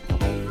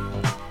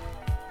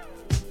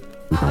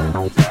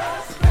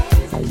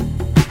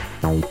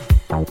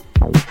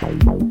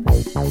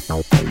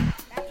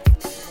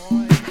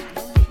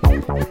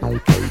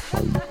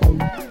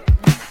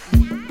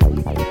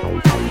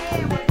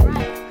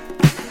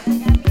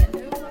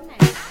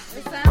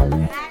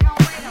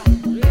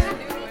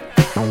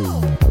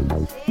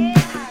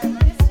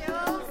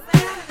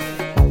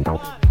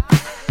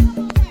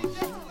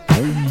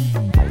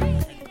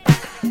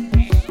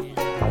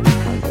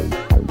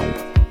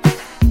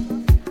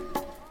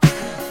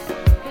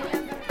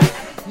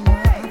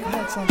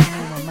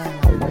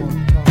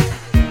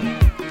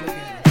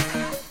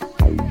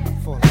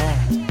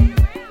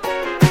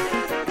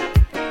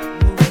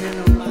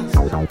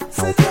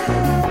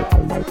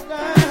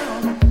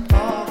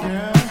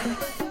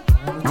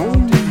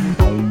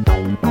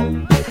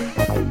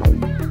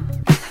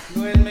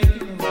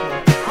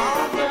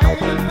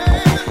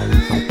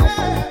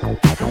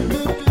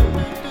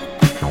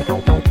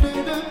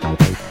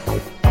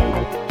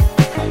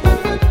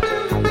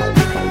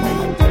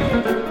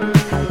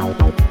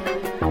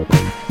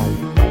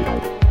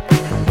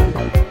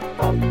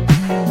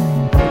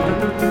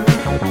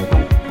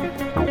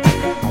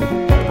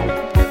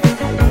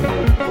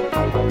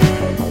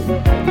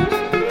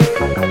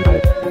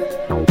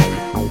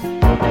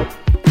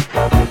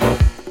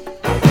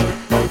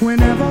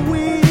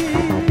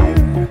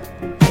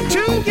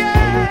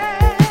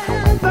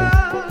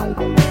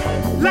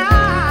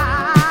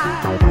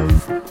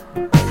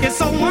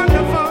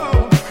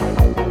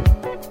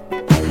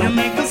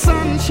 make the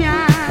sun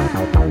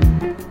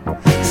shine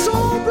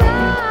so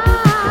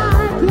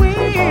bright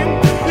when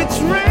it's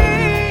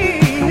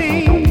raining.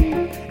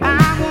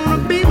 I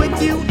wanna be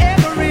with you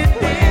every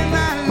day.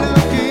 I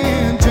look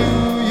into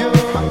your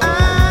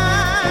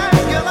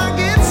eyes, girl, I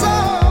get so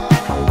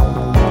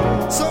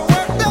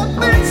worked up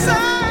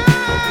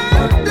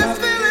inside. This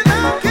feeling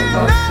I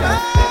cannot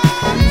hide.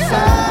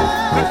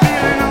 The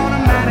feeling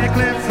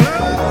automatically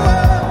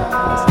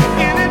flows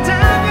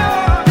anytime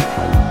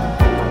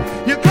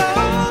you're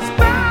close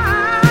by.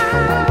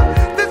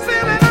 This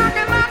feeling I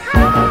cannot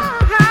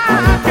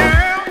hide,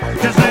 girl.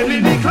 Just let me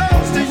be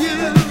close to you.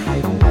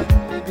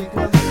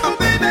 Oh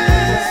baby,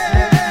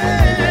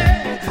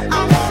 I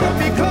wanna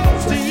be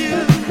close to you.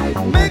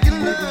 Making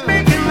love,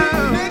 making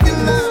love, making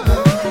love.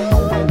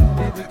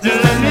 Just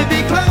let me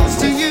be close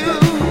to you.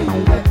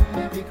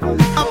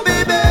 Oh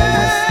baby,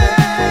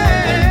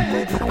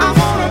 I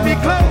wanna be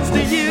close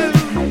to you.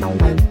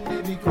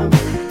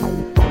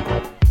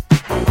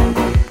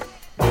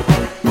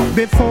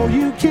 Before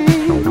you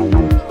came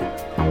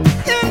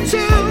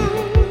into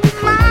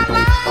my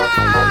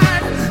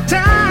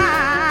lifetime,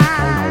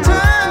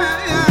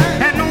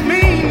 had no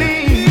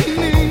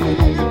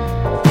meaning.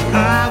 I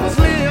was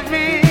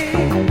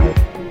living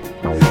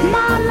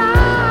my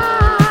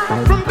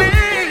life from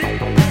day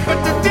but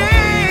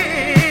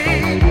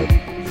today.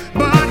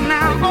 But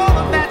now all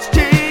of that's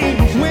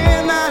changed.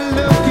 When I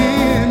look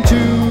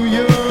into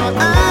your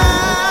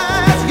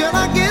eyes, girl, I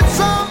get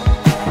so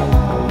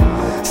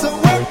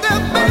worked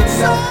up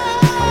inside.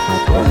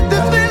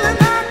 This feeling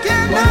I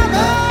cannot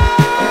hide.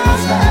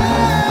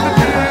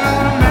 The feeling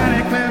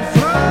automatically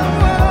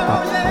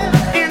flows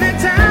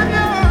anytime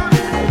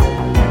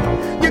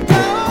you're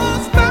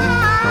close by.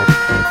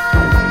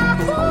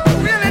 Ooh,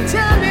 really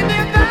tell me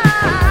that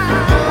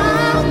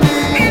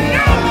ain't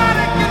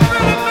nobody can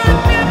really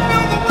make me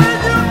feel the way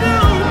you do.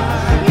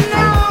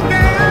 No,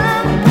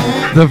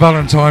 girl. The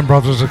Valentine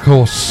Brothers, of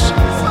course. So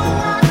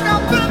worked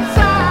up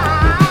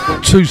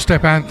inside.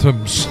 Two-step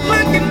anthems.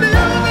 Making me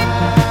love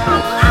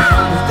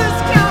this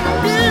kind of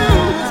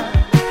music.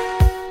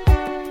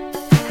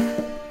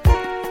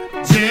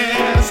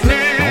 Just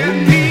let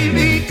me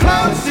be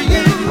close to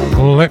you.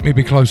 Let me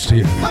be close to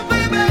you. Oh,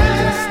 baby,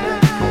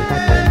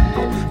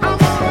 I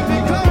wanna be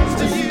close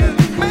to you.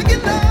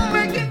 Making love,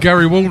 making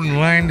Gary Walden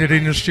landed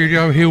in the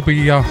studio. He'll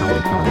be up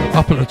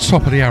at the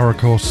top of the hour, of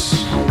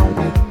course.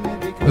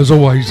 As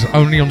always,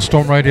 only on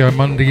Stomp Radio,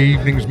 Monday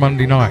evenings,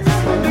 Monday night.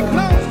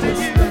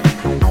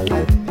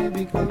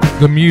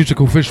 The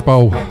musical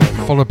Fishbowl,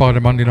 followed by the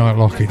Monday night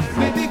lock-in.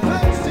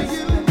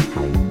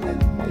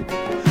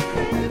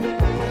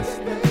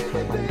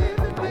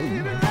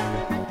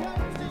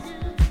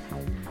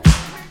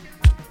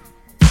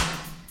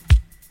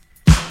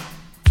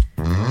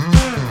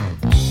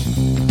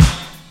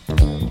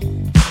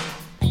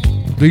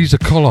 These are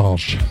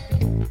Collage.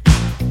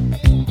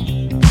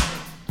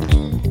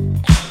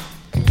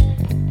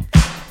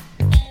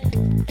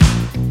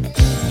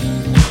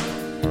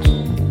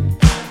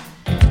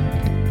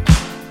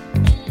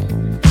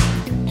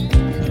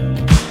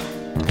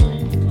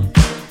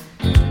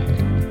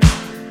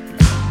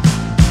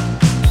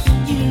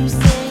 You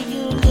say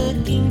you're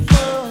looking for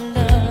a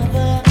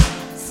lover,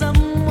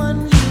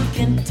 someone you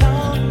can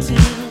talk to,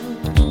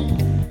 who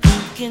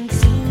can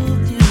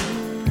soothe you.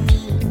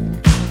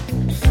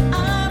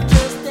 I'm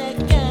just that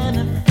guy.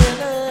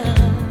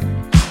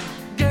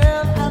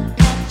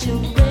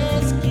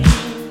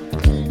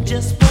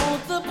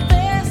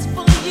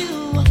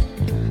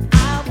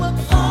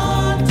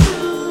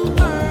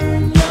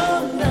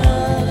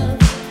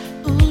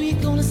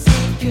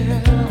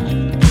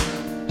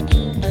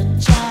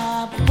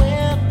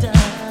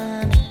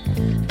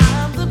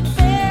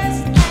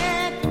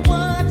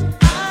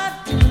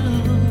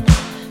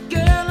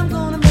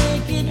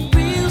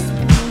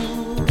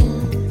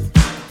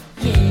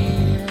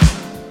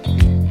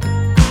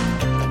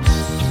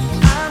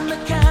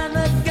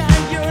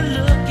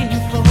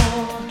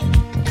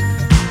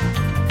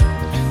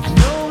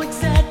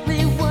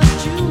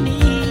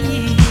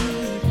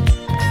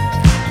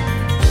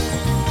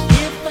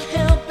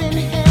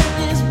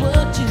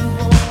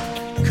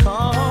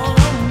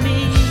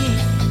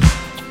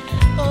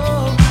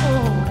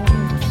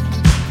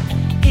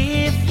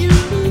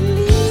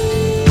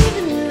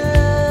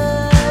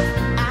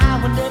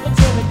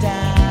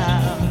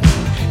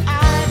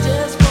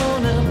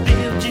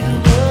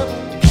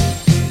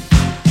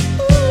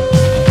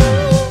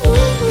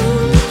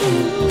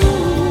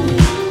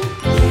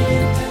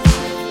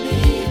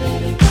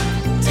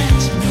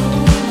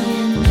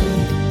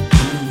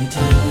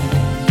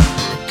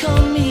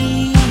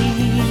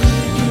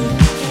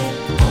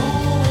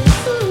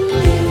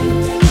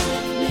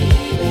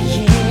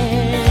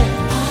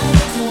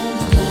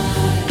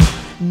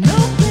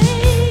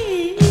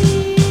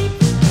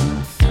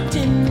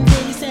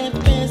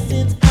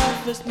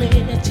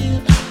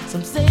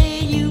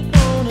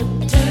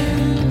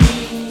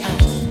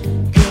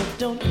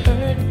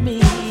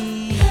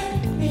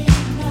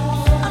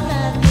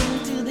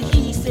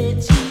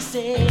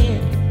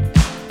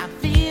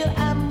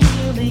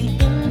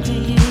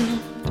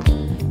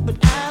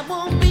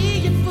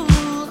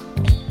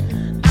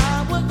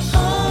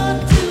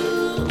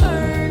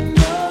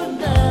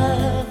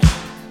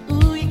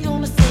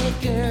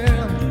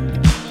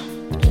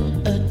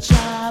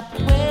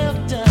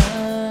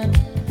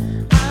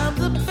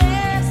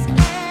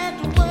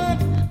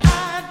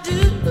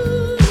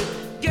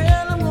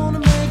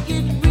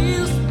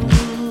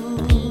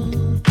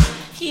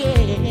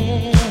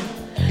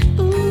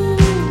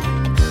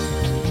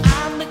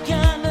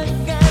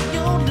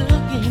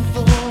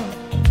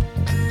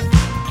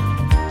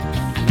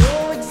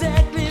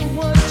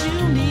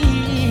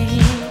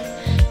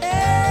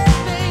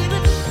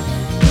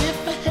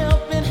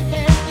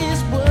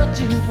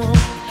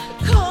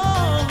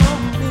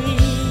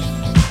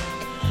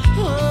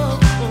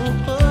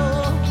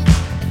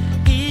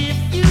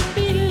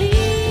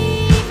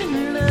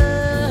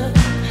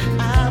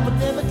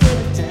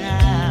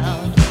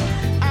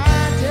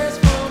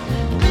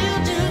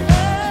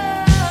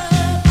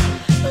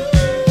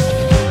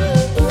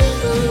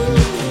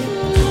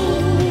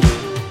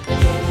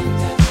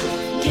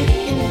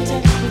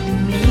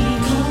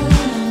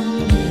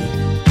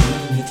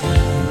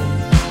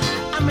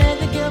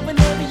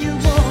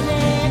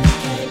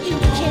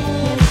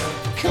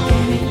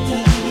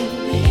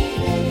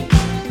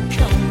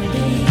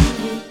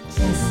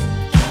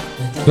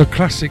 The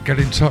classic Get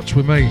in Touch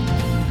with Me.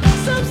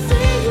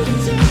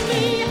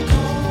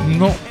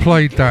 Not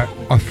played that,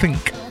 I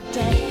think,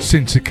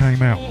 since it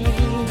came out.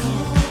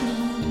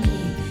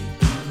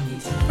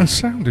 And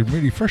sounding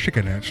really fresh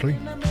again, actually.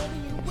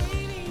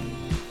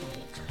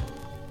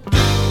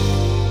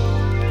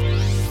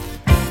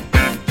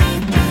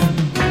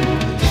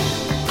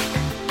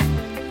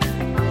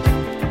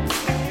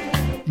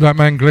 That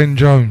man Glenn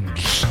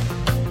Jones.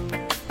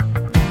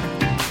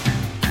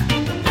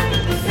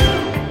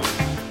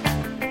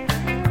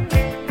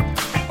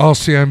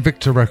 RCA and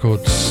Victor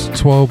Records,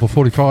 12 or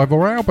 45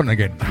 or Alban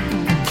again.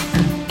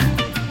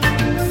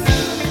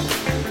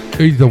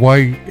 Either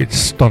way, it's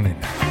stunning.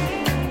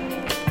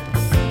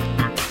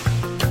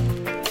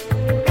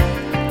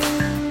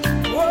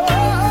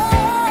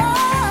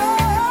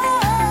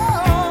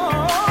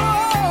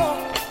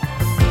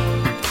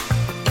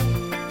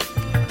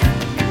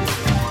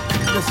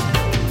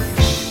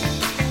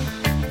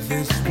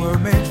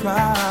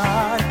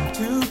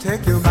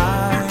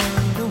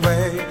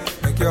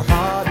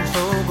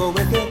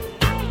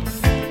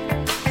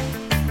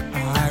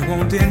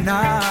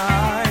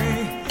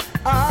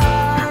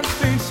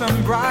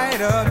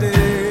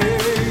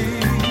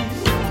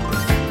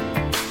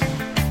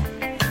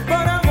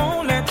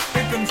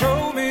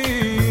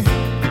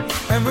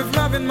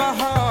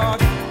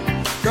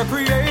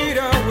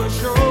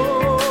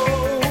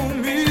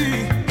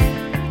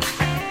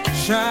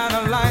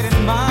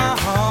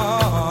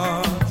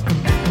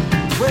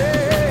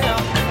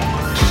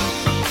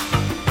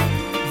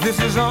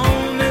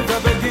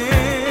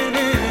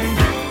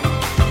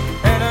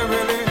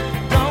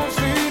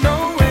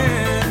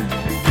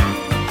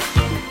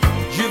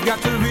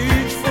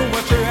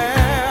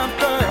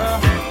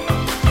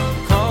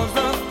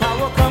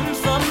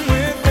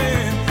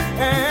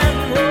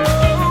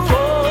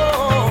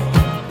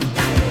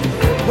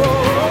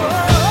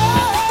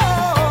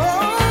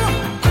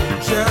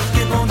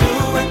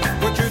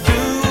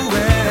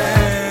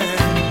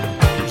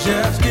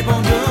 Just keep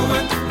on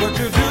doing what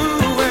you're doing.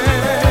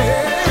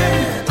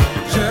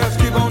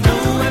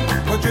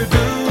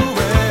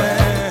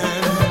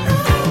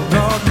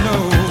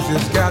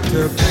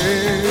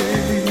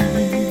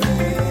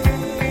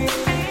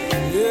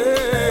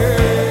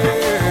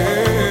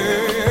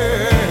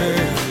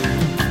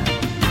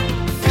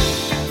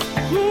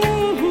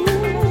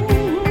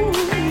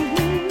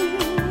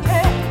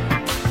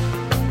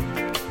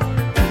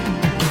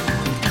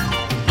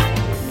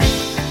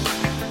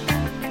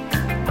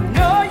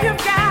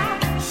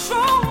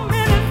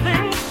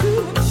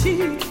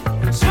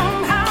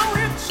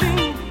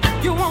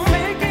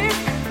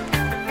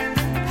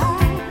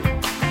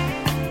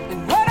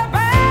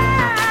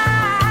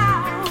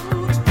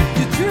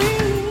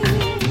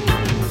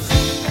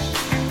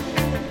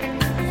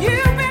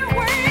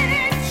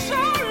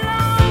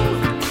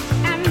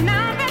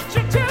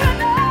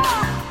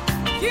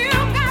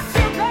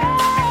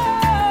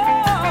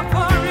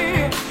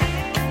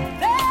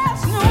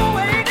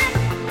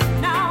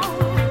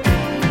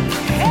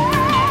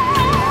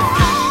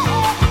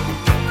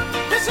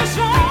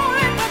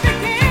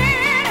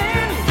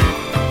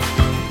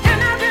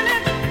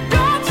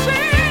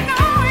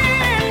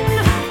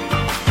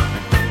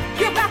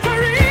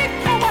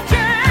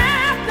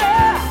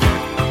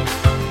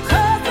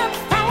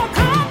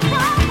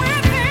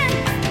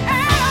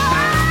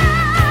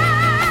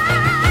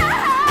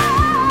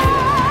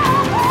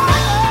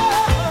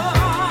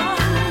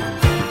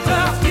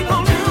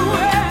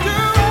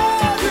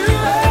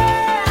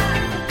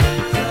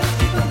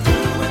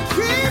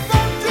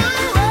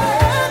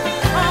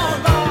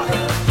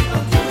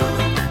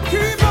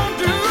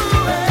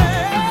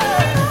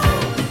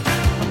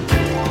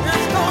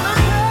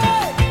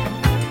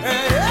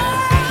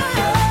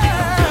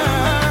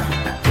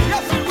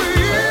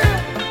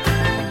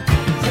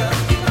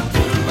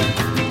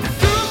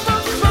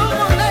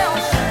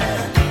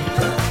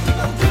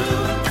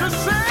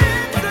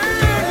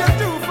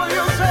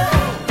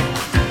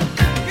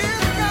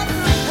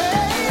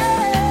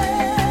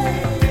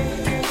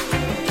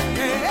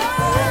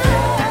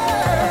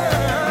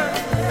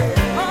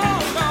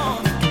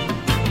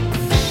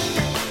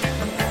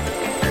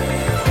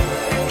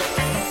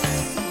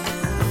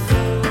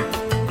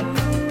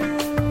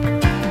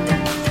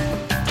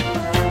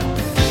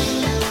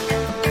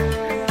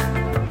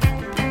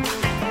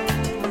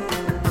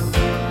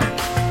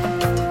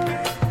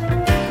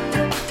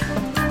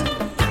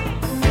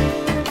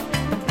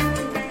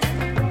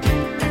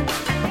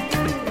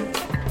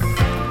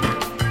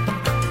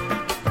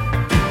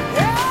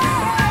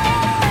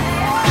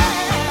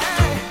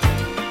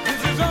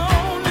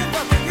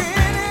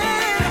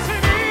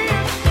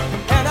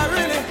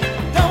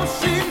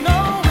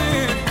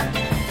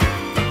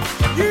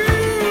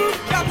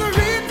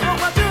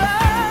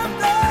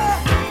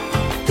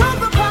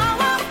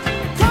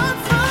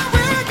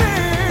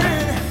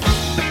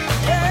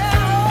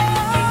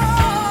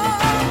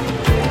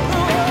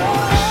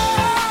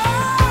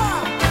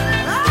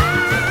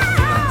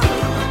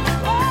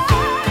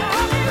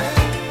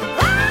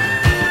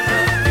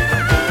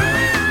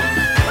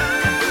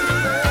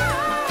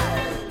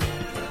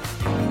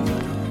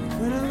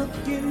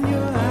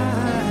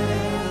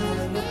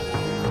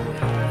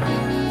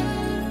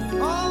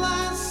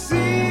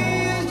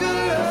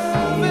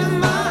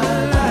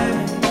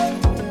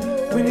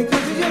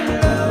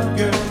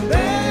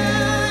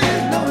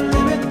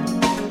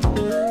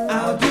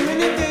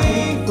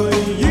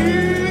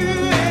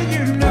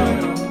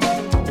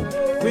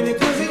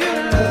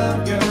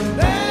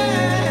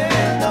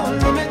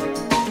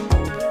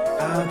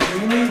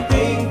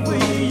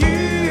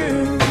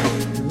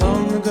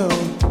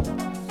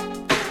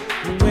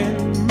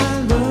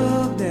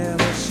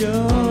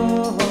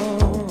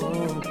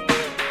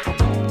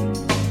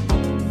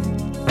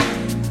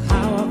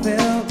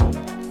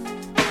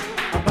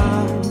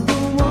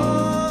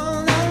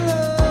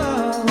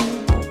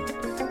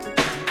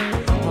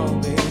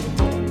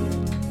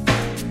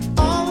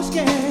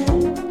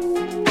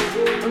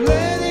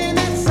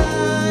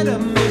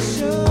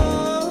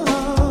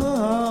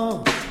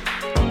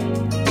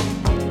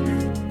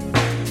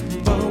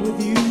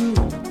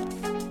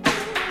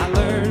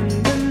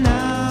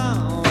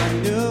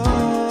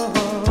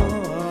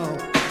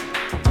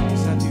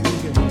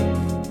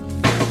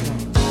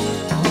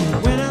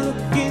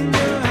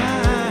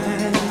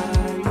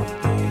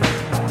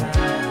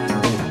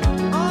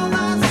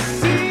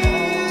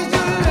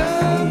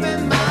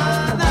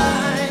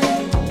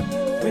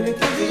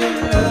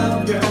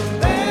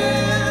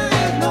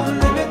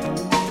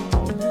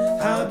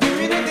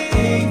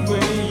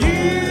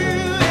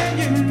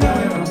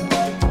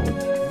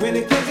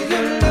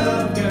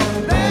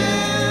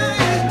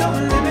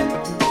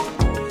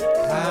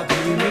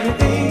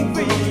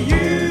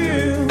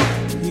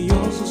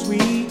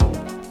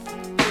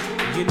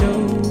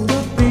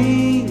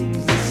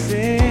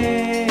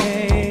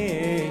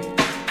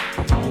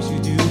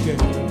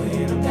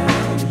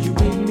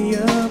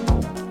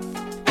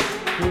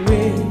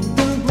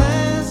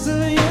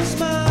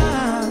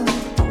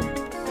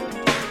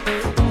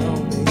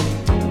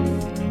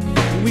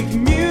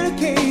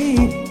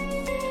 communicate.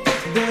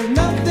 There's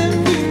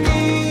nothing we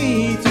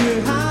need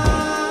to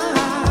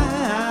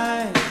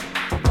hide.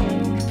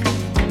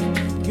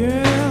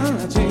 Girl,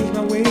 I changed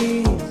my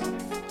ways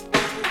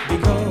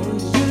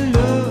because your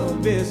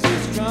love is so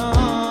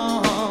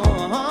strong.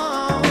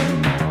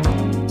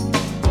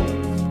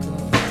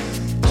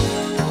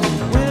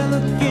 When I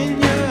look in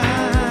your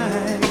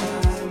eyes,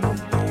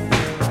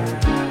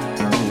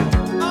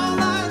 all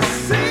I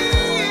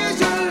see is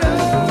your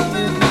love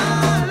in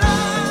my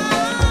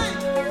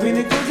life. When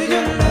it comes to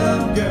your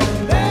love, girl,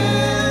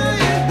 there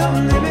is no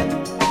limit.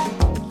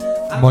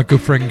 My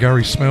good friend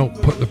Gary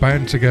Smelt put the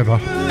band together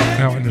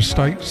out in the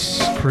States,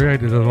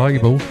 created a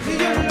label,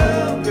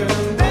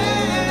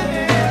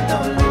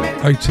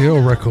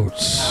 ATL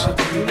Records.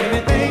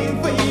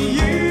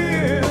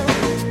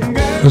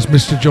 As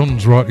Mr.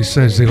 Johns rightly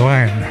says,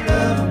 Elan.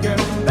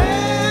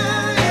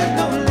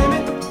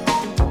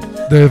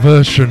 Their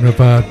version of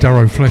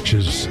Darrow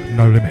Fletcher's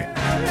No Limit.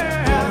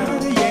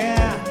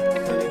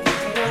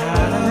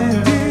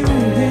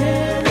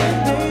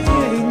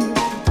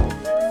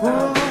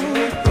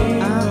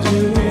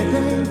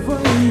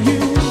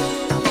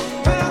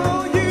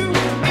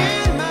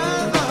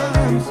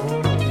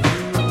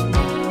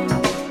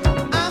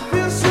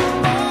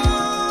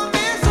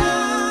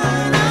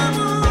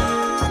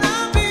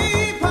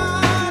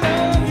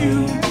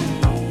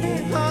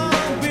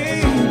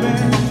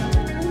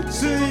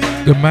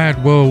 The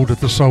mad world of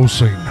the soul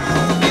scene.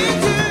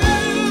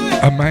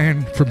 A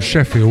man from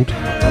Sheffield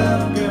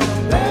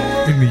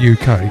in the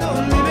UK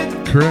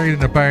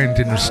creating a band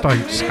in the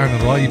States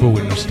and a label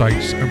in the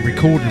States and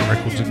recording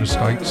records in the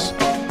States,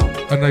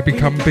 and they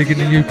become big in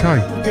the UK.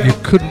 You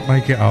couldn't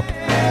make it up.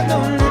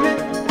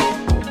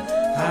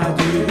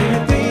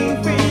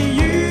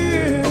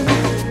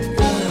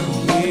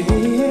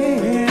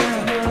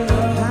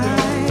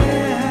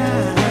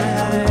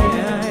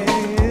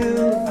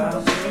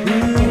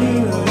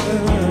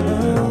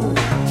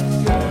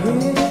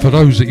 For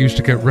those that used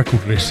to get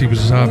record lists, he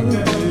was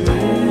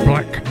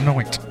Black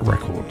Knight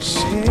Records,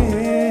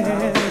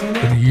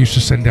 and he used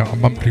to send out a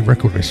monthly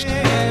record list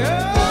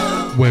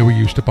where we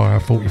used to buy our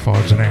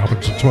 45s and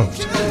albums and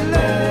 12s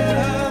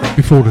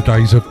before the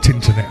days of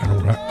Tinternet and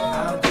all that.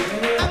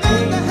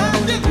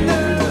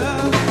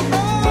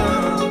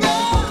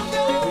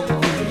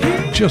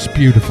 Just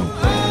beautiful.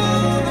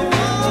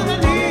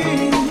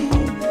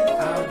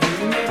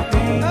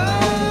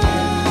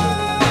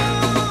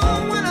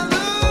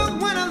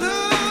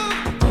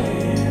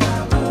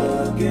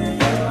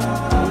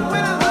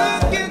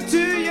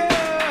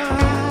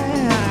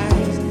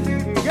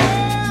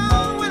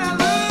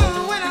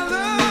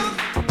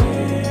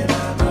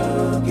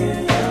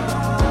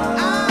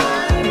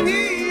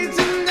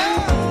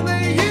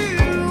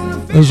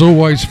 As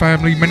always,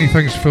 family, many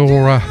thanks for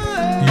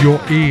your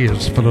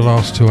ears for the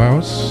last 2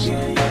 hours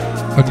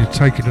and you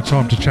taking the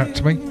time to chat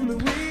to me.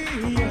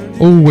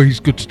 Always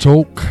good to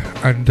talk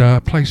and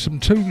play some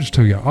tunes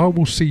to you. I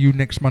will see you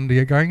next Monday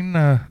again.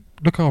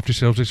 Look after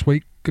yourselves this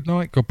week. Good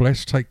night, God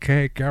bless, take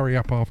care. Gary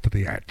up after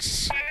the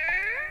ads.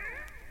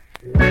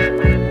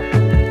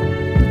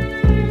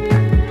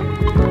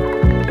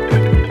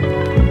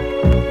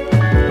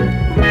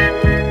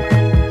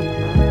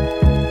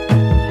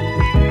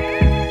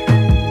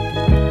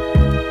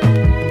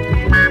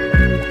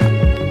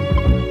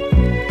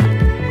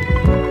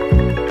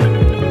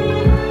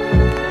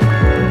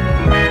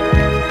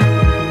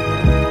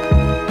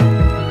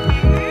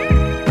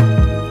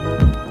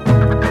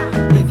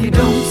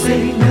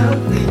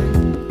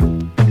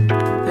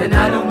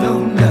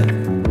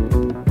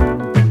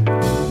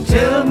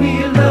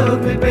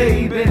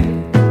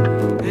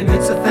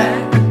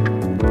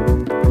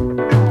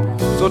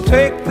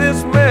 Take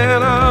this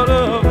man out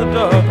of the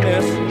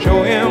darkness,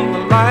 show him the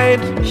light,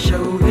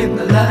 show him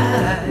the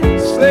light.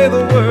 Say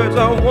the words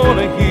I want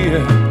to hear,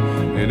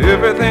 and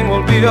everything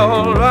will be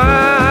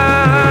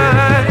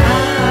alright.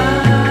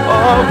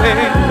 Oh,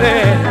 baby,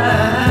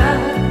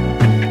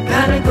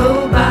 gotta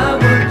go by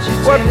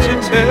what you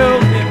tell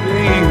me,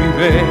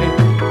 baby.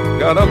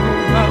 Gotta go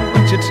by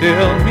what you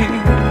tell me.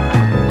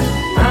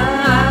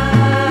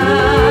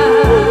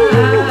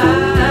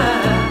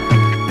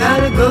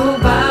 Gotta go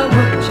by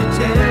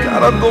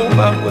Gotta go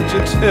by what you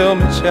tell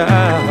me,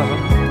 child.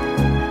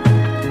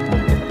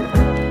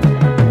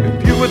 If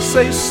you would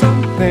say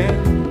something,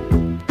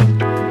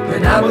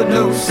 then I would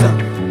know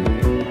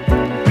something.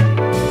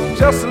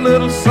 Just a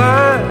little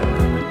sign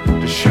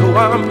to show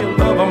I'm your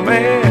lover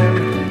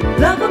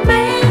man. Lover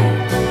man.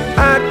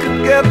 I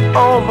could get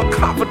all my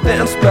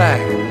confidence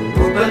back.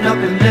 Open up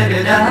and let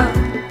it out.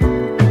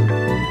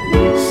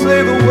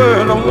 Say the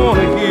word I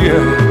wanna hear.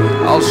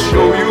 I'll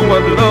show you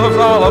what love's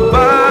all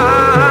about.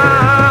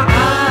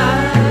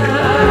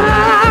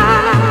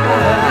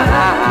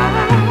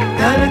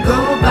 Gotta go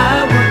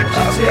by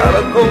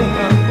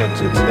what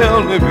you tell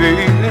me,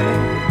 baby.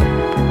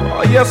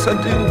 Oh, yes, I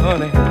do,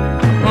 honey.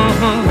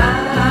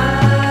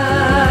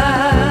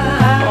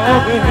 Oh,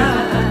 baby.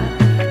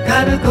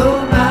 Gotta go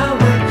by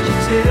what you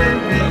tell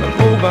me. Gotta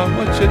go by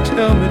what you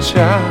tell me,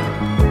 child.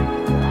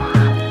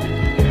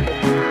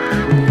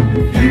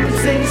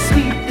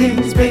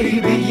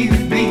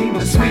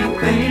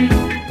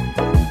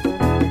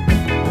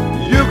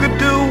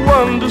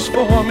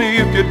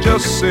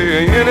 just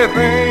say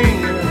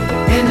anything.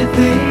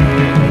 Anything.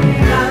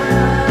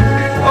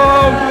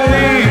 Oh,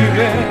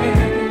 baby.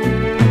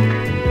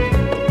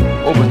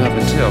 Open up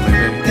and tell me,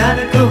 baby.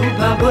 Gotta go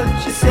by what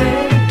you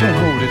say. Don't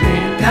hold it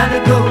in. Gotta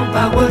go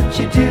by what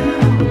you do.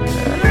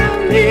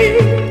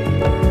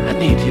 I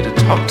need you to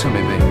talk to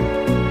me, baby.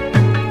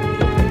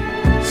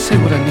 Say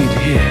what I need to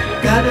hear.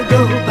 Gotta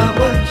go by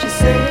what you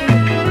say.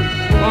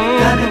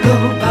 Gotta go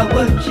by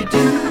what you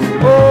do.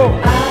 Oh,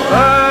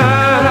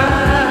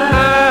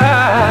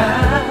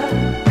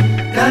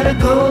 gotta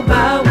go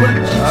by what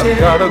you tell.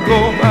 Gotta go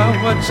by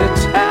what you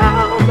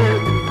tell me,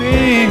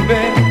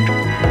 baby.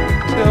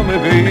 Tell me,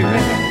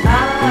 baby.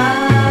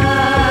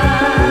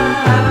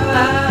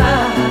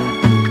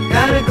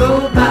 Gotta go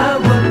by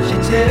what you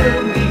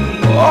tell me.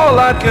 All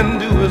I can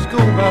do is go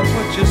by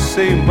what you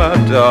say, my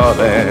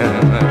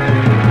darling.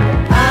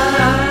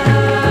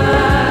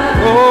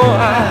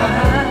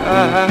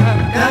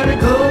 Gotta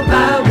go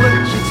by what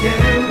you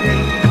tell me.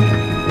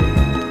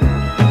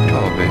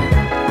 Oh, baby.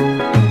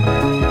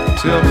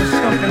 Tell me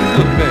something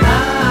good, baby.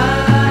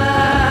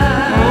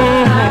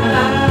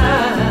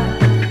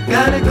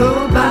 Gotta go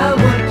by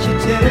what you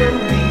tell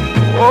me.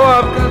 Oh,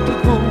 I've got to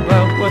go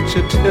by what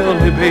you tell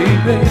me,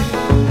 baby.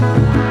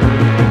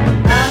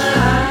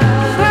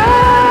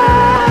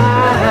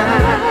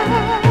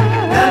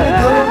 Gotta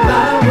go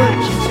by what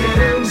you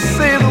tell me.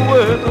 Say the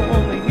words I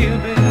wanna hear,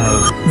 baby.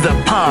 The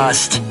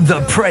past, the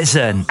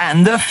present, and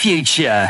the future.